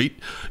adroit.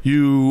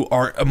 You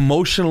are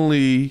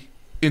emotionally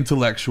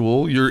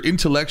intellectual. You're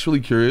intellectually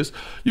curious.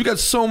 You got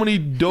so many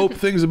dope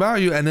things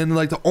about you, and then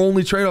like the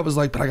only trade-off is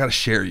like, but I gotta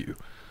share you.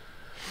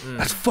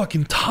 That's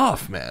fucking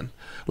tough, man.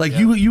 Like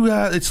you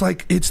it's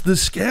like it's the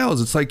scales.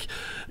 It's like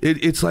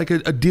it's like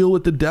a deal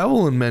with the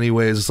devil in many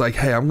ways. It's like,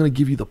 hey, I'm gonna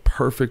give you the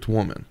perfect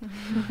woman,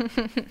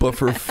 but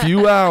for a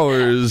few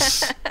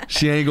hours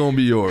she ain't gonna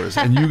be yours,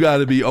 and you got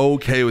to be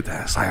okay with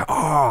that. It's like,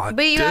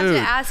 but you have to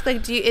ask,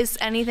 like, is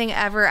anything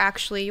ever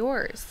actually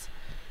yours?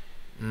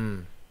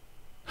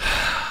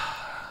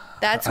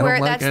 That's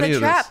the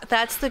trap.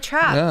 That's the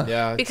trap.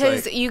 Yeah.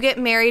 Because you get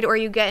married or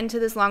you get into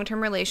this long-term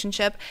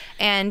relationship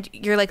and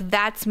you're like,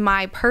 that's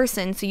my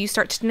person. So you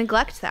start to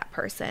neglect that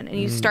person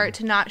and you start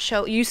to not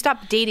show, you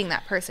stop dating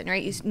that person,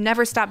 right? You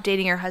never stop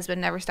dating your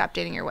husband, never stop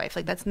dating your wife.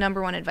 Like that's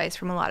number one advice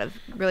from a lot of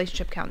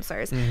relationship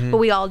counselors. But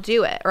we all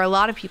do it, or a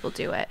lot of people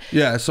do it.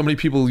 Yeah. So many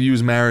people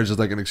use marriage as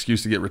like an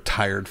excuse to get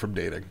retired from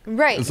dating.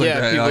 Right. It's like,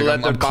 people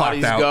let their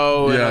bodies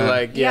go. And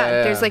like,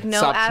 there's like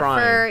no effort.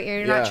 Trying.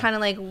 You're not trying to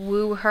like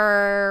woo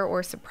her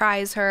or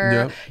surprise her.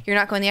 Yep. You're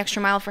not going the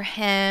extra mile for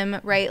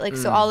him, right? Like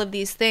so all of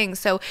these things.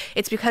 So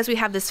it's because we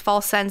have this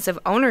false sense of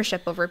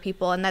ownership over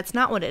people, and that's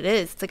not what it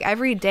is. It's like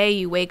every day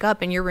you wake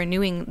up and you're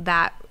renewing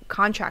that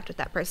contract with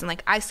that person.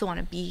 Like I still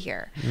want to be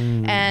here.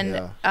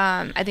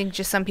 I think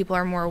just some people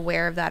are more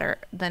aware of that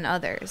than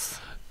others.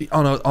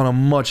 On a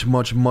much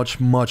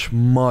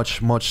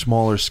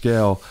smaller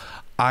scale,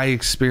 I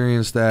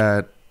experienced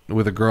that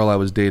with a girl I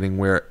was dating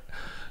where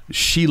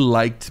she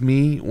liked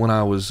me when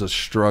I was a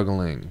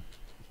struggling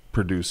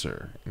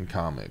producer and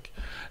comic,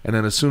 and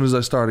then as soon as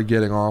I started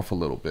getting off a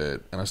little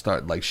bit and I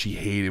started, like, she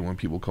hated when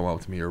people come up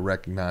to me or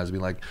recognize me.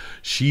 Like,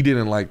 she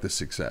didn't like the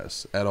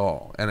success at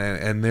all,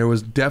 and there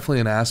was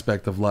definitely an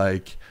aspect of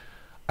like,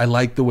 I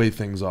like the way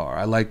things are,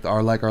 I like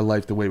our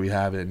life the way we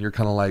have it, and you're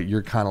kind of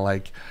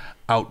like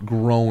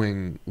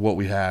outgrowing what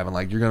we have, and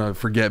like you're gonna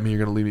forget me, you're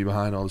gonna leave me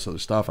behind, all this other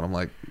stuff. And I'm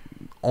like,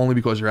 only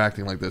because you're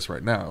acting like this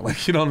right now.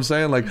 Like, you know what I'm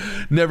saying? Like,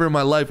 never in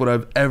my life would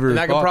I've ever. And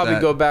I could probably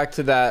go back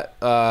to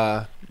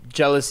that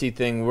jealousy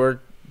thing we're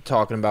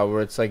talking about,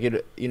 where it's like,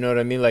 you know what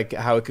I mean? Like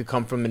how it could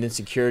come from an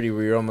insecurity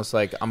where you're almost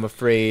like, I'm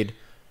afraid.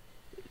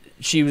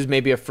 She was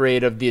maybe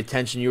afraid of the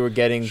attention you were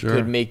getting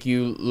could make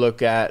you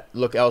look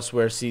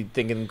elsewhere,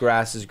 thinking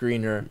grass is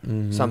greener,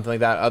 something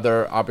like that,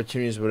 other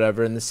opportunities,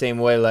 whatever. In the same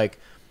way, like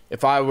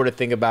if I were to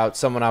think about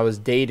someone I was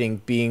dating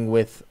being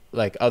with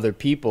like other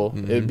people,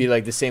 it would be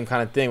like the same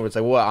kind of thing where it's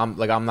like, well,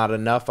 I'm not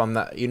enough, I'm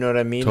not, you know what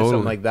I mean? Totally. Or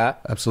something like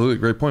that. Absolutely,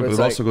 great point. But it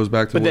also goes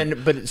back to what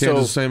James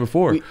was saying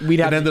before.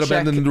 We'd have it ended up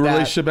ending the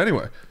relationship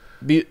anyway.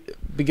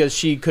 Because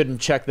she couldn't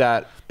check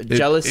that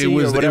jealousy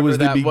or whatever. It was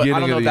the beginning I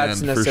don't know of if the that's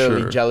end, necessarily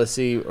for sure.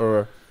 jealousy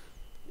or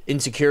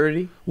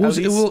insecurity.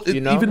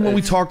 Even when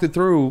we talked it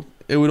through,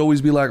 it would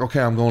always be like, okay,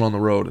 I'm going on the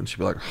road, and she'd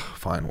be like, oh,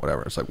 fine,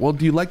 whatever. It's like, well,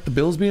 do you like the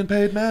bills being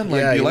paid, man?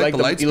 Like, do you like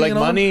the lights being on? You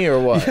like money or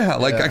what? Yeah,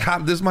 like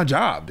this is my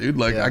job, dude.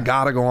 Like, I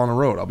gotta go on the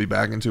road. I'll be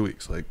back in 2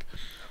 weeks. Like,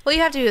 well,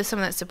 you have to be with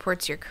someone that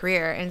supports your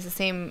career, and it's the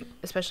same,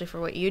 especially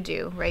for what you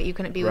do, right? You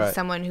couldn't be with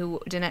someone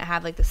who didn't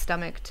have like the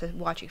stomach to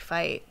watch you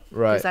fight,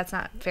 right? Because that's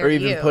not fair. Or to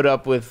even you. Put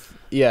up with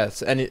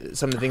some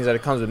of the things that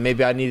it comes with.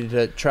 Maybe I needed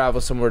to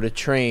travel somewhere to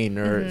train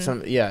or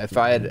some. Yeah, if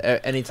I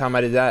had anytime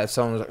I did that, if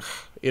someone was like,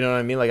 you know what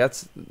I mean? Like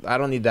I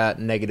don't need that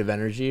negative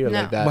energy or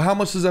like that. But how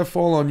much does that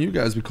fall on you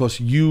guys? Because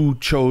you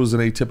chose an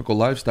atypical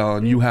lifestyle,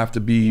 and you have to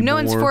be. No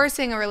one's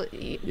forcing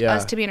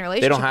us to be in a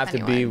relationship. They don't have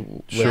with to be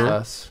with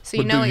us. So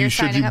you know what you're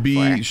signing up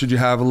for. Should you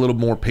have a little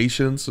more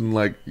patience and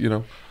like, you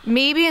know?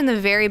 Maybe in the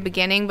very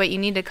beginning, but you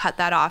need to cut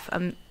that off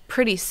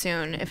pretty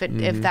soon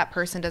if that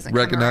person doesn't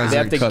recognize come they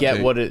around. have to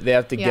get what it. They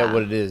have to get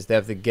what it is. They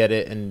have to get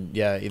it, and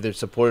either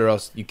support it or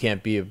else you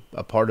can't be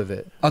a part of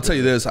it. I'll tell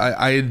you this: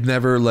 I had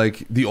never,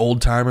 like, the old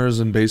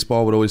timers in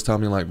baseball would always tell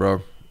me, like,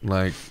 bro,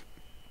 Like,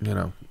 you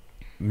know,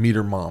 meet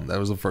her mom. That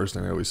was the first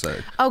thing I always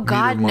say. Oh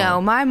God,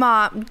 no. My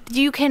mom,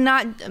 you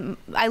cannot,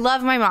 I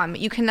love my mom.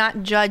 You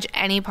cannot judge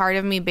any part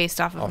of me based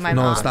off of my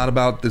mom. No, it's not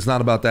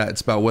about that.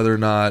 It's about whether or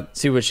not.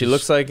 See what she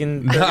looks like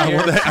in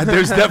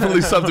there's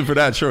definitely something for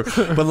that, sure.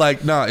 But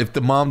like, no, if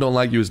the mom don't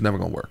like you, it's never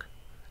going to work.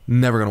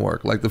 Never gonna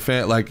work. Like the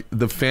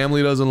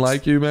family doesn't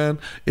like you, man.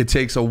 It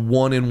takes a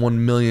 1 in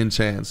 1 million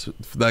chance.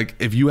 Like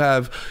if you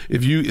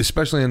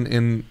especially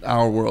in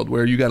our world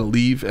where you got to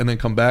leave and then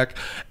come back,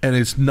 and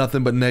it's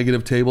nothing but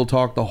negative table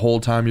talk the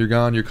whole time you're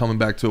gone. You're coming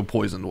back to a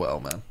poisoned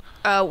well, man.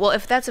 Well,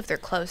 if they're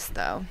close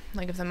though,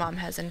 like if the mom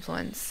has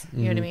influence,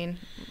 you know what I mean.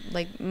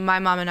 Like my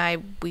mom and I,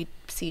 we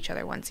see each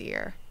other once a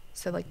year,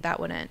 so like that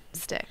wouldn't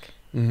stick.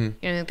 You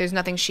know, there's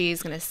nothing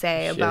she's gonna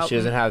say about. She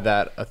doesn't have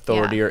that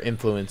authority or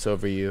influence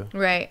over you.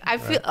 Right. I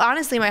feel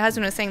honestly, my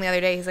husband was saying the other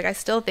day, he's like, I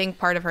still think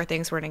part of her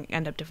thinks we're gonna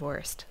end up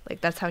divorced.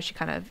 Like that's how she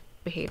kind of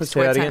behaves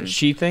towards him.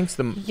 She thinks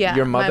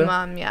your mother.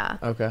 My mom. Yeah.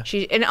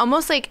 Okay. And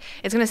almost like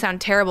it's gonna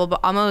sound terrible, but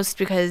almost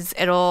because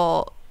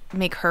it'll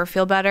make her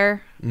feel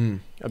better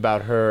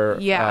about her.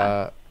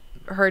 Yeah.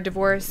 Her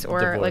divorce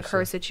or like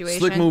her situation.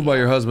 Slick move by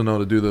your husband though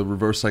to do the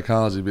reverse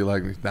psychology, be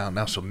like,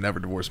 now she'll never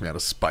divorce me out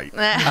of spite.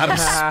 Out of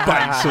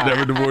spite, she'll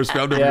never divorce me.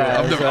 I'm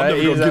never gonna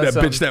give that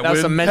bitch that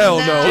win. Hell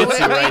no.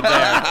 Right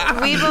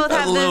there. We both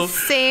have the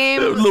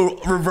same little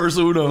reverse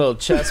Uno, little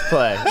chess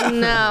play.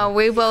 No,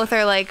 we both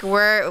are like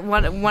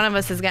one of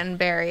us is getting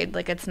buried.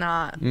 Like it's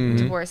not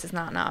divorce is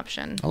not an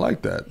option. I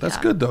like that. That's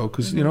good though,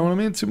 because you know what I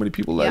mean. Too many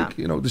people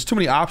there's too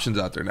many options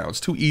out there now. It's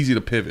too easy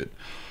to pivot.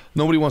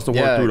 Nobody wants to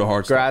work through the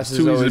hard stuff. It's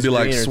too easy to be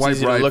like swipe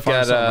right, look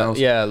find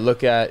something else.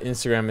 Look at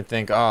Instagram and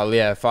think, oh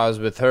yeah, if I was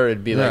with her,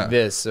 it'd be like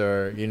this,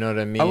 or you know what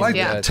I mean. I like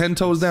that. 10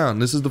 toes down.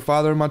 This is the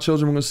father of my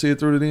children. We're gonna see it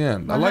through to the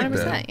end. I like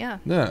that.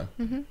 Yeah.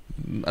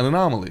 An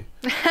anomaly.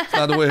 It's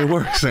not the way it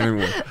works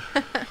anymore.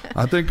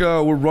 I think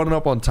we're running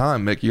up on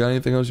time. Mick, you got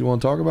anything else you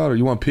want to talk about, or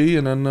you want pee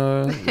and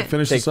then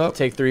finish this up?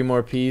 Take 3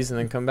 more pees and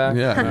then come back.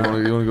 Yeah,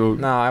 you want to go?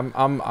 No,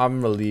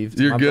 I'm relieved.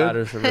 You're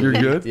good. You're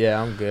good.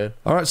 Yeah, I'm good.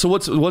 All right. So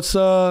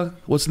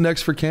what's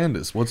next for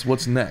Candace?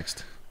 What's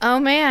next? Oh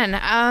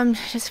man,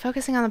 just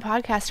focusing on the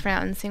podcast for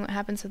now and seeing what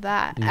happens with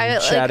that.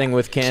 Chatting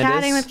with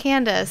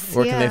Candace.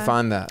 Where can they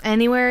find that?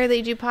 Anywhere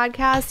they do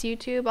podcasts,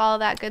 YouTube, all of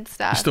that good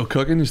stuff. You still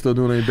cooking? You still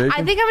doing any baking?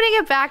 I think I'm gonna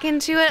get back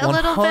into it a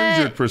little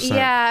bit. 100%.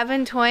 Yeah, I've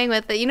been toying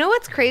with it. You know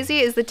what's crazy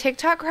is the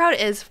TikTok crowd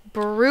is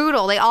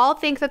brutal. They all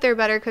think that they're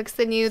better cooks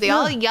than you. They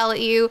all yell at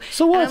you.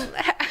 So what?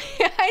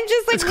 I'm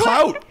just like, it's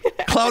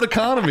clout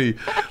economy.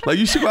 Like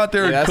you should go out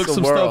there and cook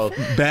some stuff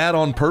bad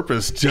on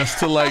purpose just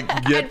to like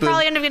get. I'd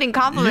probably end up getting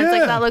compliments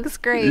like that looks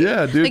great.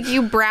 Yeah, dude. Like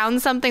you brown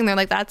something, they're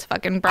like, that's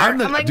fucking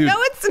burnt. I'm like, dude, no,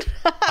 it's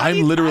not.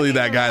 I'm literally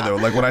that guy though.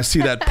 Like when I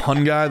see that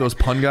pun guy, those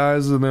pun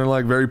guys, and they're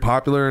like very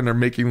popular and they're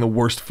making the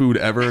worst food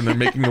ever and they're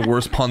making the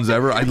worst puns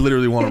ever. I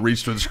literally want to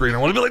reach to the screen. I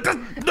want to be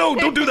like, no,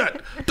 don't do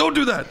that. Don't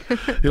do that.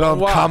 You know,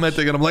 I'm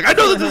commenting and I'm like, I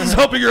know that this is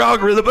helping your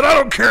algorithm, but I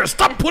don't care.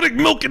 Stop putting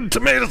milk in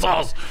tomato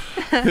sauce.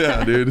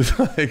 Yeah, dude. It's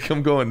like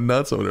I'm going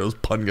nuts over there, those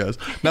pun guys.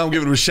 Now I'm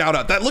giving them a shout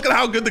out. Look at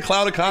how good the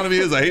cloud economy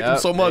is. I hate them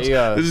so much.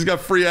 They just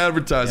got free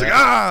advertising.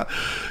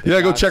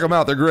 Go check them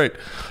out. They're great.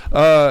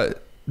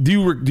 Do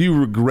you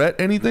regret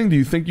anything? Do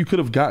you think you could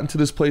have gotten to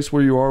this place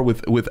where you are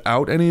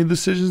without any of the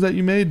decisions that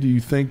you made? Do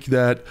you think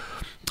that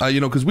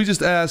because we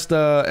just asked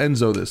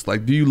Enzo this,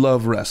 like, do you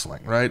love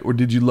wrestling, right? Or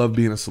did you love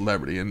being a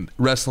celebrity? And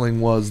wrestling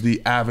was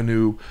the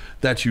avenue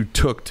that you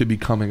took to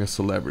becoming a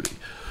celebrity,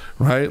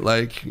 right?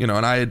 Like, and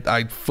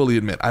I fully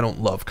admit I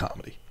don't love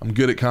comedy. I'm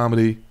good at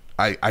comedy.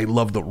 I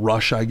love the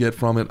rush I get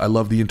from it. I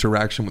love the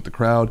interaction with the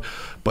crowd.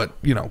 But,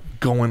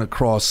 going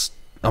across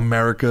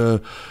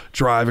America,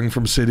 driving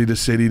from city to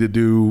city to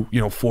do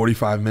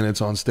 45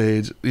 minutes on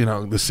stage,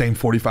 the same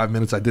 45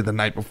 minutes I did the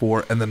night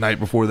before and the night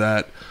before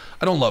that,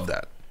 I don't love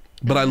that.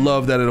 But I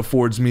love that it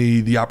affords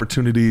me the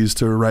opportunities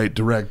to write,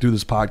 direct, do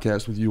this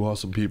podcast with you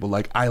awesome people.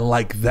 Like, I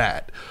like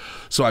that.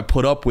 So I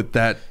put up with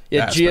that.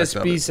 Yeah,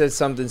 GSP said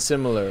something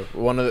similar.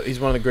 He's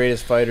one of the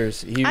greatest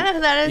fighters. I know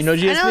who that is. You know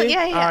GSP?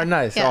 Yeah.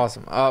 Nice, yeah.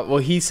 Awesome. Well,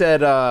 he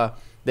said that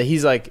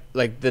he's like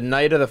the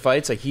night of the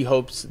fights, like he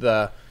hopes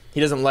he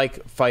doesn't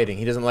like fighting.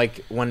 He doesn't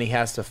like when he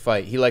has to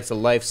fight. He likes the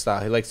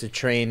lifestyle. He likes the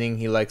training.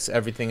 He likes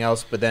everything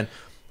else. But then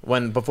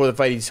before the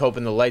fight, he's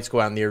hoping the lights go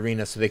out in the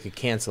arena so they could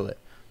cancel it.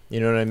 You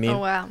know what I mean? Oh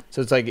wow!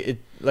 So it's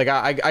like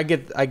I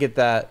get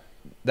that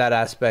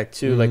aspect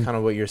too, like kind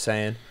of what you're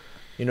saying.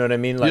 You know what I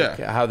mean? Like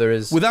how there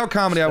is without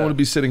comedy, I wouldn't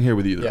be sitting here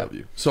with either of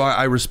you. So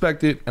I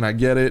respect it and I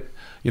get it.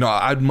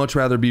 I'd much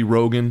rather be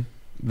Rogan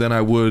than I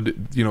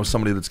would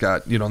somebody that's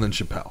got than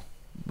Chappelle.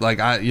 Like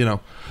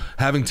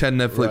having 10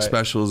 Netflix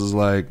specials is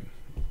like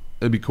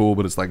it'd be cool,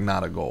 but it's like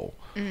not a goal.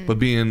 But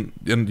being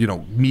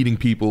and meeting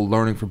people,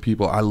 learning from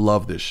people, I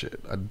love this shit.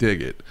 I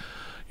dig it.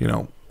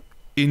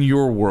 In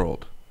your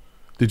world,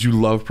 did you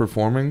love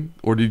performing,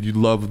 or did you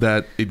love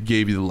that it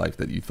gave you the life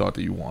that you thought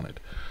that you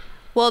wanted?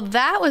 Well,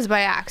 that was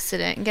by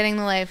accident. Getting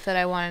the life that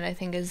I wanted, I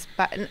think, is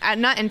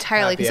not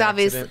entirely, because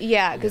obviously,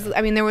 because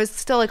I mean, there was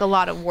still like a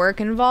lot of work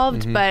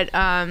involved, but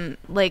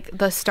like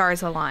the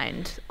stars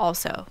aligned.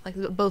 Also, like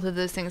both of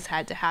those things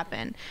had to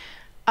happen.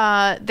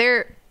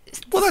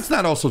 Well, that's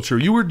not also true.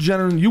 You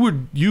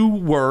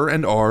were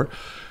and are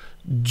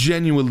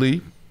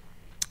genuinely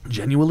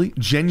and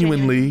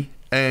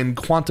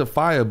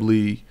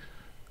quantifiably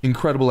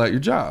incredible at your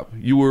job.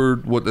 You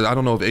were I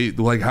don't know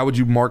if how would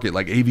you mark it,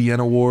 like AVN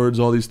awards,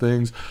 all these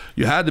things.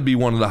 You had to be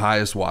one of the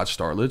highest watched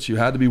starlets. You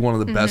had to be one of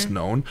the best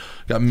known.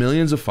 Got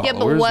millions of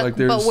followers.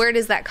 But where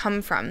does that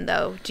come from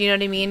though? Do you know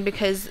what I mean?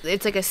 Because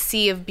it's like a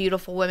sea of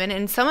beautiful women,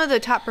 and some of the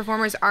top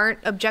performers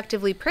aren't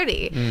objectively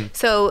pretty.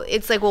 So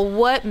it's like, well,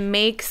 what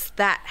makes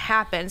that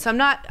happen? So I'm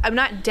not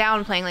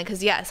downplaying, like,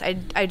 because yes,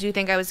 I do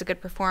think I was a good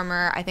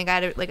performer. I think I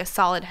had a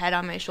solid head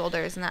on my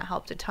shoulders, and that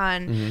helped a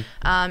ton.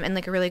 And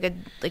like a really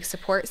good like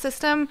support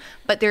system,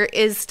 but there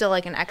is still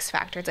like an X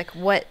factor. It's like,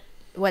 what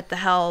the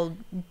hell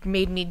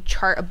made me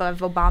chart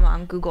above Obama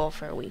on Google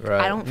for a week? Right.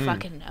 I don't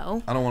fucking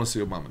know. I don't want to see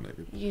Obama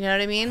naked. You know what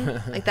I mean?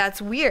 Like,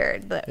 that's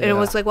weird. But it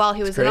was like while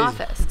he was in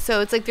office. So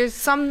it's like there's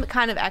some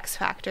kind of X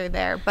factor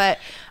there. But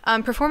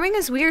performing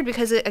is weird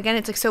because again,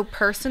 it's like so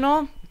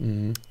personal.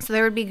 So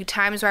there would be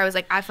times where I was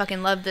like, I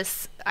fucking love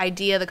this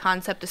idea, the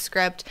concept, the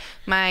script,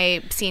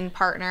 my scene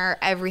partner,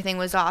 everything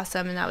was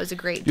awesome, and that was a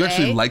great day. You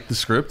actually liked the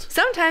script?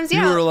 Sometimes,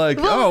 yeah. You were like,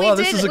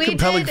 this is a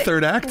compelling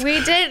third act. We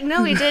did.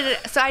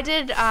 So I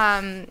did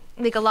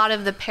like a lot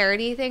of the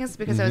parody things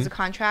because I was a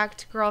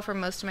contract girl for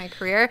most of my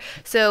career.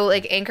 So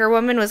like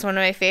Anchorwoman was one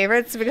of my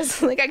favorites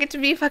because like I get to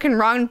be fucking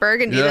Ron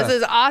Burgundy. Yeah. This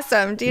is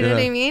awesome. Do you know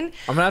what I mean?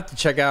 I'm gonna have to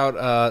check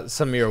out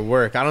some of your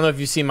work. I don't know if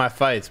you've seen my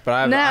fights, but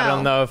I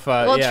don't know if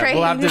we'll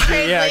have to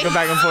go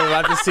back and forth.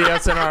 We'll have to see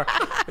us in our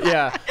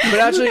But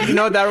actually, you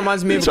know, that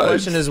reminds me of a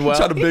question as well.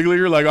 Try to big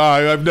leaguer, like,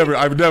 I've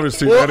never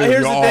seen any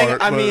of your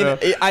art. I mean,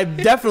 I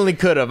definitely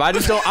could have. I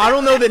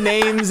don't know the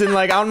names, and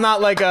like I'm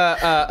not like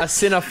a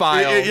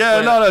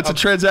cinephile. It's a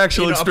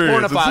transactional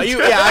experience. A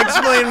pornophile. I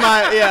explained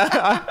my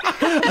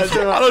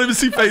I don't even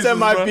see faces. I said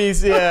my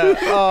piece.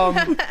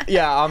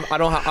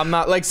 I'm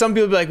not like some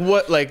people be like,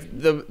 what, like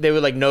they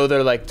would like know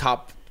their like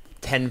top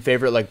 10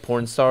 favorite like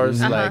porn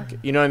stars, like,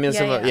 you know what I mean?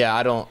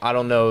 I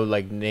don't know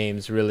like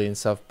names really and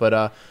stuff,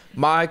 but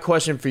my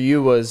question for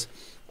you was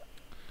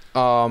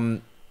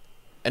and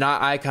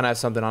I kind of have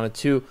something on it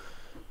too,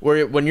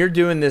 where when you're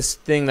doing this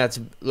thing that's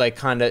like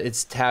kind of,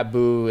 it's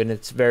taboo and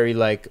it's very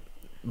like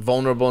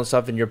vulnerable and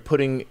stuff, and you're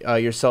putting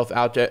yourself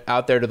out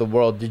there to the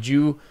world, did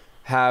you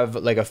have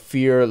like a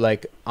fear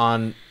like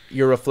on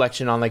your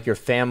reflection on like your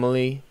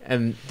family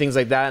and things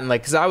like that? And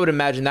like, because I would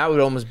imagine that would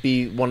almost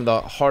be one of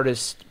the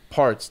hardest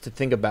parts to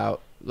think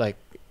about, like,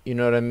 you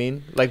know what I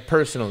mean? Like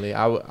personally,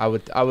 I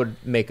would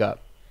make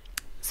up.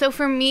 So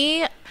for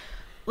me,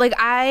 like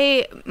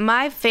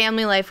my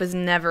family life was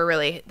never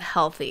really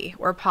healthy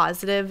or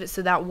positive,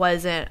 so that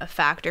wasn't a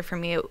factor for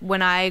me.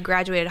 When I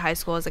graduated high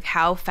school, I was like,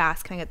 how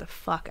fast can I get the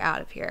fuck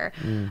out of here?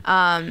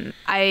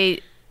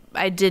 I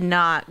did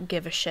not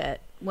give a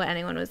shit what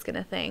anyone was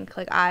gonna think.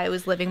 Like, I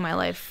was living my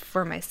life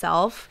for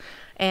myself,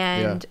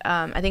 and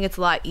I think it's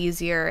a lot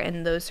easier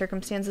in those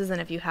circumstances than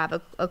if you have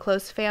a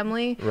close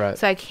family. Right.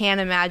 So I can't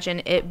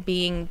imagine it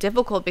being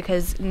difficult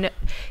because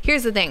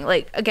here's the thing.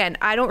 Like, again,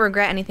 I don't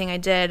regret anything I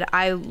did.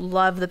 I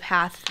love the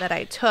path that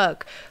I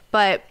took,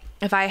 but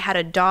if I had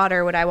a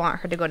daughter, would I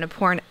want her to go into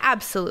porn?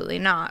 Absolutely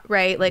not,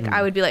 right? Like,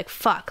 I would be like,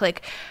 fuck.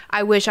 Like,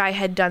 I wish I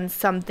had done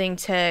something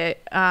to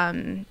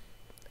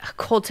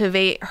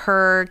cultivate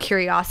her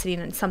curiosity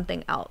in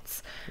something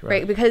else,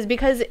 right?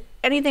 Because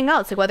anything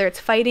else, like whether it's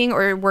fighting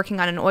or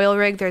working on an oil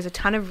rig, there's a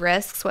ton of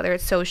risks, whether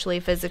it's socially,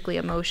 physically,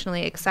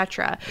 emotionally,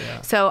 etc.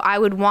 So I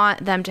would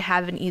want them to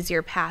have an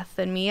easier path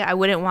than me. I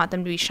wouldn't want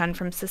them to be shunned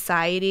from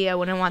society. I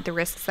wouldn't want the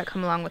risks that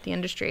come along with the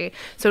industry.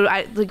 So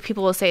like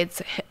people will say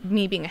it's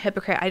me being a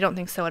hypocrite. I don't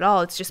think so at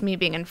all. It's just me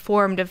being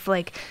informed of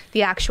like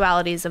the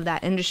actualities of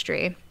that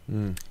industry.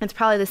 It's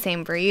probably the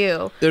same for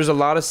you. There's a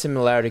lot of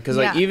similarity because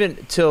like even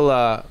till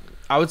I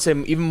would say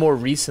even more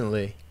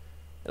recently,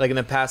 like in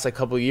the past like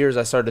couple of years,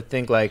 I started to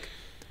think like,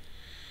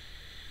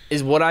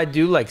 is what I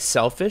do like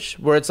selfish?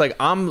 Where it's like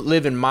I'm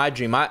living my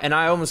dream,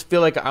 I almost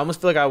feel like I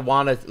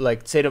want to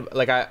like say to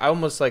like I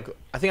almost like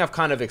I think I've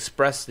kind of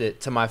expressed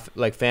it to my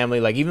like family,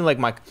 like even like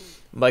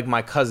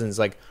my cousins,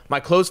 like my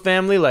close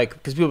family, like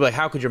because people be like,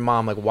 how could your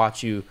mom like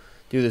watch you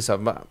do this stuff?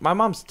 My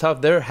mom's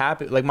tough. They're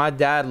happy. Like my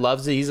dad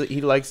loves it.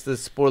 He likes the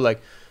sport.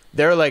 Like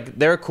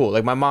they're cool.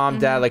 Like my mom,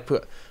 dad, like.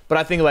 But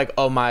I think like,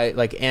 oh, my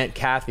like Aunt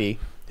Kathy,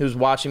 who's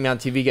watching me on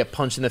TV get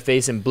punched in the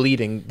face and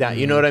bleeding down.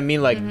 You know what I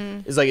mean? Like,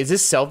 it's like, is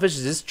this selfish?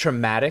 Is this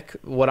traumatic?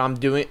 What I'm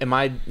doing? Am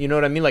I? You know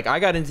what I mean? Like I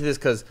got into this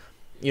because,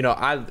 you know,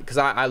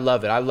 I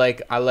love it. I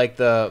like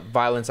the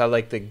violence. I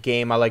like the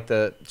game. I like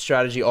the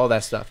strategy. All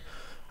that stuff.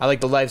 I like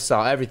the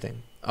lifestyle.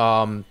 Everything.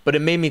 But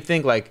it made me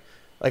think like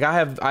I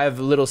have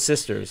little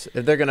sisters.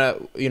 If they're gonna,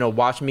 you know,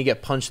 watch me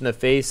get punched in the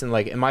face and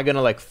like, am I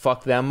gonna like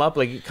fuck them up?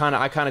 Like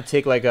I kind of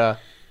take like a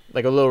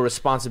little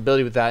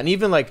responsibility with that. And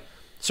even like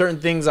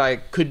certain things I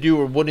could do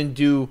or wouldn't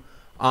do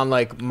on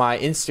like my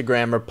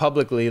Instagram or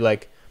publicly,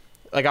 like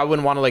I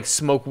wouldn't want to like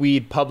smoke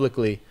weed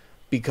publicly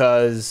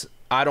because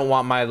I don't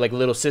want my like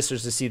little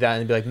sisters to see that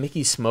and be like,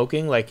 Mickey's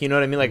smoking, like, you know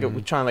what I mean? Like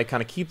we try and like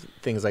kind of keep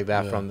things like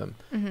that from them.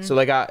 So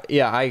like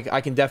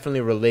I can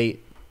definitely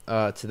relate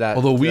to that.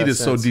 Although to weed that is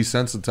so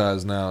sense.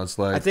 desensitized now, it's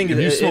like, I think if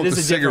you smoked is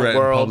a a cigarette in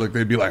world. public,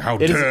 they'd be like, how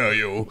dare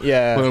you?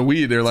 Yeah. But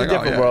weed, they're It's like, a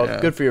different world.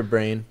 Yeah. Good for your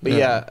brain. But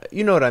yeah,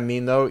 you know what I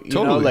mean though. You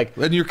know, like,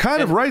 and you're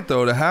kind of right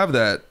though to have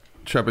that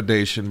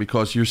trepidation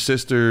because your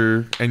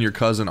sister and your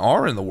cousin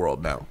are in the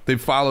world now.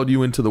 They've followed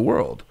you into the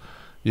world.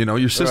 You know,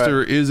 your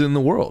sister is in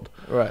the world.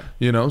 Right.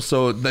 You know,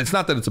 so it's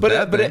not that it's a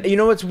bad thing. But you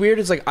know what's weird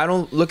is like I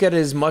don't look at it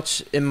as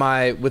much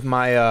with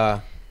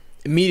my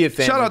immediate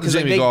family. Shout out to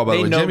Jamie Gall, by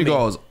the way. Jamie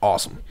Gall is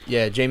awesome.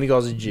 Yeah, Jamie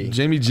Gall's a G.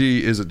 Jamie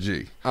G is a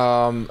G.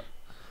 But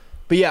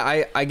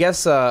yeah, I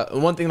guess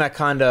one thing that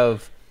kind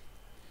of,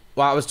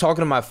 well, I was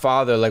talking to my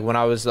father like when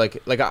I was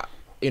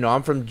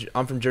I'm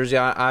from Jersey.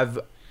 I've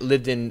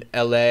lived in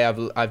LA.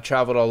 I've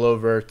traveled all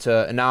over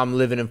and now I'm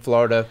living in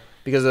Florida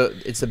because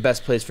it's the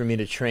best place for me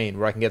to train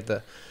where I can get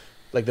the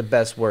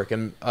best work.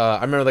 And I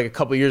remember like a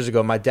couple years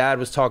ago, my dad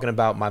was talking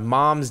about my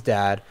mom's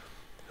dad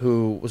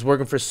who was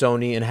working for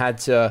Sony and had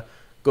to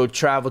go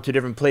travel to a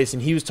different place,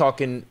 and he was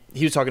talking to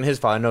his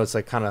father. I know it's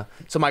like kind of,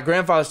 so my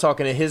grandfather's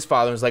talking to his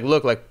father and was like,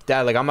 look, like,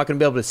 Dad, like I'm not gonna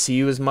be able to see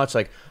you as much,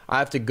 like I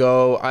have to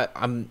go,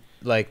 I'm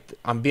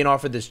being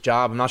offered this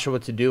job, I'm not sure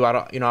what to do, I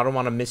don't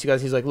want to miss you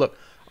guys. He's like, look,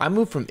 I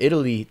moved from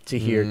Italy to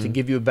here to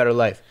give you a better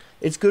life.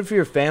 It's good for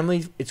your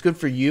family, it's good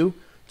for you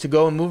to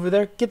go and move over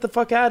there. Get the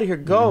fuck out of here,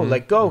 go.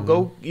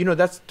 Go, you know,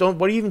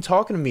 what are you even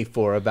talking to me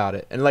for about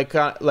it? And like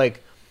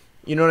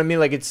you know what I mean,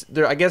 like it's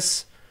there, I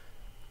guess,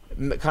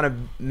 kind of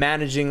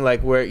managing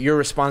like where your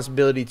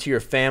responsibility to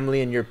your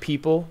family and your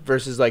people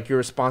versus like your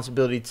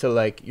responsibility to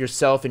like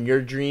yourself and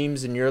your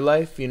dreams and your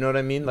life, you know what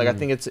I mean? Like I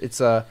think it's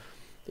just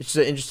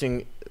an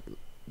interesting,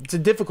 it's a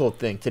difficult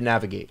thing to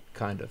navigate,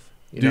 kind of.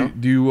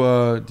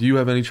 Do you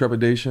have any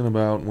trepidation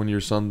about when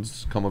your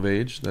sons come of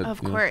age?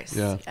 Of course.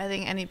 Yeah. I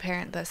think any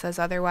parent that says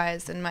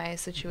otherwise in my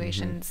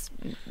situation's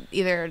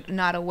either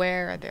not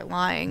aware or they're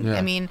lying. Yeah.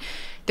 I mean,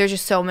 there's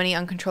just so many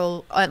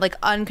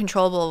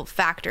uncontrollable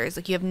factors.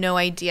 Like you have no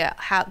idea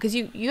how, because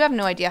you have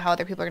no idea how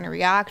other people are going to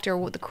react or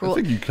what the cruel. I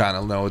think you kind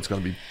of know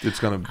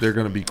they're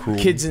going to be cruel.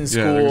 Kids in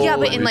school. Yeah,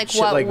 but in like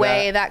what like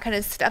way, that kind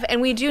of stuff.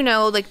 And we do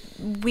know like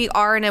we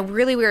are in a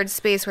really weird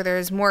space where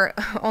there's more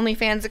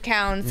OnlyFans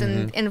accounts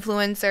and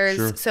influencers.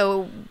 Sure.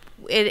 So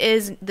it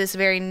is this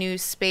very new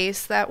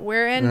space that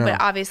we're in,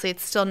 but obviously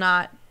it's still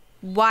not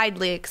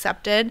widely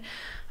accepted.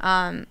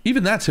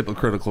 Even that's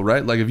hypocritical,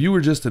 right? Like if you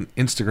were just an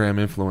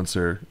Instagram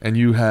influencer and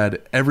you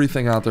had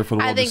everything out there for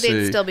the world to see, I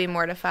think they'd still be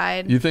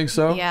mortified. You think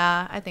so?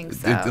 Yeah, I think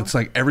so. It's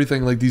like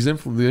everything, like the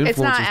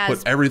influencers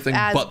put everything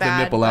but the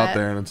nipple out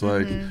there, and it's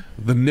like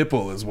the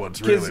nipple is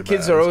what's really bad.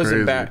 Kids are always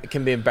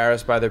can be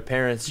embarrassed by their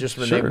parents just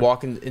when they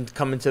walk in and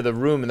come into the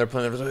room and they're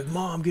playing. They're like,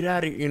 "Mom, get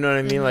out of here!" You know what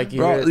I mean? Like,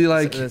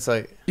 it's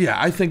like. Yeah,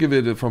 I think of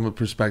it from a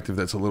perspective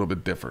that's a little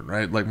bit different,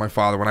 right? Like my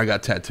father, when I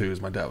got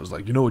tattoos, my dad was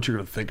like, "You know what you're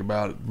gonna think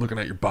about looking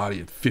at your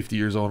body at 50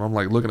 years old?" And I'm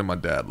like looking at my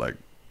dad like,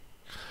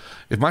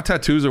 if my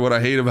tattoos are what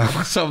I hate about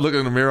myself looking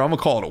in the mirror, I'm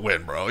gonna call it a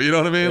win, bro. You know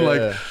what I mean? Yeah.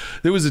 Like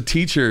there was a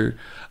teacher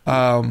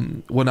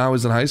when I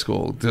was in high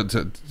school,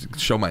 to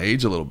show my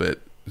age a little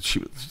bit. She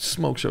was a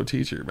smoke show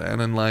teacher, man,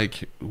 and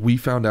like we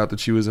found out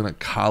that she was in a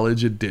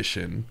college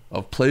edition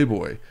of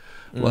Playboy.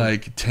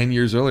 Like 10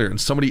 years earlier, and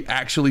somebody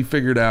actually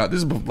figured out,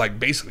 this is like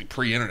basically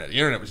pre-internet. The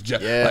internet was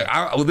just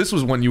like this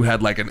was when you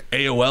had like an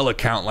AOL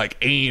account like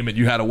AIM and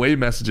you had away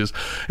messages,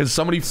 and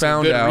somebody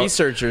found out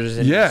researchers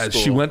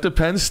she went to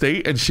Penn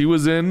State and she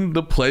was in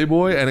the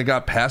Playboy and it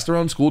got passed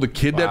around school. The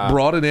kid that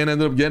brought it in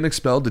ended up getting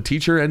expelled. The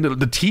teacher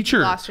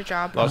lost her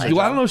job. I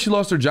don't know if she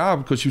lost her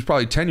job because she was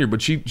probably tenured,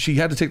 but she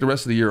had to take the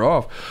rest of the year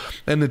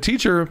off, and the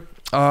teacher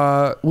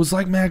was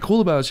like mad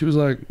cool about it. She was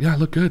like, "Yeah, I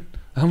look good."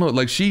 I don't know,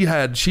 like she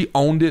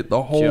owned it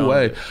the whole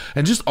way,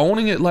 and just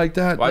owning it like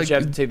that. Why'd like, you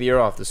have to take the year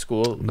off? The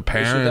school, the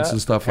parents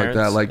and stuff like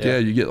that. Like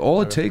you get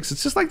all it takes.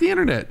 It's just like the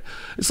internet.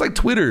 It's like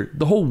Twitter.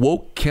 The whole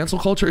woke cancel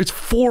culture. It's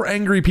 4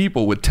 angry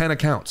people with 10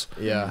 accounts.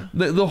 Yeah,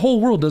 the whole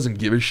world doesn't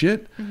give a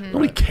shit.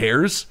 Nobody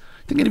cares.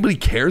 Think anybody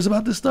cares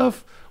about this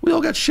stuff? We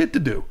all got shit to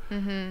do.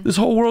 This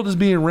whole world is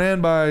being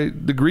ran by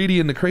the greedy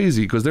and the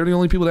crazy because they're the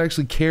only people that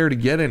actually care to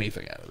get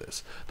anything out of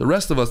this. The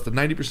rest of us, the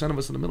 90% of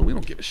us in the middle, we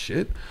don't give a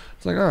shit.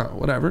 It's like, oh,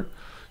 whatever.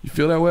 You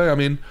feel that way? I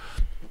mean,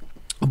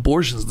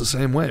 abortion's the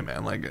same way,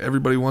 man. Like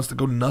everybody wants to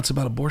go nuts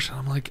about abortion.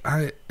 I'm like,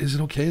 is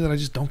it okay that I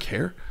just don't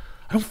care?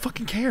 I don't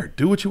fucking care.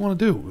 Do what you want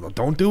to do.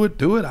 Don't do it.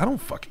 Do it. I don't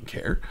fucking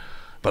care.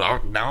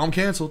 But now I'm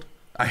canceled.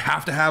 I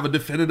have to have a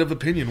definitive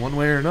opinion one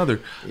way or another.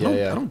 I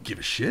don't give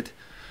a shit.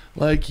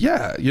 Like,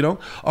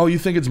 oh, you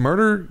think it's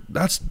murder?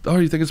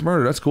 You think it's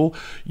murder? That's cool.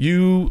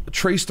 You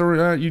traced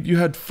around, you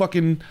had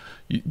fucking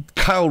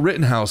Kyle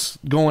Rittenhouse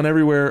going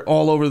everywhere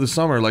all over the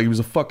summer like he was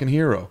a fucking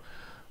hero.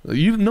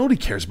 Nobody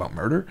cares about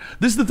murder.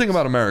 This is the thing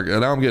about America,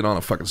 and now I'm getting on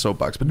a fucking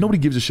soapbox, but nobody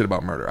gives a shit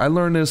about murder. I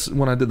learned this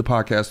when I did the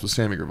podcast with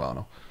Sammy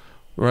Gravano,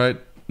 right?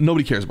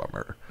 Nobody cares about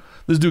murder.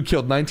 This dude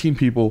killed 19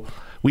 people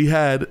We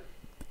had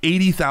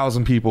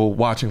 80,000 people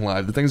watching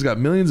live. The thing's got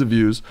millions of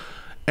views.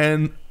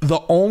 And the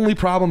only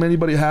problem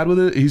anybody had with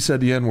it, he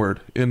said the N-word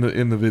in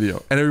the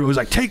video. And everybody was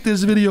like, take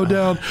this video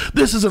down.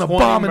 This is an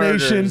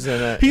abomination.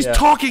 He's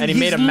talking, and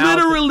he's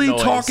literally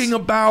talking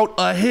about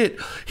a hit.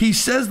 He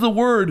says the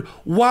word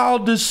while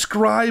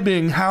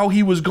describing how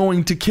he was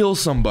going to kill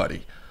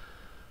somebody.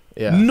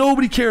 Yeah.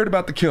 Nobody cared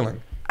about the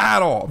killing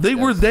at all. They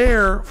were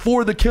there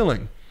for the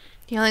killing.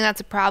 You don't think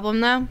that's a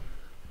problem, though?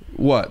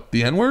 What,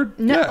 the N-word?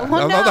 No, yeah.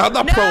 well, I'm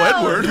not pro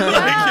N-word.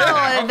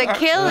 No, the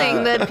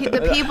killing,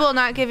 the people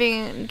not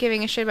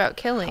giving a shit about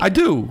killing. I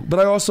do, but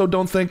I also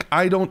don't think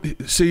I don't think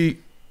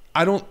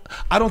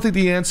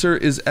the answer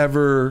is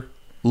ever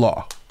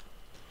law,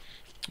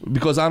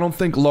 because I don't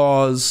think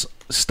laws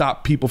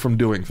stop people from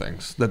doing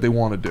things that they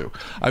want to do.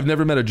 I've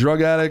never met a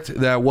drug addict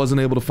that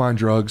wasn't able to find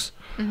drugs.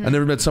 I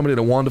never met somebody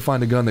that wanted to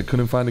find a gun that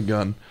couldn't find a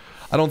gun.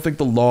 I don't think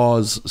the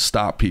laws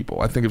stop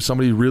people. I think if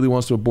somebody really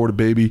wants to abort a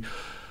baby,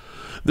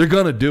 they're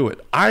going to do it.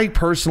 I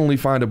personally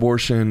find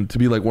abortion to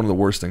be like one of the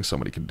worst things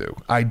somebody can do.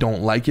 I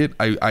don't like it.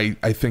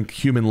 I think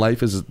human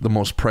life is the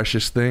most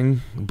precious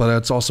thing, but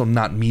it's also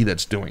not me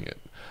that's doing it.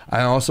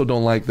 I also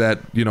don't like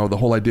that, the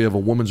whole idea of a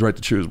woman's right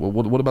to choose. Well,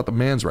 what about the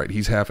man's right?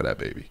 He's half of that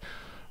baby,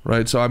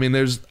 right? So, I mean,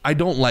 I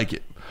don't like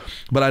it,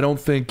 but I don't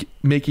think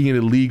making it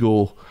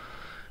illegal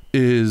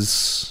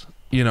is,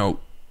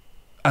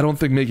 I don't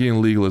think making it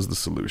illegal is the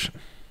solution.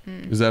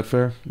 Is that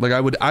fair? Like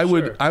I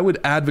would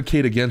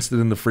advocate against it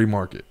in the free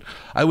market.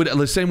 I would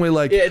the same way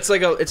like it's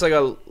like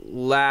a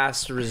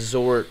last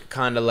resort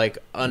kind of like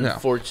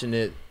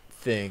unfortunate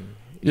thing.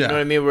 You know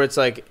what I mean? Where it's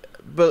like,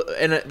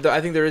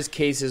 I think there is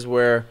cases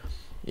where,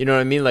 you know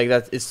what I mean? Like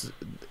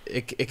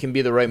it can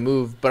be the right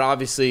move, but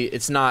obviously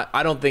it's not.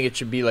 I don't think it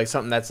should be like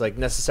something that's like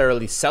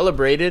necessarily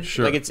celebrated.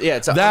 Sure. Like it's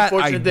an that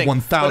unfortunate thing.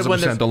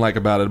 1000% don't like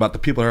about it. About the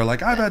people that are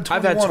like, I've had 20.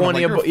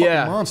 Like, you're a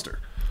fucking monster.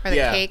 Or the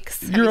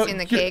cakes. Have you seen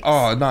the cakes?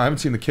 Oh no, I haven't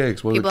seen the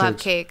cakes. What People are the have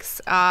cakes.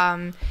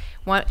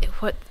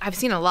 What I've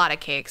seen a lot of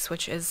cakes,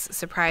 which is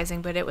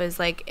surprising, but it was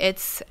like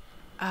it's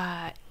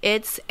and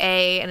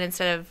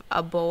instead of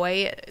a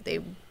boy,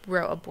 they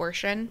wrote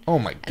abortion. Oh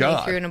my god! And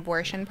they threw an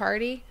abortion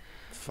party.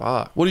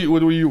 Fuck. Do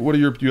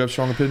you have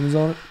strong opinions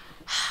on it?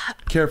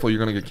 Careful, you're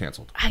gonna get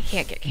canceled. I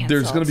can't get canceled.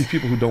 There's gonna be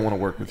people who don't want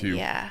to work with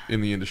you in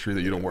the industry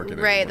that you don't work in.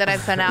 Right, that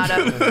I've been out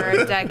of for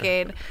a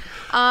decade.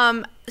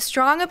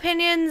 Strong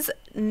opinions,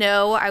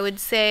 no. I would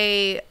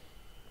say,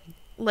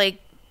 like,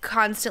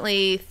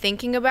 constantly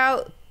thinking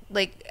about,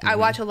 like, I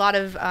watch a lot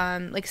of,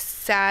 like,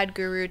 Sad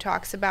Guru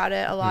talks about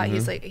it a lot.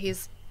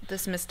 He's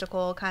this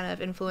mystical kind of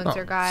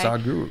influencer guy.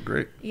 Sad Guru,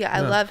 great. Yeah,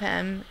 I love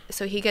him.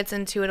 So he gets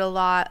into it a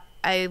lot.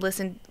 I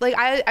listen, like,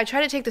 I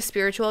try to take the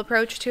spiritual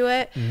approach to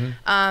it.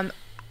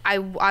 I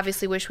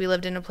obviously wish we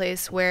lived in a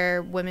place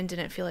where women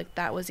didn't feel like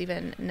that was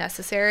even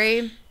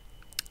necessary.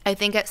 I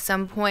think at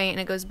some point, and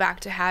it goes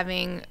back to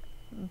having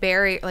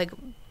barriers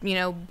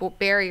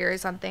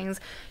on things,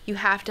 you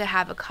have to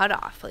have a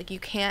cutoff. Like, you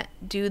can't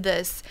do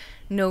this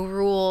no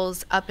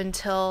rules up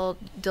until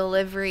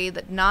delivery,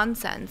 that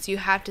nonsense. You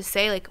have to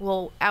say, like,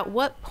 well, at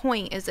what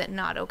point is it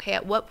not okay?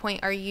 At what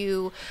point are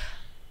you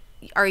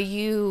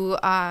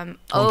owed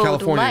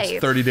California, life?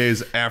 it's 30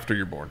 days after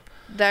you're born.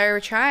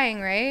 They're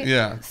trying, right?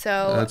 Yeah.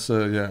 So that's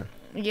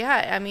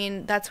yeah, I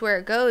mean, that's where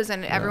it goes.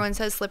 And everyone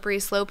says slippery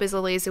slope is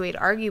a lazy way to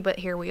argue, but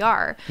here we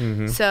are.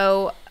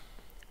 So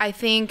I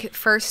think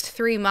first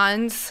 3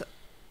 months,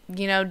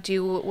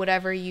 do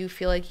whatever you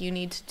feel like you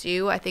need to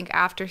do. I think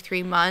after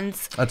 3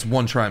 months. That's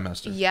one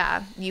trimester.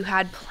 Yeah. You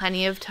had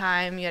plenty of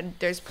time.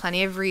 There's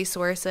plenty of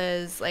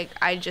resources. Like,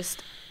 I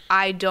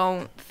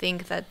don't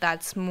think that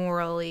that's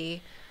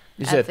morally...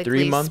 You said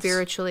 3 months?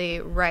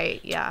 Spiritually, right,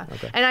 yeah.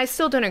 Okay. And I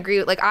still don't agree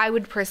with, like, I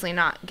would personally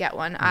not get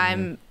one.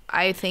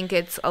 I think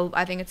it's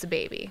a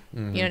baby. You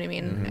know what I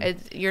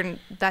mean?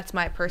 That's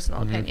my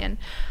personal opinion.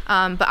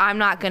 But I'm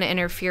not going to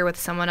interfere with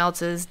someone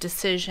else's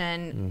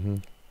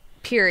decision,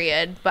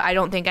 period. But I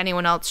don't think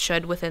anyone else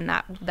should within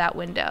that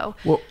window.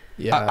 Well,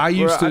 yeah. I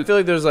feel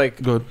like there's like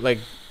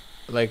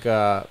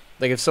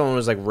if someone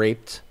was like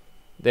raped,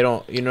 they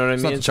don't, you know what I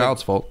mean? It's not the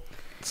child's fault.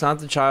 It's not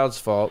the child's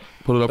fault.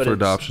 Put it up for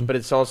adoption. But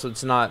it's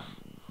not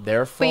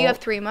their fault. But you have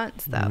 3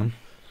 months, though.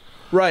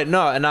 Right,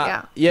 no, and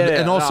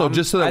and also,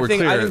 just so that we're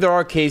clear, I think there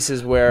are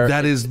cases where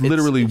that is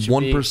literally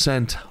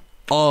 1%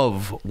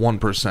 of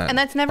 1%. And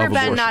that's never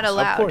been not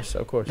allowed.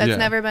 Of course. That's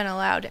never been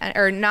allowed,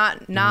 or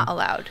not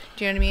allowed.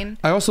 Do you know what I mean?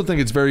 I also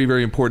think it's very,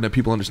 very important that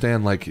people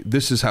understand, like,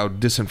 this is how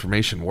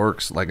disinformation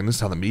works, like, and this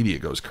is how the media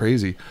goes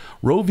crazy.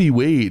 Roe v.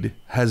 Wade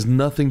has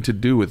nothing to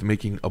do with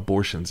making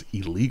abortions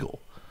illegal.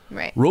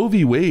 Right. Roe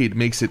v. Wade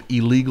makes it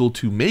illegal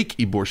to make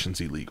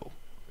abortions illegal.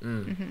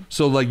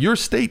 So, like, your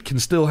state can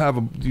still have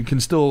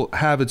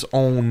its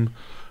own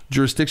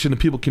jurisdiction,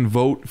 and people can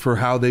vote for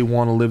how they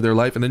want to live their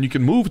life, and then you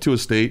can move to a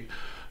state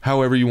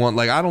however you want.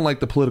 Like, I don't like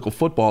the political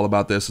football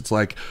about this. It's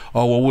like,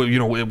 oh, well, you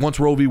know, once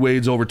Roe v.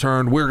 Wade's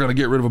overturned, we're going to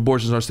get rid of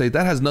abortions in our state.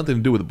 That has nothing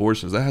to do with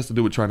abortions. That has to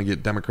do with trying to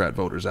get Democrat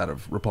voters out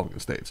of Republican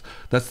states.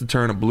 That's to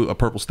turn a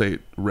purple state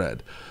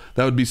red.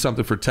 That would be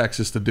something for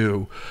Texas to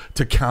do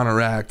to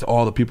counteract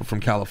all the people from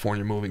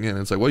California moving in.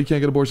 It's like, well, you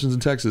can't get abortions in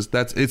Texas.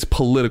 It's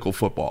political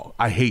football.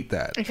 I hate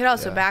that. It could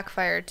also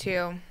backfire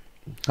too.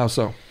 How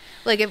so?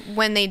 Like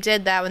when they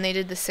did the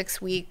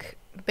 6-week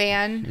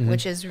ban,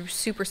 which is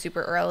super,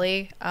 super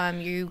early,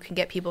 you can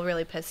get people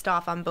really pissed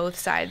off on both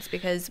sides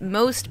because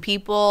most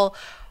people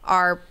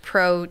are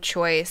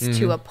pro-choice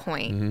to a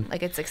point.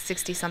 Like it's like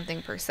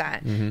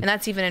 60-something%. And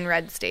that's even in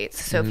red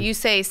states. So if you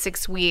say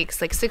 6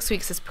 weeks, like 6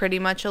 weeks is pretty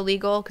much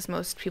illegal because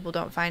most people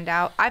don't find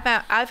out. I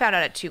found out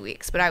at 2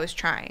 weeks, but I was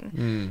trying.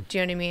 Do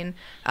you know what I mean?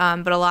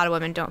 But a lot of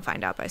women don't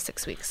find out by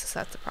 6 weeks, so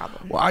that's a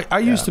problem. Well, I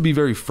used to be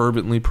very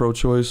fervently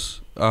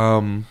pro-choice,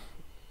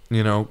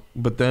 you know,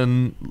 but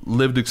then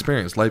life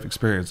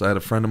experience. I had a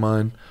friend of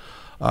mine,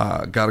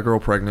 got a girl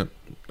pregnant,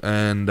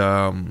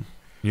 and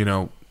you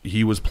know,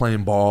 he was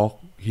playing ball.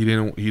 He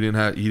didn't,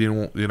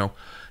 you know,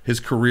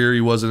 his career,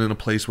 he wasn't in a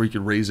place where he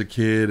could raise a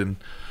kid. And,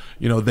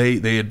 you know,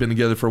 they had been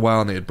together for a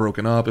while and they had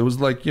broken up. It was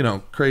like, you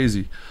know,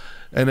 crazy.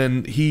 And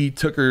then he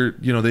took her,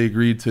 you know, they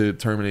agreed to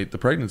terminate the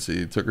pregnancy.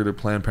 He took her to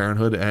Planned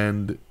Parenthood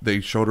and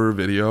they showed her a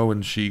video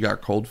and she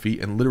got cold feet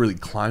and literally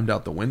climbed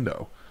out the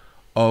window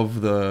of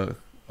the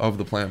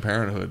Planned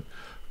Parenthood,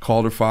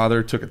 called her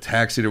father, took a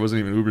taxi. There wasn't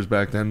even Ubers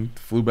back then,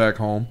 flew back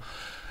home.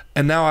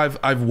 And now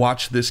I've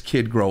watched this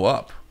kid grow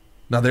up.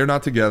 Now, they're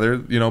not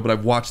together, you know, but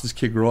I've watched this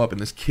kid grow up,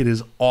 and this kid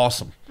is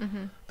awesome.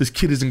 This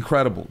kid is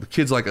incredible. The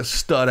kid's like a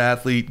stud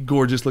athlete,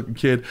 gorgeous-looking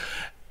kid.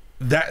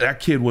 That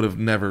kid would have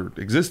never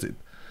existed,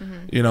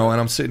 you know, and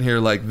I'm sitting here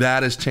like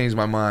that has changed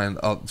my mind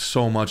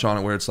so much on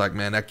it where it's like,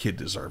 man, that kid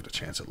deserved a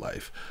chance at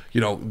life. You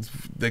know,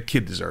 that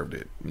kid deserved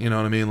it. You know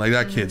what I mean? Like,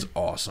 that kid's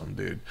awesome,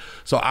 dude.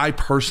 So I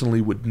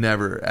personally would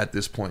never, at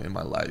this point in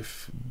my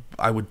life,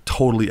 I would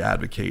totally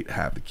advocate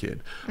have the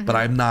kid, but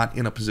I'm not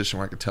in a position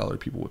where I could tell other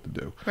people what to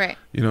do. Right.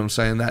 You know what I'm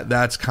saying?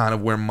 That's kind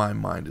of where my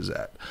mind is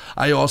at.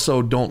 I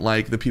also don't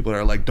like the people that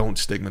are like, don't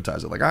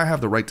stigmatize it. Like, I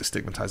have the right to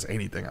stigmatize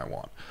anything I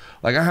want.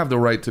 Like, I have the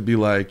right to be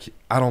like,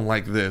 I don't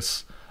like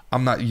this.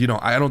 I'm not, you know,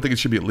 I don't think it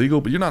should be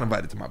illegal, but you're not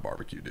invited to my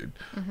barbecue, dude.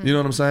 You know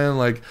what I'm saying?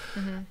 Like,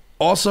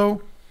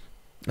 also,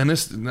 and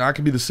this, I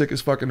could be the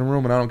sickest fuck in the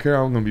room and I don't care.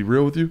 I'm going to be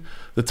real with you.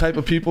 The type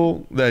of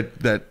people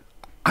that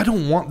I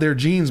don't want their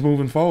genes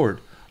moving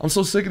forward. I'm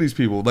so sick of these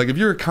people. Like, if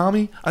you're a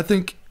commie, I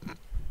think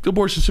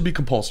abortion should be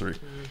compulsory.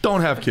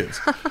 Don't have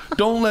kids.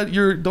 Don't let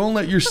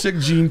your sick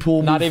gene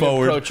pool move forward. Not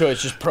even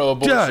pro-choice, just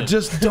pro-abortion. Yeah,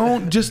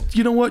 just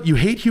you know what? You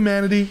hate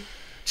humanity.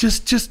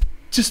 Just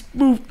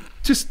move.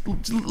 Just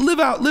live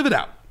it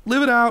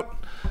out.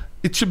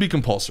 It should be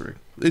compulsory.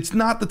 It's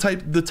not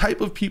the type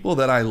of people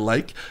that I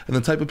like and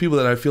the type of people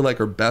that I feel like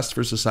are best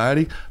for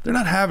society. They're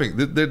not having.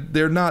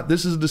 They're not.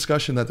 This is a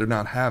discussion that they're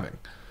not having.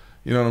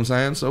 You know what I'm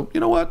saying? So you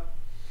know what?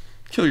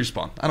 Kill your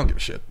spawn. I don't give a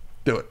shit.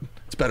 Do it.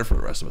 It's better for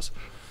the rest of us.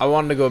 I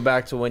wanted to go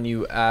back to when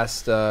you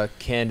asked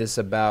Candace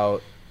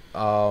about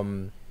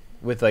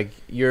with like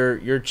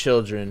your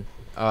children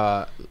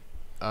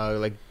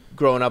like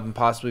growing up and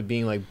possibly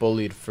being like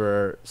bullied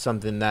for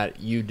something that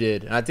you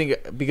did. And I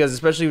think because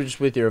especially just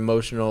with your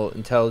emotional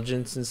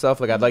intelligence and stuff,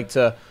 like I think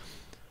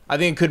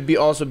it could be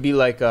also be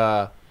like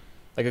a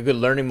good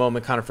learning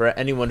moment kind of for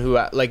anyone who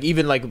like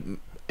even like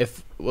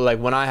if like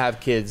when I have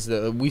kids,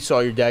 we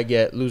saw your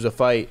dad lose a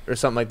fight or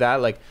something like that.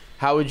 Like,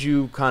 how would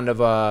you kind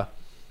of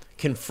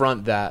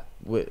confront that?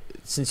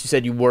 Since you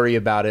said you worry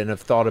about it and have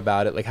thought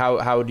about it, like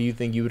how do you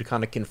think you would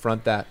kind of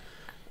confront that?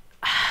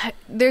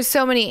 There's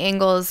so many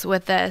angles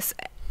with this.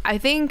 I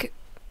think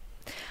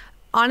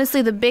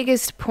honestly, the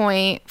biggest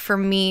point for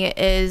me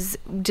is,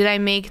 did I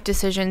make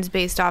decisions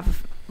based off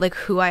of like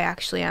who I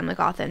actually am, like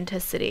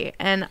authenticity?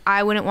 And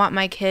I wouldn't want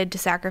my kid to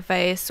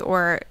sacrifice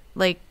or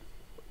like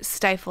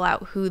stifle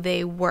out who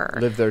they were.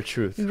 Live their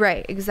truth.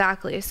 Right,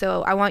 exactly.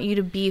 So I want you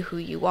to be who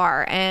you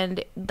are,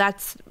 and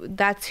that's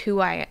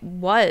who I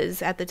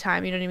was at the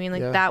time. You know what I mean?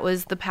 Like that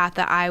was the path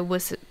that I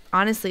was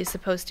honestly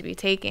supposed to be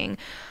taking.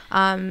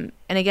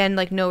 And again,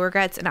 like no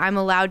regrets, and I'm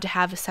allowed to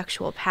have a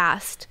sexual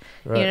past.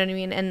 Right. You know what I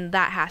mean? And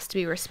that has to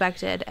be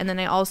respected. And then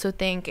I also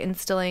think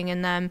instilling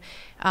in them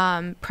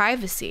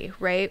privacy,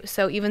 right?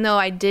 So even though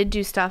I did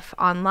do stuff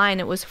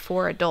online, it was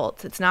for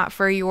adults. It's not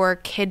for your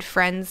kid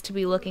friends to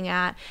be looking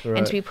at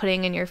and to be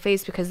putting in your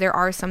face, because there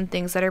are some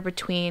things that are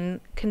between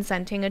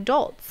consenting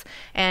adults.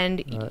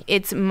 And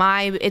it's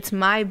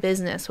my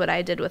business what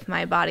I did with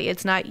my body.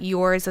 It's not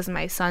yours as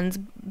my son's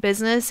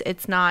business.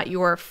 It's not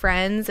your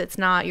friends. It's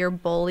not your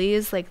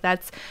bullies. Like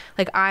that's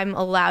like I'm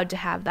allowed to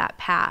have that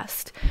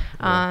past.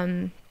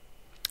 And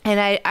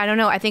I don't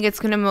know, I think it's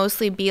going to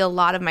mostly be a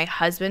lot of my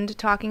husband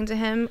talking to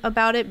him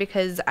about it,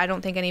 because I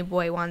don't think any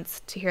boy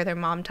wants to hear their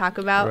mom talk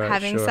about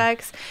having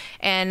sex,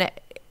 and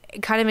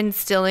kind of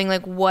instilling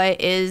like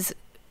what is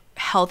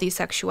healthy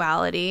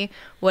sexuality,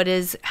 what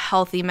is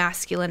healthy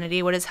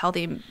masculinity, what is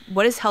healthy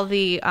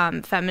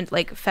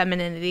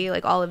femininity,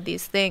 like all of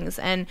these things.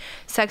 And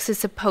sex is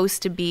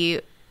supposed to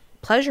be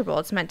pleasurable.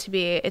 It's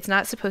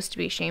not supposed to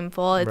be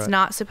shameful. It's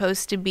not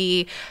supposed to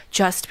be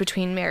just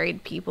between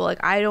married people.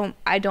 Like I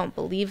don't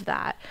believe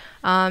that.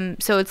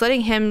 So it's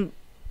letting him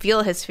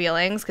feel his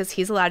feelings, because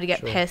he's allowed to get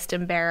pissed,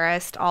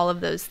 embarrassed, all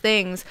of those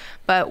things,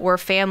 but we're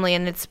family,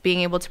 and it's being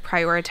able to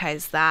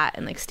prioritize that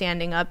and like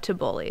standing up to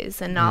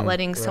bullies and not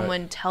letting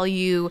someone tell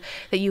you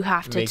that you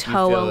have to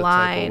toe a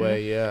line.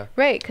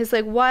 Right, because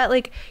like what,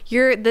 like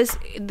you're this,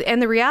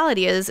 and the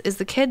reality is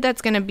the kid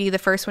that's going to be the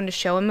first one to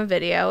show him a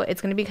video,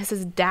 it's going to be because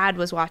his dad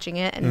was watching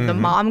it and the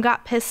mom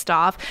got pissed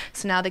off,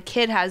 so now the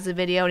kid has the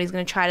video and he's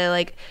going to try to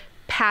like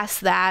pass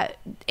that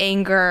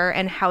anger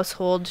and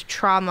household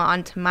trauma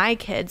onto my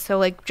kid. So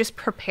like just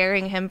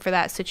preparing him for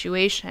that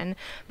situation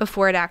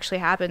before it actually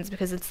happens,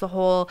 because it's the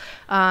whole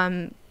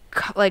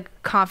like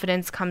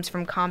confidence comes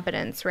from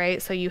competence,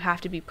 right? So you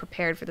have to be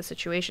prepared for the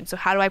situation. So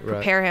how do I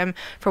prepare him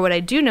for what I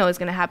do know is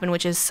going to happen,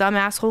 which is some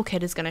asshole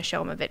kid is going to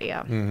show him a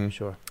video.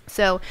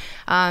 So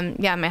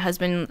my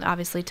husband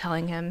obviously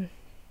telling him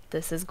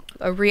this is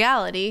a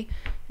reality,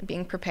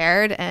 being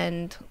prepared.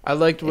 And I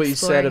liked what you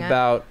said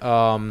about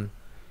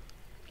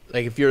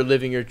like if you're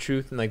living your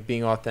truth and like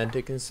being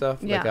authentic and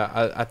stuff. Like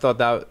I thought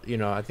that, you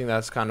know, I think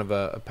that's kind of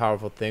a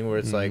powerful thing where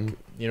it's like,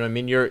 you know what I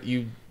mean,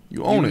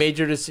 you own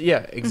major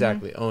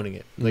exactly owning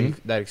it,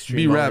 like that extreme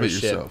be rabbit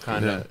yourself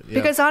kind of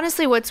because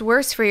honestly what's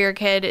worse for your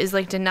kid is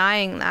like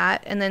denying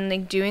that and then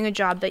like doing a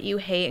job that you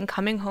hate and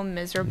coming home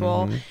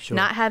miserable,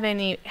 not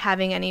having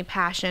any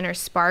passion or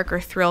spark or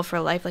thrill for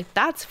life. Like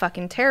that's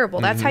fucking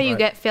terrible. That's how you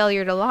get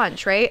failure to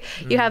launch, right?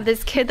 You have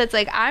this kid that's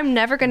like, I'm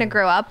never gonna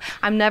grow up,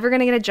 I'm never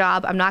gonna get a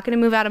job, I'm not gonna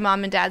move out of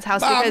mom and dad's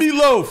house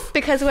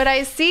because what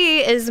I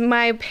see is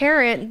my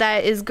parent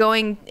that is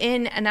going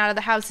in and out of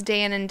the house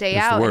day in and day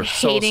out and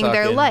hating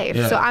their life.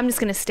 So I'm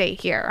just going to stay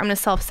here. I'm going to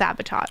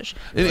self-sabotage.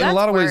 In a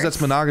lot of ways, that's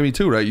monogamy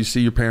too, right? You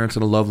see your parents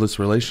in a loveless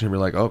relationship. You're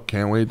like, oh,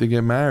 can't wait to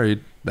get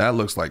married. That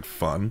looks like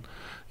fun.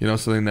 You know,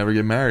 so they never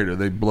get married, or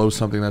they blow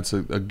something that's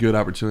a good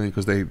opportunity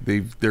because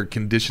they're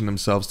conditioned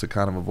themselves to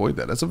kind of avoid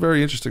that. That's a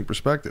very interesting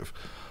perspective.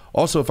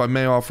 Also, if I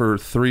may offer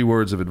 3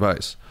 words of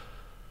advice,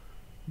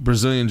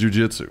 Brazilian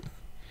Jiu-Jitsu.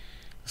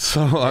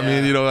 So, I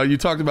mean, you know, you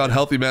talked about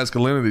healthy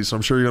masculinity, so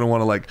I'm sure you're going to want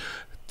to like,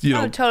 you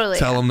know, totally,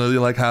 tell him to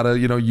like how to,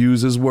 you know,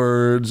 use his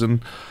words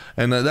and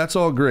that's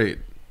all great.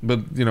 But,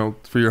 you know,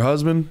 for your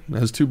husband,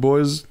 has 2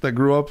 boys that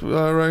grew up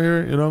right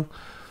here, you know,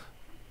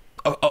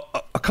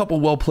 a couple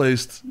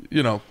well-placed,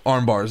 you know,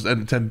 arm bars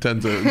and tend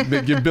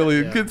to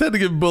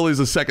give bullies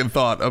a second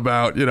thought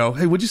about, you know,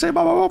 hey, what'd you say,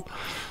 blah, blah, blah?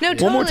 No,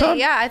 totally. One more time?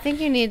 Yeah, I think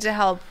you need to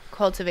help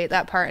cultivate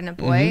that part in a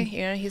boy.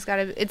 You know, he's got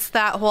to, it's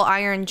that whole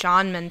Iron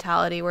John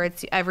mentality where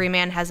it's every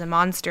man has a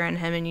monster in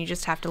him and you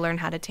just have to learn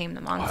how to tame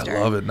the monster.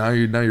 I love it. Now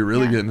you're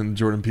really getting into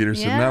Jordan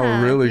Peterson. Now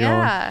we're really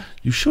going,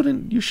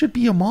 you should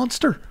be a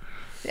monster.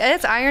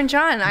 It's Iron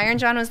John. Iron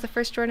John was the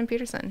first Jordan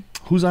Peterson.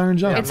 Who's Iron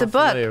John? It's a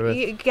book.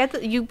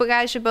 You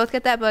guys should both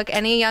get that book.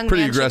 Any young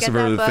pretty man should get that book.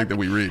 Pretty aggressive to think that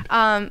we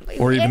read.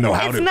 Or even know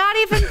how to. It's not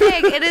even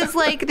big. It is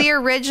like the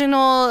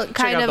original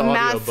kind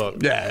of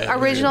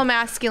original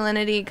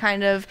masculinity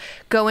kind of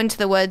go into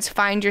the woods,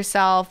 find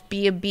yourself,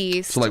 be a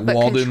beast, so like but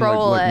Walden,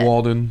 control like it.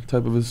 Walden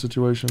type of a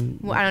situation.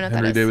 Well, I don't know if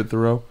Henry that is. David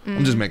Thoreau.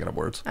 I'm just making up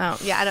words. Oh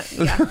yeah,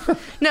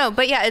 no,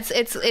 but yeah,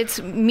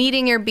 it's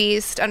meeting your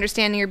beast,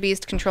 understanding your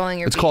beast, controlling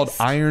your beast. It's called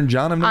Iron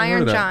John. I've never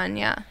heard of that. Iron John,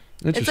 yeah.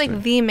 It's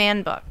like the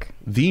man book.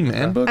 The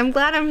man book? I'm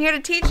glad I'm here to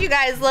teach you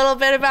guys a little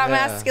bit about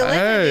masculinity.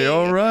 Hey,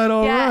 all right.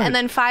 And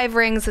then 5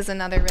 Rings is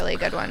another really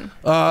good one.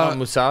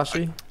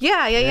 Musashi?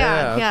 Yeah.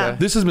 Okay.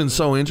 This has been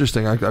so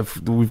interesting.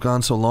 We've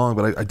gone so long,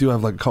 but I do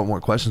have like a couple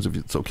more questions if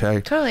it's okay.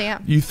 Totally, yeah.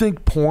 You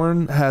think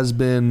porn has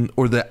been,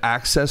 or the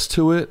access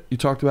to it, you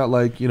talked about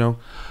like, you know,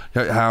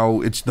 how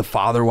it's the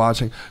father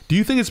watching. Do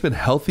you think it's been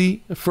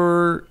healthy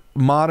for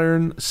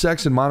modern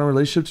sex and modern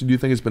relationships, or do you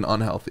think it's been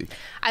unhealthy?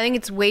 I think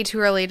it's way too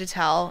early to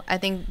tell. I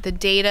think the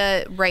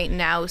data right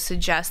now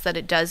suggests that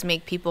it does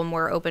make people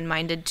more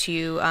open-minded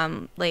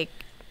to like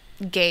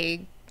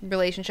gay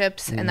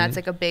relationships, and that's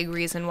like a big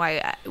reason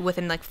why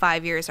within like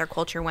 5 years our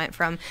culture went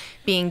from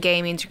being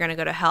gay means you're going to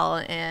go to hell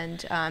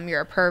and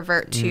you're a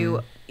pervert to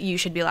you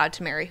should be allowed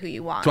to marry who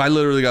you want. So I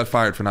literally got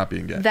fired for not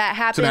being gay. That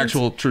happened. It's an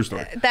actual true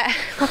story.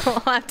 We'll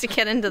have to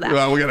get into that.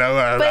 Well, we're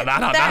gonna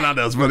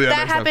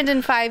that happened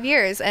in 5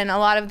 years, and a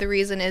lot of the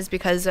reason is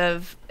because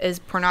of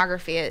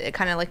pornography. It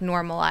kind of like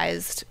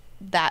normalized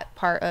that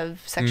part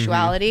of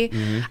sexuality.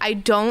 I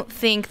don't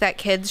think that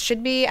kids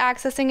should be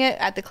accessing it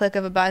at the click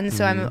of a button.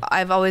 So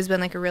I've always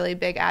been like a really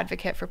big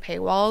advocate for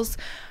paywalls.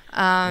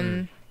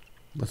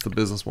 That's the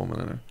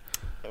businesswoman in her.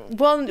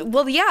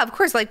 Well, yeah, of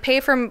course, like pay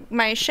for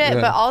my shit,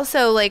 but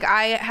also like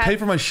pay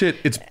for my shit.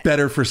 It's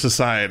better for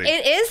society.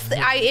 It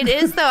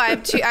is though. I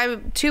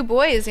have 2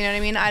 boys. You know what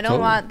I mean? I don't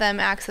want them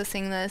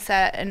accessing this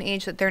at an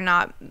age that they're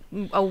not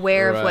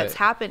aware of what's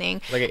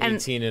happening. Like at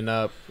 18 and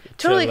up.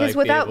 Totally, because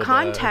without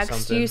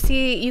context,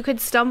 you could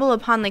stumble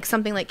upon like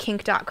something like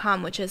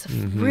kink.com, which is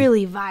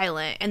really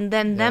violent, and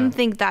then them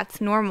think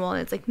that's normal,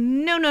 and it's like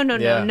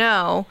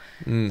no.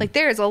 Like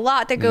there's a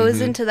lot that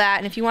goes into that,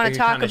 and if you want to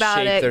talk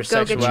about it,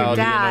 go get your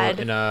dad.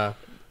 In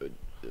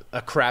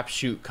a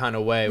crapshoot kind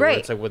of way, where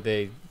it's like what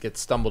they get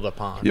stumbled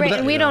upon. Right,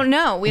 and we don't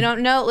know.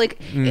 Like,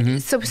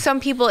 so some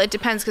people, it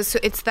depends, because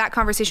it's that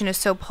conversation is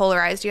so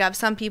polarized. You have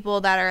some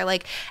people that are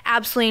like,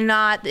 absolutely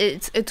not.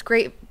 It's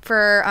great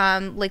for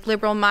like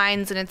liberal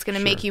minds, and it's going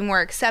to make you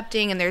more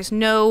accepting, and there's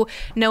no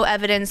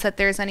evidence that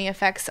there's any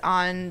effects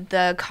on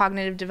the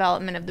cognitive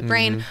development of the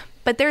brain.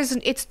 But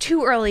it's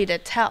too early to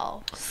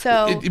tell.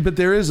 So, but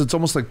it's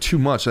almost like too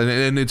much,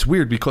 and it's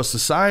weird because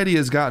society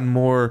has gotten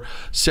more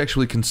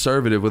sexually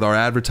conservative with our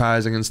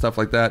advertising and stuff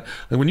like that.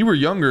 Like when you were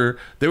younger,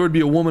 there would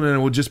be a woman and it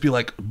would just be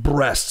like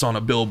breasts on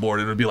a billboard,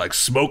 and it would be like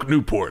smoke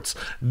Newports.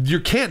 You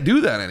can't do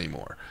that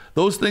anymore.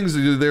 Those things,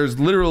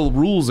 there's literal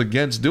rules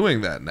against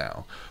doing that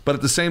now. But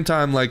at the same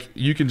time, like,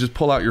 you can just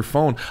pull out your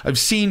phone. I've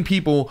seen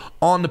people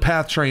on the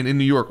PATH train in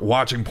New York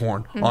watching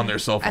porn on their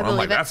cell phone. I'm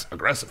like, that's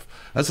aggressive.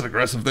 That's an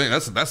aggressive thing.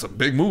 That's a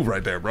big move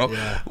right there, bro.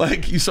 Yeah.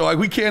 Like, so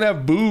we can't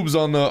have boobs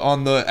on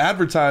the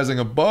advertising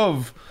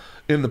above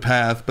in the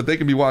PATH, but they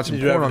can be watching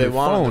porn on their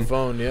phone. On the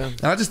phone, yeah.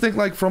 And I just think,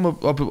 like, from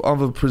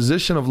a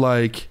position of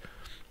like,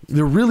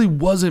 there really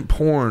wasn't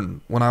porn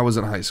when I was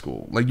in high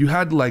school. Like, you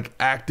had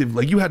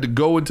you had to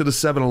go into the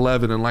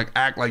 7-Eleven and like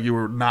act like you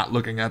were not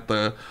looking at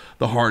the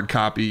hard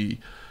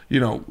copy,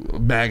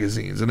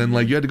 magazines, and then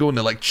like you had to go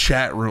into like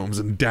chat rooms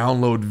and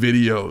download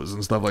videos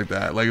and stuff like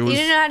that. Like, it was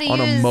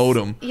a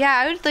modem. Yeah,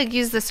 I would like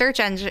use the search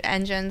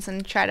engines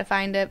and try to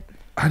find it.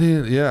 I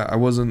didn't. Yeah, I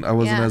wasn't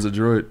as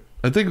adroit.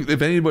 I think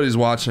if anybody's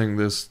watching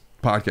this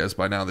podcast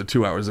by now, they're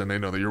 2 hours in, they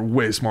know that you're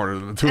way smarter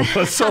than the two of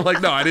us. So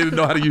like, no, I didn't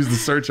know how to use the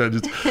search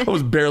engines. I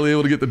was barely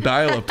able to get the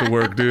dial-up to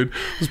work, dude.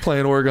 I was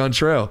playing Oregon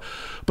Trail.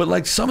 But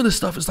like, some of the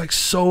stuff is like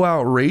so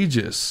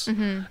outrageous,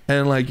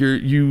 and like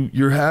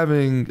you're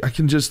having, I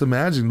can just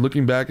imagine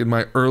looking back at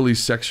my early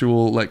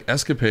sexual like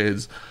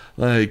escapades,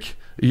 like,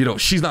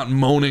 she's not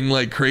moaning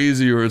like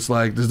crazy, or it's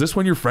like, does this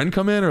when your friend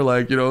come in, or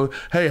like,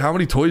 hey, how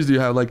many toys do you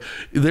have? Like,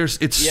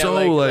 it's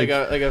so like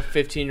a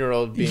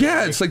 15-year-old.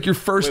 It's like your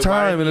first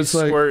time, and it's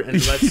like, you're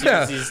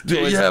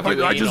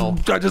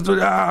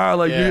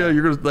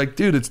gonna like,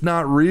 dude, it's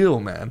not real,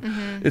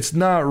 man. It's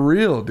not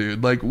real,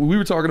 dude. Like, we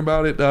were talking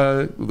about it,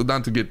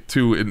 not to get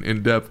too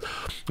in depth,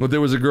 but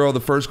there was a girl,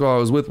 the first girl I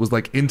was with was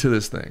like into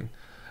this thing.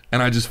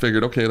 And I just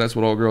figured, okay, that's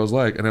what all girls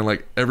like. And then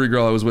like every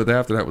girl I was with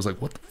after that was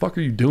like, what the fuck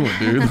are you doing,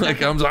 dude?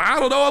 Like, I'm like, I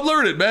don't know, I'm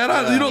learning, man.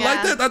 You don't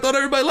like that? I thought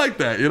everybody liked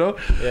that,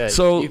 Yeah.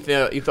 So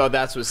you thought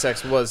that's what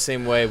sex was.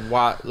 Same way,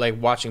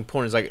 like watching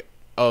porn is like,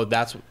 oh,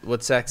 that's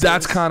what sex is?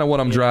 That's kind of what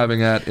I'm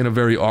driving at in a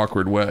very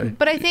awkward way.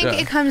 But I think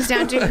it comes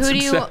down to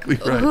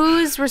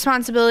whose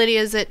responsibility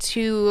is it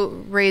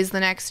to raise the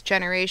next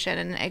generation,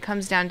 and it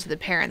comes down to the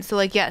parents. So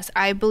like, yes,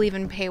 I believe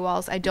in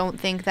paywalls. I don't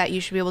think that you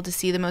should be able to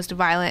see the most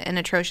violent and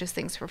atrocious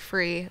things for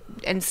free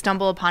and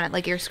stumble upon it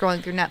like you're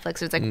scrolling through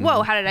Netflix. It's like,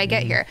 whoa, how did I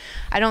get here?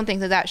 I don't think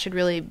that should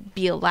really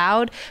be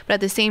allowed. But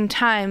at the same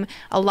time,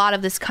 a lot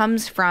of this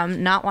comes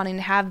from not wanting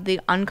to have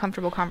the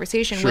uncomfortable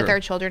conversation with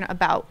our children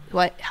about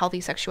what healthy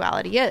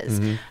sexuality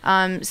is.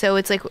 So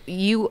it's like,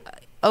 you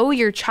owe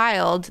your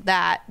child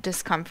that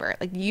discomfort.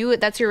 Like,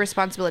 that's your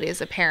responsibility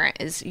as a parent,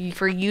 is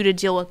for you to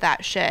deal with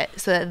that shit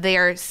so that they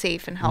are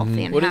safe and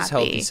healthy and happy. What is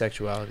healthy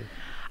sexuality?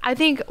 I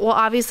think, well,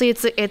 obviously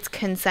it's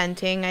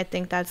consenting. I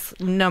think that's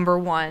number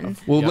one.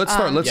 Well, let's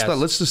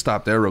just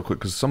stop there real quick,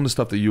 because some of the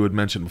stuff that you had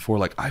mentioned before,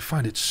 like, I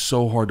find it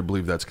so hard to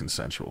believe that's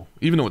consensual,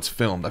 even though it's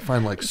filmed. I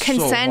find like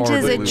consent so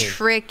hard is a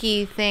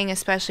tricky thing,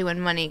 especially when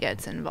money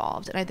gets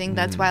involved, and I think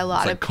that's why a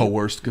lot of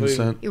coerced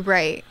consent,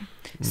 right?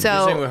 So,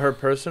 you're saying with her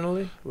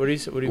personally? What do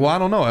you? Well, I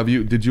don't know.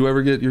 Did you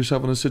ever get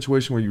yourself in a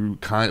situation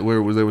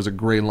where there was a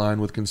gray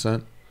line with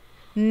consent?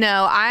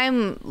 No,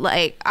 I'm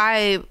like,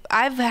 I've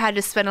had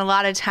to spend a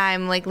lot of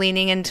time like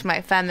leaning into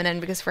my feminine,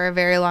 because for a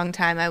very long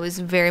time I was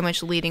very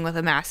much leading with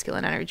a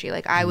masculine energy.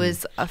 Like, I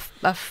was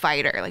a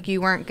fighter. Like, you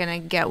weren't gonna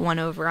get one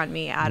over on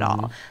me at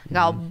all. Like,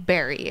 I'll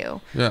bury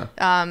you. Yeah.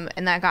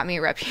 And that got me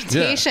a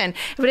reputation,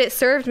 but it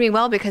served me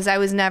well, because I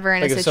was never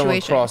in a situation. Like,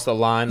 if someone crossed the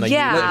line, like,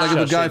 like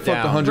if a guy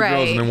fucked 100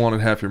 girls and then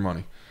wanted half your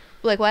money.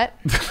 Like, what?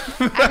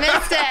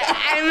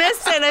 I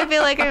missed it. I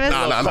feel like I missed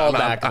it. Call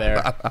back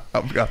there.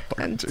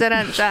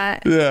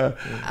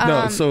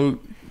 Yeah.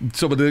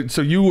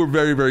 So you were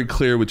very, very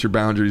clear with your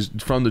boundaries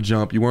from the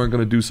jump. You weren't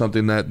going to do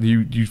something that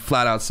you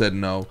flat out said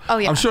no. Oh,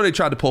 yeah. I'm sure they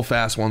tried to pull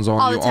fast ones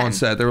on you on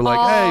set. They were like,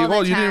 hey,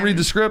 well, you didn't read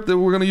the script. We're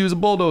going to use a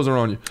bulldozer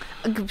on you.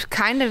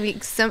 Kind of.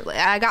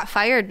 I got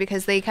fired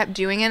because they kept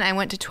doing it. I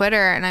went to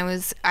Twitter and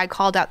I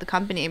called out the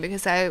company,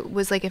 because I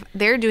was like, if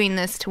they're doing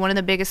this to one of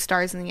the biggest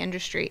stars in the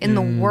industry, in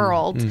the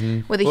world,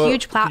 with a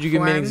huge platform. Could you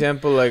give me an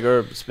example, like,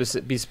 or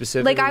be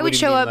specific? Like, I would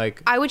show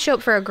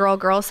up for a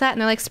girl set, and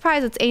they're like,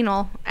 surprise, it's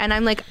anal. And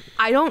I'm like,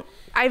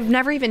 I've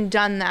never even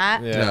done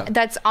that. Yeah.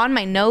 That's on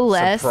my no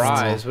list.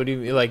 Surprise. What do you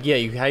mean? Like, yeah,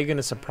 how are you going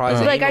to surprise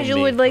Like, I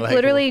would like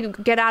literally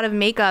what? get out of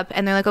makeup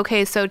and they're like,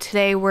 okay, so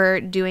today we're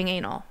doing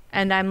anal.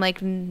 And I'm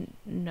like,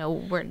 no,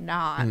 we're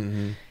not.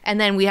 And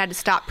then we had to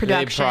stop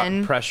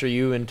production. They pressure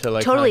you into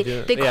like totally.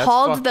 They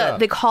called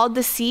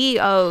the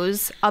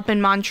CEOs up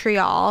in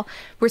Montreal.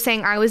 Were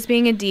saying I was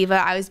being a diva.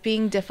 I was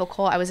being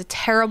difficult. I was a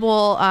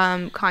terrible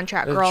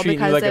contract girl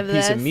because you like of a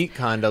piece this. of meat,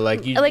 kind of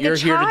like you're like here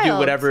to do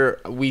whatever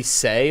we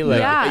say.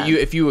 Like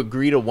if you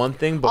agree to one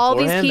thing beforehand,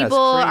 all these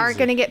people that's aren't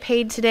going to get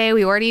paid today.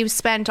 We already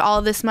spent all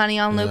of this money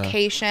on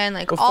location.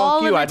 Like all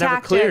fuck you. of the I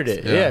never cleared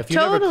it. Yeah, if you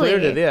never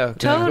cleared it,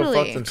 totally.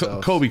 Go fuck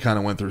themselves. Kobe kind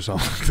of went through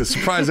something. The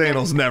surprise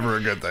anal's never a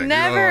good thing.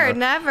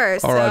 Never.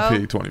 So,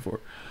 R.I.P. 24.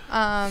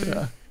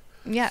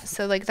 Yeah,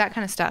 so like that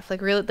kind of stuff,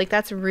 like really, like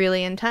that's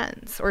really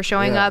intense. Or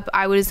showing up,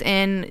 I was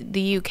in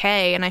the UK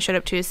and I showed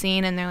up to a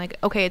scene and they're like,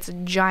 okay, it's a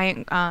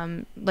giant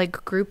like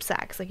group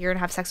sex, like you're gonna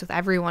have sex with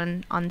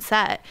everyone on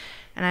set.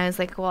 And I was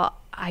like, well,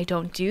 I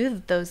don't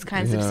do those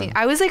kinds of scenes.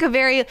 I was like a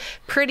very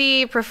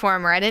pretty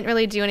performer. I didn't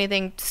really do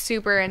anything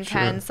super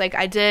intense. Like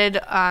I did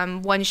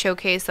one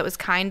showcase that was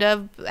kind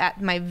of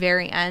at my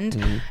very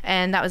end,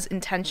 and that was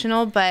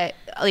intentional. But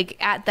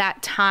like at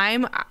that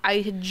time,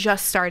 I had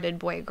just started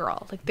Boy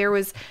Girl. Like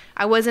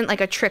I wasn't like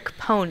a trick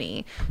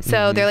pony.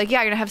 So they're like,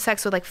 yeah, you're gonna have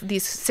sex with like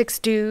these 6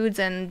 dudes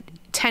and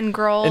 10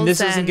 girls. And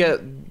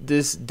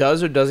this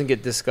does or doesn't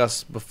get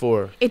discussed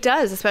before? It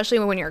does, especially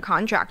when you're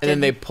contracted. And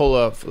then they pull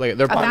up, like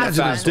they're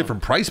imagine there's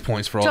different price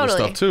points for all this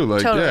stuff too.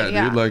 Like,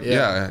 dude, like,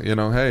 you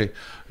know, hey,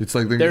 it's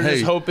like they're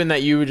just hoping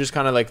that you would just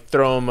kind of like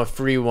throw them a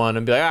free one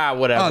and be like,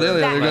 whatever. Oh,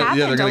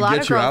 they're gonna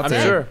get you out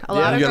there. I'm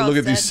sure. You gotta look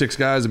at these 6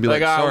 guys and be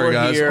like, sorry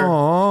guys.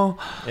 Aww.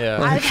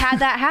 Yeah. I've had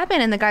that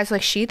happen, and the guy's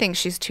like, she thinks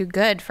she's too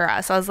good for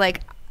us. I was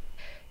like,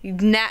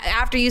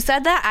 after you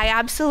said that, I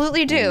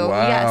absolutely do.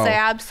 Wow. Yes, I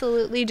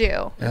absolutely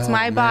do. It's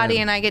my body,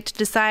 and I get to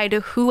decide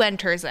who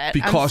enters it.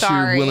 Because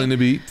you're willing to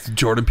be,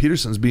 Jordan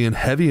Peterson's being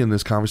heavy in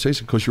this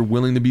conversation, because you're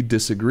willing to be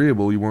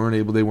disagreeable. They weren't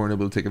able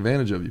to take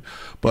advantage of you.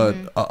 But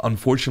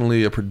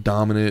unfortunately, a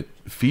predominant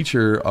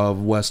feature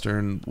of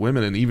Western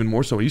women, and even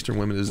more so Eastern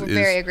women, is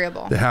very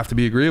agreeable. They have to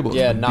be agreeable.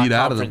 Yeah, beat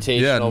out of them.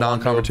 Yeah,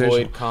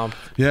 non-confrontational.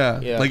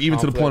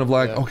 To the point of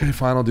like, okay,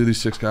 fine, I'll do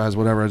these 6 guys,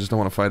 whatever. I just don't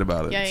want to fight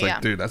about it. It's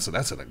like, dude, that's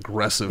an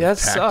aggressive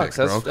tactic,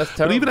 bro. That's terrible.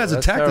 But even as a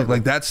tactic,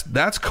 like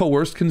that's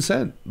coerced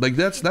consent. Like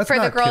that's for not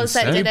the girls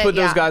consent. that did you put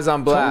those guys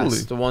on blast.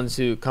 Totally. The ones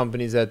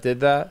companies that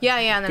did that. Yeah,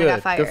 and then I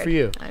got fired. Good for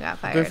you. I got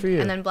fired. Good for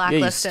you. And then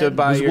blacklisted.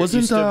 Yeah, you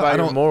stood by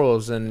your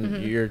morals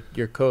and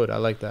your code. I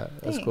like that.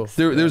 That's cool.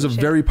 There's a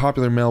very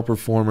popular male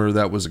performer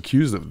that was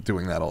accused of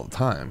doing that all the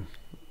time.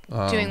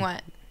 Doing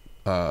what?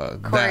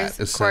 That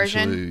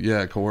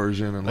essentially,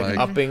 coercion and like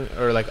upping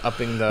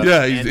the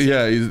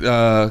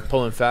he's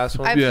pulling fast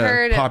ones. I've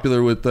heard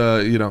popular with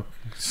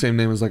same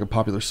name as like a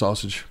popular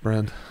sausage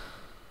brand.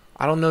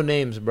 I don't know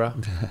names, bro.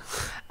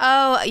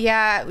 Oh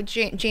yeah,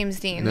 James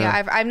Dean.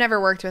 Yeah, I've never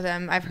worked with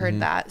him. I've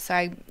heard that, so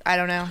I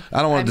don't know.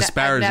 I don't want to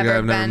disparage the guy.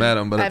 I've never met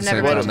him, but at the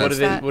same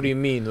time, what do you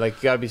mean? Like,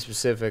 you gotta be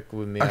specific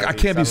with me. I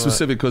can't be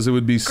specific because it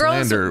would be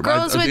slander.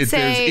 Girls would say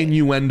there's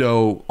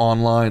innuendo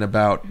online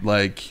about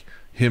like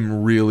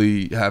him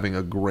really having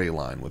a gray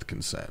line with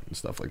consent and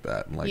stuff like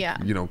that, and like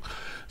you know,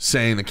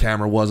 saying the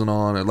camera wasn't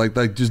on, and like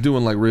just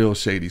doing like real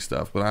shady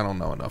stuff. But I don't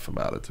know enough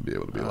about it to be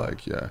able to be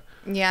like, yeah,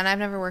 and I've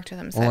never worked with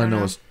him. So all I know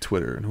know is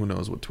Twitter, and who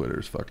knows what Twitter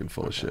is fucking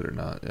full of shit or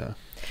not. Yeah.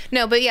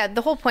 No, but yeah,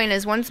 the whole point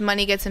is once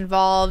money gets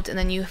involved, and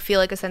then you feel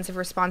like a sense of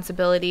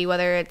responsibility,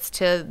 whether it's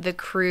to the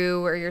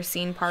crew or your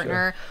scene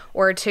partner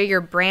or to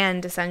your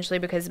brand, essentially,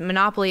 because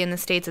monopoly in the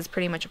States is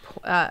pretty much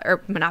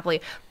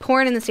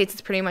porn in the States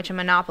is pretty much a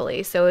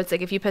monopoly. So it's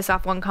like if you piss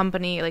off one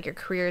company, like your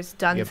career's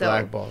done. You get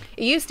blackballed.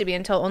 It used to be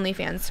until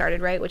OnlyFans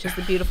started, right? Which is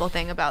the beautiful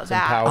thing about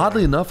that.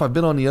 Oddly enough, I've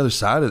been on the other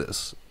side of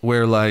this,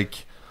 where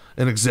like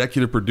an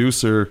executive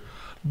producer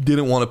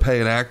didn't want to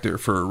pay an actor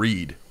for a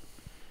read.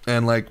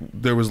 And like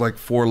there was like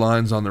 4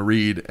 lines on the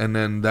read, and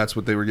then that's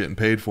what they were getting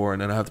paid for.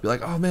 And then I have to be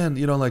like, oh man,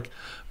 you know, like,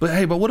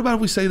 but what about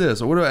if we say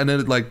this? Or what? And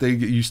then like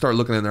you start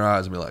looking in their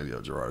eyes and be like, yo,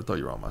 Gerard, I thought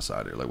you were on my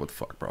side here. Like, what the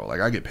fuck, bro? Like,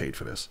 I get paid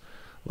for this.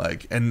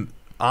 Like, and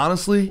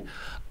honestly,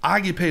 I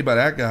get paid by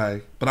that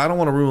guy, but I don't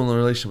want to ruin the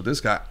relationship with this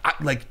guy.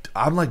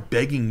 I'm like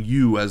begging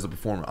you as the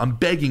performer. I'm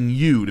begging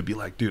you to be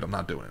like, dude, I'm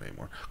not doing it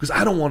anymore, because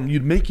I don't want you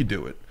to make you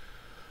do it,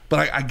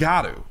 but I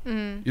got to.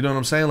 You know what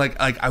I'm saying? Like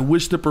I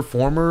wish the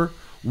performer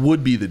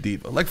would be the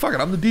diva. Like, fuck it,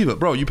 I'm the diva,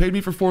 bro. You paid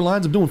me for 4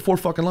 lines. I'm doing 4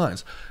 fucking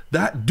lines.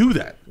 Do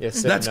that.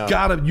 Yes,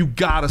 you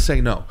gotta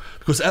say no,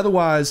 because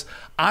otherwise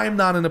I'm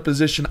not in a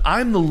position.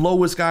 I'm the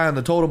lowest guy on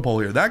the totem pole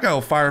here. That guy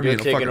will fire me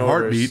in a fucking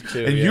heartbeat,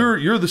 and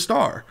you're the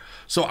star.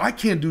 So I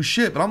can't do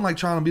shit. But I'm like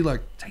trying to be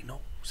like, say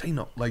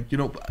no. Like, you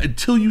know,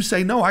 until you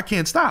say no, I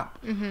can't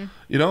stop.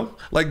 You know,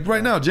 like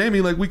right now,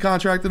 Jamie, like we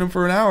contracted him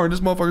for an hour, and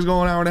this motherfucker's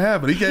going an hour and a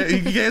half, but he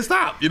can't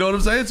stop. You know what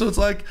I'm saying? So it's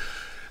like,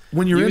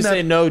 when you're in that,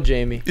 say no,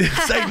 Jamie.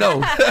 Say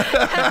no.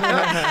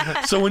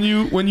 So when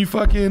you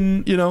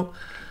fucking, you know,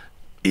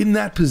 in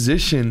that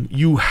position,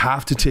 you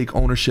have to take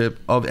ownership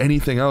of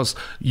anything else.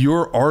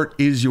 Your art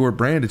is your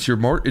brand. It's your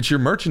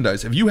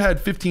merchandise. If you had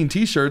 15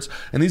 t-shirts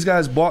and these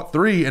guys bought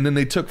 3 and then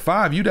they took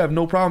 5, you'd have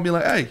no problem being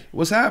like, hey,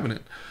 what's happening?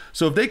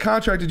 So if they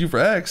contracted you for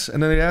X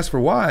and then they asked for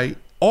Y,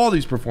 all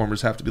these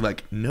performers have to be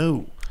like,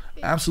 no,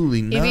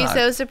 absolutely not. You'd be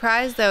so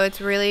surprised, though.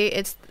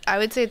 I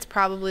would say it's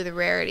probably the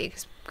rarity,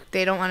 because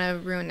they don't want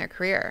to ruin their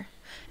career.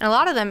 And a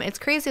lot of them, it's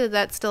crazy that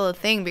that's still a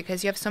thing,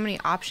 because you have so many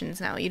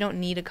options now. You don't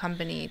need a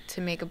company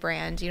to make a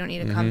brand. You don't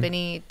need a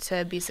company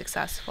to be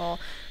successful.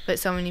 But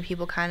so many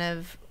people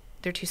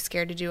they're too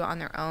scared to do it on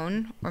their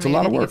own. Or it's maybe a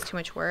lot of they think work. it's too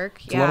much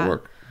work. It's a lot of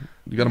work.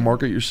 You got to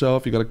market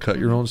yourself. You got to cut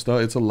your own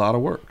stuff. It's a lot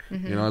of work,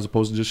 as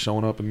opposed to just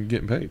showing up and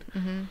getting paid.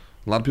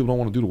 A lot of people don't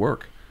want to do the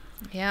work.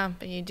 Yeah,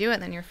 but you do it,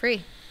 then you're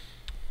free.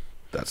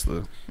 That's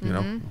the,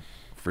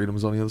 freedom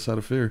is on the other side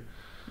of fear.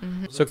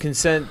 So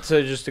consent,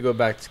 just to go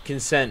back to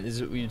consent,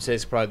 is what you'd say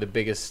is probably the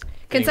biggest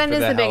consent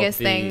is the biggest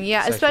thing,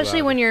 yeah,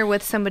 especially when you're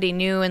with somebody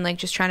new and like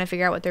just trying to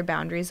figure out what their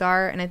boundaries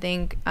are. And I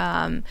think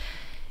how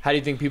do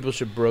you think people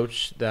should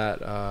broach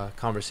that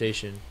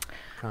conversation?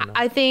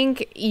 I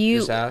think you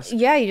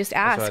just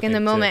ask in the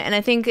moment. And I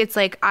think it's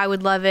like, I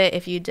would love it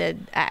if you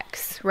did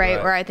X, right?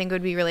 Or I think it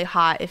would be really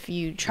hot if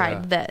you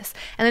tried this.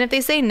 And then if they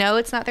say no,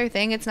 it's not their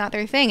thing, it's not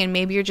their thing. And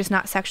maybe you're just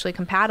not sexually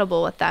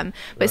compatible with them.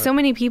 But so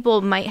many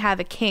people might have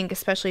a kink,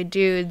 especially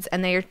dudes,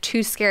 and they are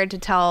too scared to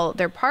tell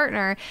their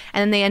partner.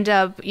 And then they end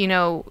up,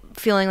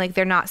 feeling like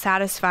they're not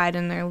satisfied,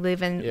 and they're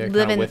living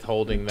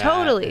withholding that.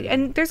 Totally.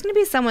 And there's going to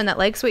be someone that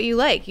likes what you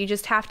like. You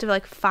just have to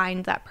like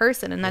find that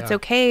person. And that's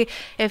okay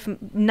if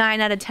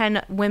 9 out of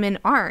 10 women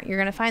aren't. You're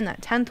going to find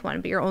that 10th one,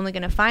 but you're only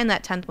going to find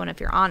that 10th one if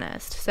you're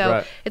honest.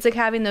 So it's like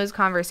having those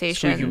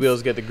conversations. Squeaky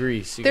wheels get the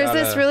grease. There's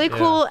this really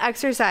cool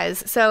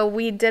exercise. So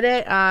we did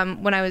it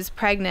when I was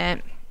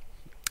pregnant.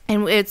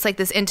 And it's like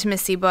this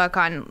intimacy book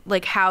on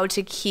like how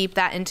to keep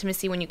that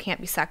intimacy when you can't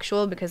be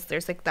sexual, because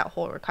there's like that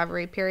whole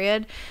recovery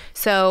period.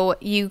 So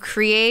you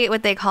create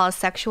what they call a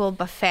sexual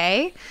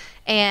buffet.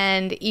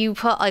 And you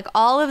put like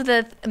all of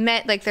the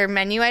their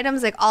menu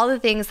items, like all the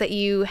things that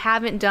you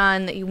haven't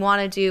done that you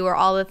want to do, or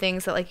all the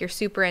things that like you're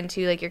super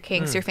into, like your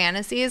kinks, your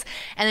fantasies,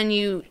 and then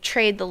you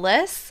trade the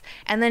lists,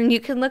 and then you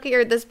can look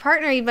at this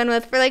partner you've been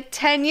with for like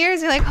 10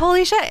 years. And you're like,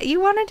 holy shit,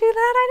 you want to do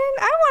that?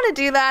 I want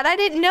to do that. I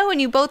didn't know.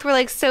 And you both were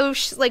like so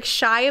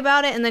shy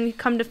about it, and then you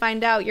come to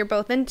find out you're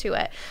both into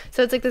it.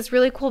 So it's like this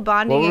really cool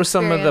bonding. What were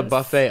some of the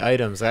buffet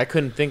items? I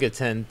couldn't think of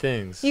 10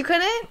 things. You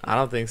couldn't? I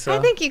don't think so. I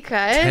think you could.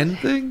 10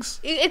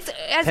 things? It's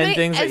as 10 many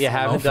things that you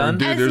haven't done.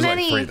 Dude, there's like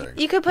 3 things.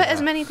 You could put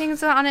as many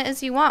things on it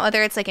as you want,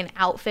 whether it's like an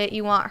outfit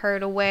you want her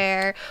to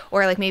wear,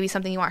 or like maybe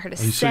something you want her to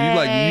say. So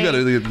you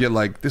gotta get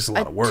like, this is a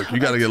lot of work. You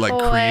gotta get like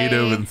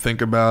creative and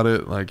think about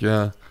it. Like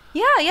Yeah,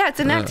 it's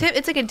an activity.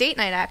 It's like a date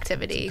night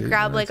activity.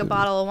 Grab like a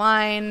bottle of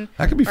wine.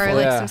 That could be or fun.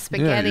 Like some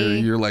spaghetti. Yeah,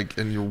 you're like,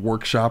 and you're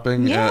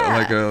workshopping.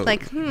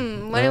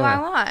 What do I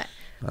want?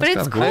 But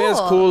it's cool. I think it's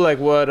cool. Like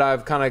what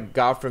I've kind of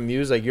got from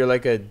you is like you're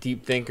like a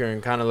deep thinker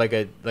and kind of like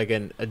a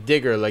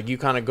digger. Like you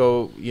kind of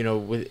go,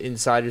 with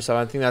inside yourself.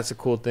 I think that's a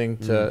cool thing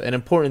an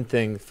important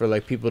thing for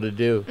like people to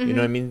do. You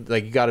know what I mean?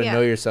 Like you got to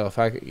know yourself.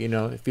 If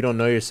you don't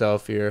know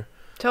yourself, you're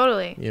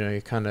totally.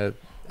 You're kind of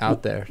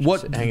out there.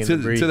 What to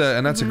that?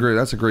 And that's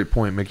a great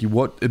point, Mickey.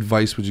 What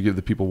advice would you give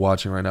the people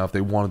watching right now if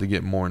they wanted to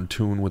get more in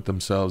tune with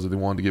themselves, if they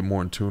wanted to get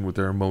more in tune with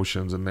their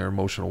emotions and their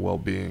emotional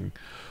well-being?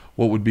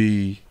 What would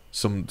be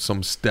some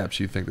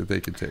steps you think that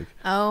they could take?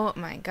 Oh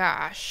my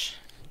gosh.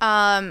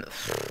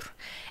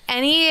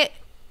 Any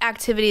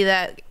activity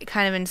that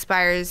kind of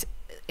inspires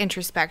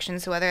introspection,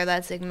 so whether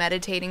that's like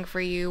meditating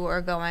for you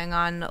or going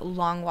on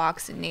long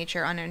walks in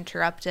nature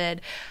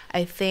uninterrupted.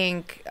 I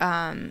think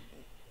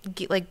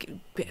like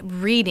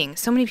reading.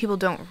 So many people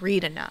don't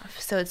read enough.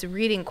 So it's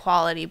reading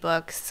quality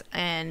books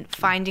and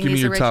finding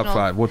these original. Give me your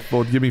top 5.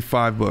 What? Give me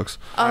 5 books.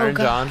 Oh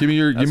God. Give me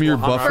your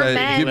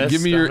buffet.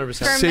 Give me your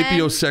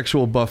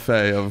sapiosexual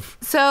buffet of.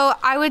 So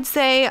I would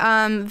say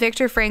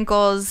Viktor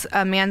Frankl's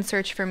Man's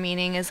Search for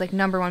Meaning is like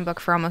 #1 book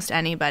for almost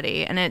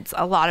anybody, and it's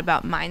a lot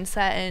about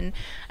mindset and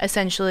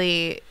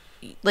essentially.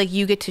 Like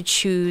you get to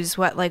choose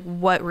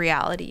what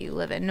reality you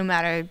live in, no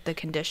matter the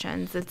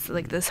conditions. It's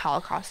like this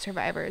Holocaust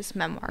survivor's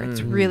memoir.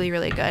 It's really,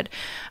 really good.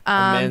 A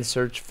Man's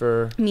Search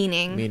for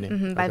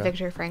Meaning by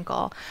Viktor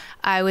Frankl.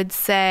 I would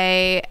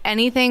say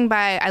anything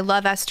I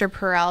love Esther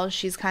Perel.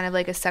 She's kind of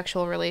like a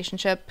sexual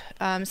relationship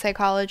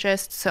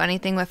psychologist. So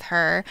anything with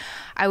her.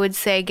 I would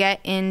say get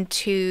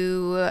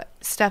into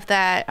stuff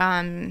that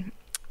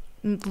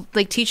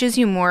like teaches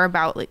you more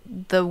about like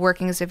the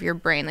workings of your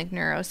brain, like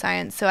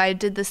neuroscience. So I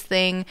did this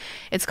thing,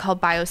 it's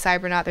called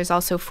BioCybernaut. There's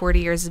also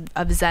 40 years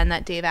of Zen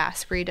that Dave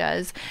Asprey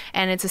does,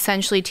 and it's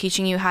essentially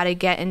teaching you how to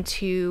get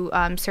into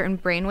certain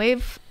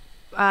brainwave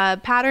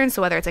patterns.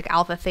 So whether it's like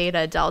alpha,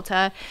 theta,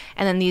 delta,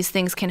 and then these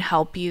things can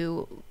help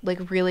you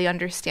like really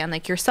understand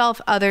like yourself,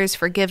 others,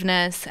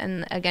 forgiveness,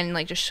 and again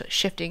like just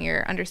shifting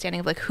your understanding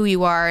of like who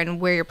you are and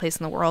where your place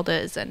in the world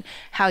is and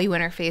how you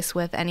interface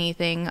with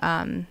anything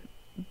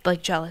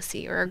like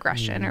jealousy or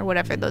aggression or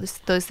whatever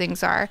those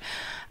things are.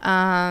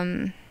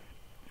 Man,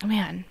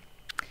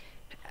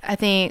 I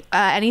think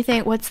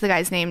anything. What's the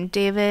guy's name?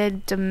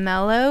 David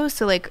DeMello.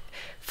 So like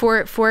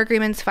 4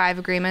 agreements, 5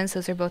 agreements.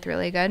 Those are both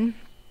really good,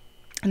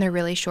 and they're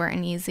really short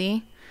and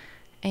easy.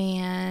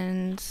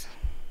 And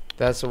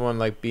that's the one,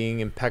 like being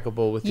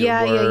impeccable with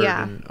your word.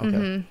 Yeah. And, okay,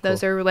 cool.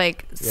 Those are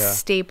like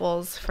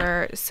staples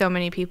for so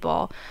many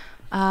people.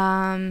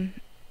 I'm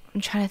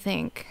trying to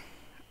think.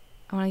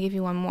 I want to give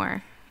you one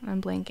more.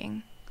 I'm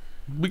blanking.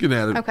 We can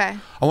add it. Okay.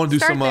 I want to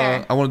do some.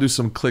 I want to do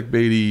some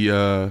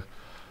clickbaity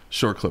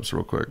short clips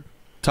real quick.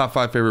 Top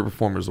 5 favorite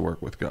performers to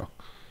work with. Go.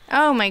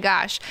 Oh my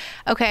gosh.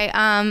 Okay.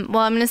 Well,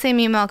 I'm gonna say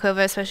Mia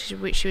Malkova,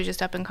 especially she was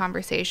just up in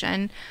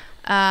conversation.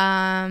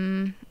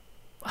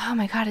 Oh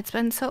my God, it's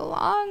been so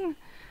long.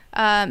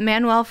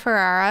 Manuel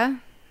Ferrara,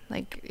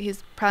 like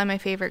he's probably my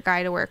favorite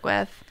guy to work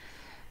with.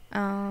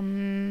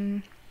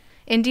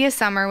 India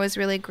Summer was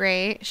really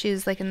great.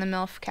 She's like in the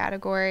MILF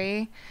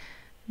category.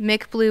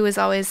 Mick Blue is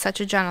always such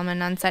a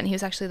gentleman on set, and he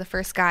was actually the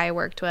first guy I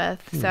worked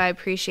with. So I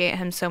appreciate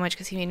him so much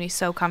because he made me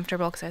so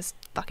comfortable because I was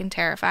fucking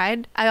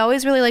terrified. I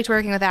always really liked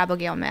working with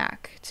Abigail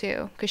Mack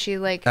too, because she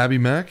like Abby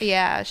Mack.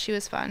 Yeah, she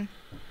was fun.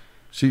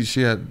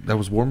 She had that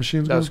was War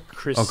Machines. That was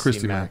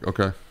Christy Mack.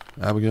 Okay,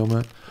 Abigail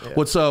Mack. Yeah.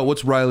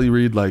 What's Riley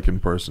Reid like in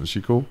person? Is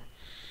she cool?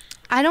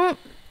 I don't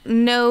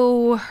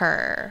know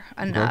her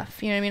enough.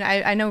 Okay. You know what I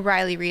mean? I know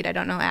Riley Reid. I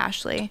don't know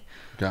Ashley.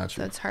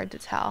 Gotcha. So it's hard to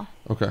tell.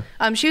 Okay.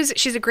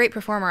 She's a great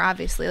performer,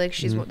 obviously. Like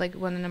she's like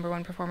one of the number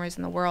 1 performers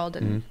in the world,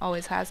 and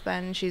always has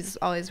been. She's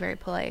always very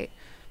polite,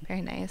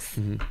 very nice.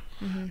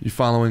 You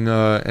following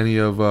any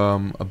of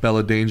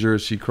Bella Danger?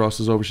 She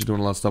crosses over. She's doing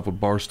a lot of stuff with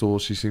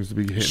Barstool. She seems to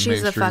be hitting mainstream.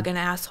 She's a fucking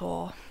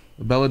asshole.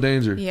 Bella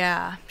Danger.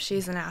 Yeah,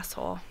 she's an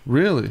asshole.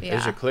 Really? Yeah.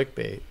 There's your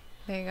clickbait.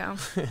 There you go.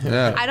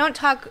 Yeah. I don't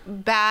talk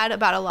bad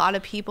about a lot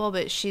of people,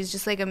 but she's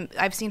just like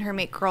I've seen her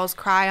make girls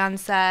cry on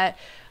set.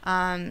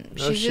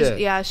 She's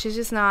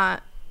just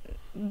not.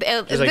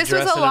 This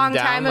was a long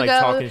time ago.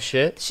 Like talking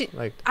shit.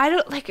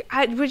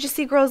 I would just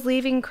see girls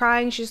leaving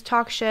crying. She just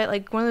talk shit,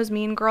 like one of those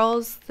mean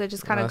girls that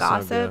just kind of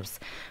gossips.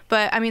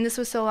 But I mean, this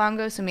was so long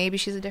ago, so maybe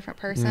she's a different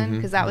person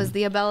because that was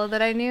the Abella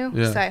that I knew.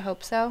 Yeah. So I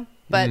hope so.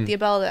 But the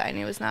Abella that I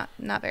knew was not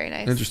very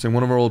nice. Interesting.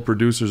 One of our old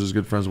producers is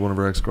good friends with one of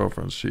her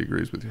ex-girlfriends. She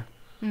agrees with you.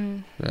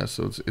 Yeah,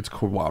 so it's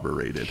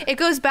corroborated. It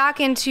goes back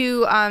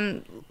into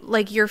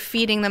like you're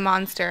feeding the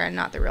monster and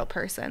not the real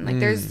person. Like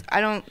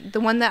the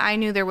one that I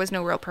knew, there was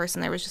no real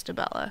person. There was just a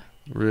Bella.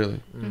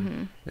 Really?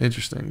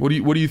 Interesting. What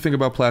do you think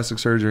about plastic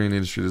surgery in the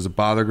industry? Does it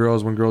bother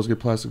girls when girls get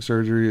plastic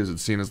surgery? Is it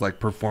seen as like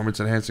performance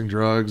enhancing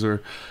drugs,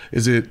 or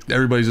is it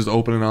everybody's just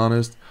open and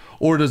honest?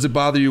 Or does it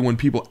bother you when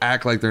people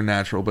act like they're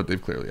natural, but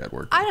they've clearly had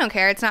work? I don't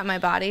care. It's not my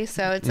body.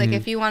 So it's like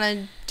if you want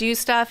to do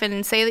stuff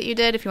and say that you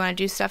did, if you want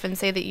to do stuff and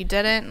say that you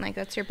didn't, like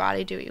that's your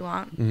body. Do what you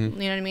want. You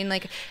know what I mean?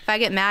 Like if I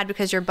get mad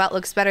because your butt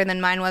looks better than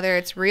mine, whether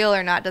it's real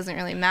or not, doesn't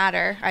really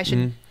matter. I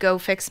should go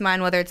fix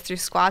mine, whether it's through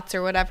squats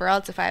or whatever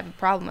else, if I have a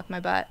problem with my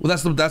butt. Well,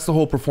 that's the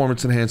whole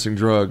performance enhancing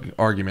drug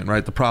argument,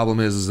 right? The problem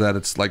is that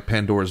it's like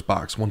Pandora's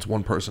box. Once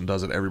one person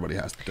does it, everybody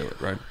has to do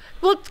it, right?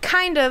 Well,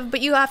 kind of,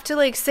 but you have to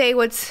like say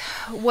what's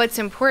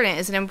important.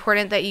 Is it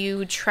important that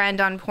you trend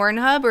on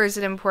Pornhub, or is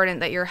it important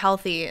that you're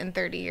healthy in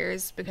 30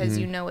 years because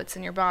you know what's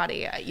in your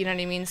body? You know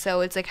what I mean? So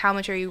it's like, how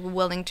much are you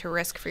willing to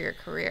risk for your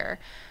career?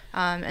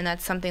 And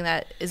that's something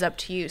that is up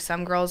to you.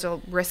 Some girls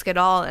will risk it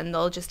all and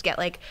they'll just get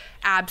like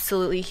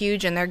absolutely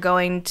huge, and they're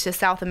going to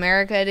South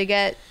America to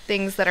get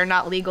things that are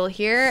not legal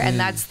here, and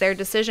that's their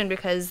decision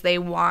because they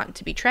want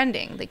to be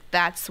trending. Like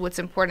that's what's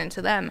important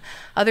to them.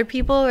 Other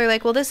people are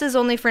like, well, this is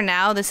only for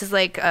now. This is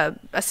like a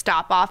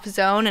stop off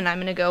zone, and I'm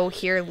going to go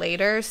here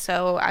later.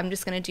 So I'm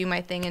just going to do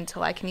my thing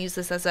until I can use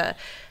this as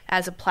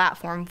a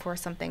platform for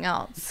something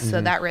else. So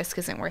that risk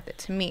isn't worth it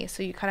to me.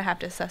 So you kind of have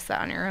to assess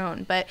that on your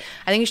own. But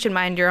I think you should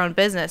mind your own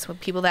business.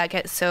 With people that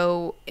get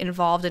so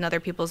involved in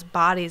other people's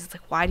bodies, it's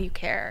like, why do you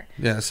care?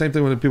 Yeah, same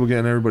thing when people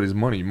getting everybody's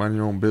money. You mind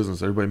your own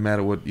business. Everybody mad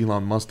at what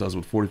Elon Musk does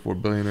with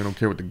 $44 billion. They don't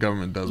care what the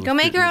government does. Go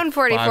make your own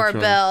 $44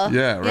 bill.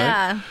 Yeah, right?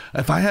 Yeah.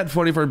 If I had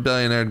 $44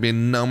 billion, there'd be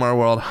no more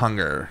world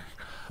hunger.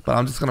 But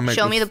I'm just going to make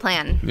Show me the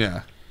plan.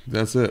 Yeah.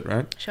 That's it,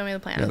 right? Show me the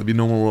plan. Yeah, there'll be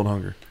no more world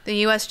hunger. The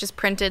U.S. just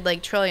printed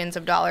like trillions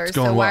of dollars.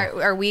 So why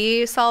are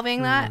we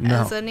solving that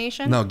as a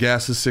nation? No,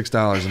 gas is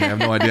 $6, and they have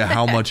no idea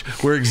how much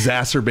we're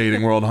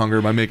exacerbating world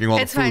hunger by making all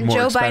the food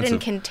more expensive. Joe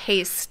Biden can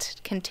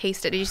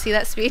taste it. Did you see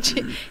that speech?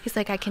 He's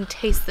like, I can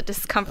taste the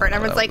discomfort.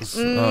 And everyone's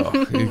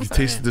he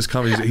tastes the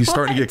discomfort. He's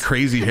starting to get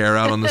crazy hair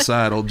out on the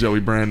side. Old Joey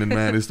Brandon,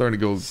 man, he's starting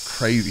to go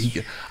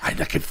crazy. I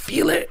can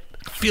feel it.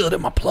 I can feel it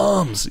in my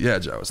plums. Yeah,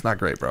 Joe, it's not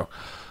great, bro.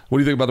 What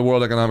do you think about the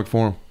World Economic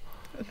Forum?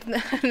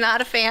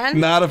 Not a fan.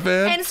 Not a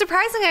fan? And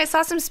surprisingly, I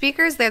saw some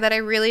speakers there that I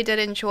really did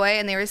enjoy,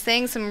 and they were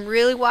saying some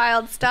really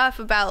wild stuff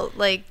about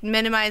like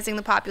minimizing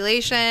the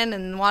population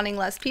and wanting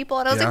less people.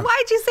 And I was like,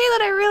 why'd you say that?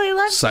 I really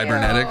loved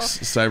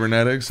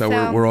Cybernetics.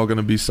 How we're all going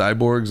to be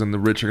cyborgs and the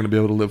rich are going to be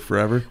able to live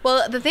forever.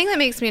 Well, the thing that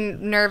makes me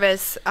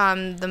nervous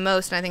the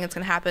most, and I think it's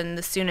going to happen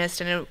the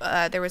soonest, and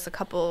there was a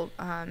couple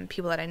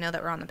people that I know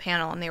that were on the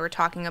panel, and they were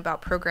talking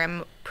about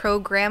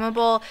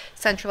programmable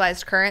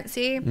centralized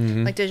currency,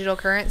 like digital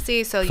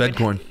currency. So Fed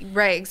coin.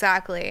 Right,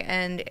 exactly.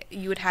 And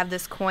you would have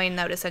this coin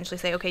that would essentially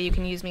say, okay, you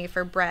can use me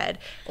for bread,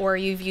 or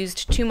you've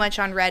used too much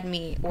on red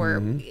meat,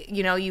 or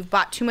you've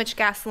bought too much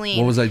gasoline.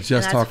 What was I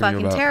just talking to you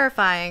about? That's fucking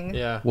terrifying.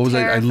 Yeah. What was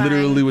I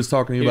literally was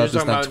talking to you about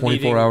this not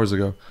 24 hours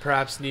ago.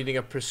 Perhaps needing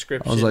a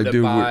prescription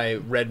to buy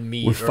red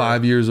meat. We're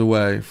 5 years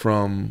away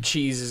from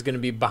cheese is going to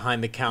be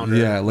behind the counter.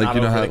 Yeah, like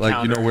you know how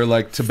like you know where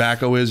like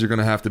tobacco is. You're going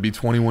to have to be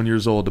 21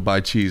 years old to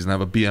buy cheese and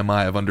have a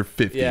BMI of under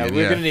 50. Yeah,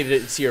 we're going to need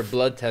to see your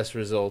blood test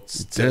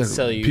results to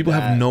sell you. People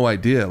have no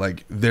idea.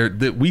 Like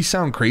we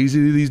sound crazy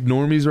to these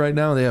normies right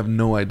now. They have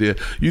no idea.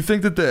 You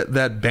think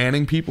that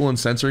banning people and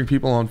censoring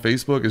people on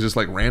Facebook is just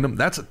like random?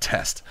 That's a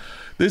test.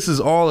 This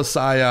is all a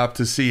psyop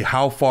to see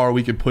how far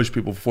we can push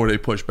people before they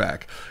push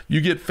back.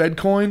 You get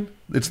FedCoin.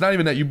 It's not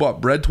even that you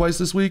bought bread twice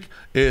this week.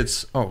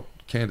 It's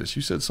Candace,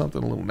 you said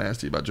something a little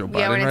nasty about Joe Biden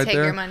we're gonna right take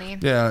there. Your money.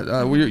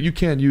 Yeah, you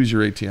can't use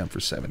your ATM for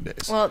 7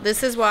 days. Well,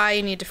 this is why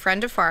you need to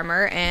friend a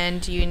farmer,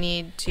 and you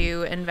need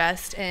to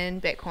invest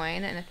in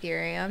Bitcoin and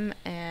Ethereum,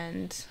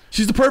 and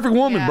she's the perfect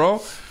woman,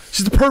 bro.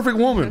 She's the perfect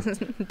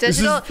woman.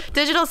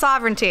 digital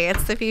sovereignty.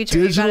 It's the future.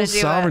 Digital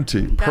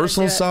sovereignty,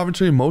 personal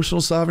sovereignty, emotional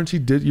sovereignty.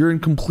 You're in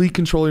complete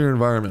control of your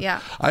environment.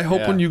 Yeah. I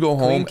hope when you go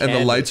home and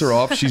the lights are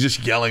off, she's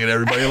just yelling at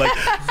everybody like,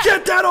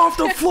 "Get that off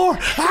the floor!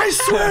 I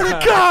swear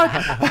to God!"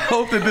 I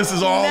hope that this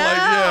is all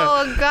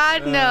Oh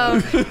God,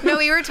 no. No,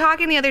 we were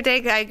talking the other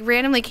day. I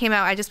randomly came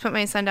out. I just put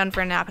my son down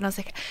for a nap, and I was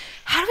like,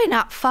 "How do we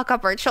not fuck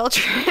up our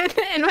children?"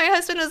 And my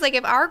husband was like,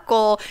 "If our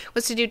goal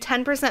was to do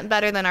 10%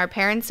 better than our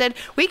parents did,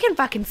 we can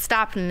fucking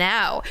stop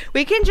now.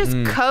 We can just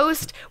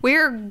coast.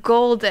 We're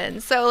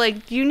golden. So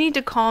like, you need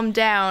to calm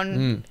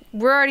down.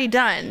 We're already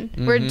done.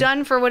 We're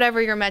done for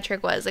whatever your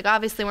metric was. Like,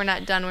 obviously we're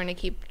not done. We're gonna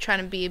keep trying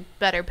to be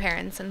better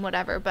parents and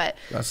whatever. But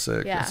that's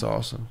sick. Yeah. That's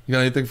awesome. You got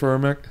anything for her,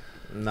 Mick?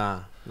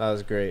 Nah. That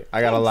was great.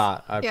 I got a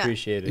lot. I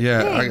appreciate it.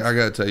 Yeah, I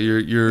got to tell you,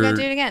 you're gotta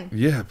do it again.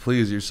 Yeah,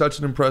 please. You're such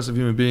an impressive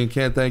human being.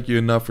 Can't thank you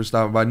enough for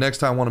stopping by. Next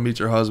time, I want to meet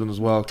your husband as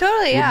well.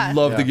 Totally, Would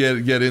love to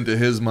get into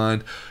his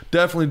mind.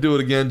 Definitely do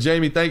it again.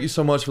 Jamie, thank you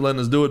so much for letting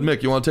us do it.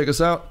 Mick, you want to take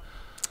us out?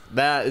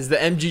 That is the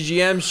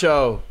MGGM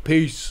show.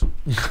 Peace.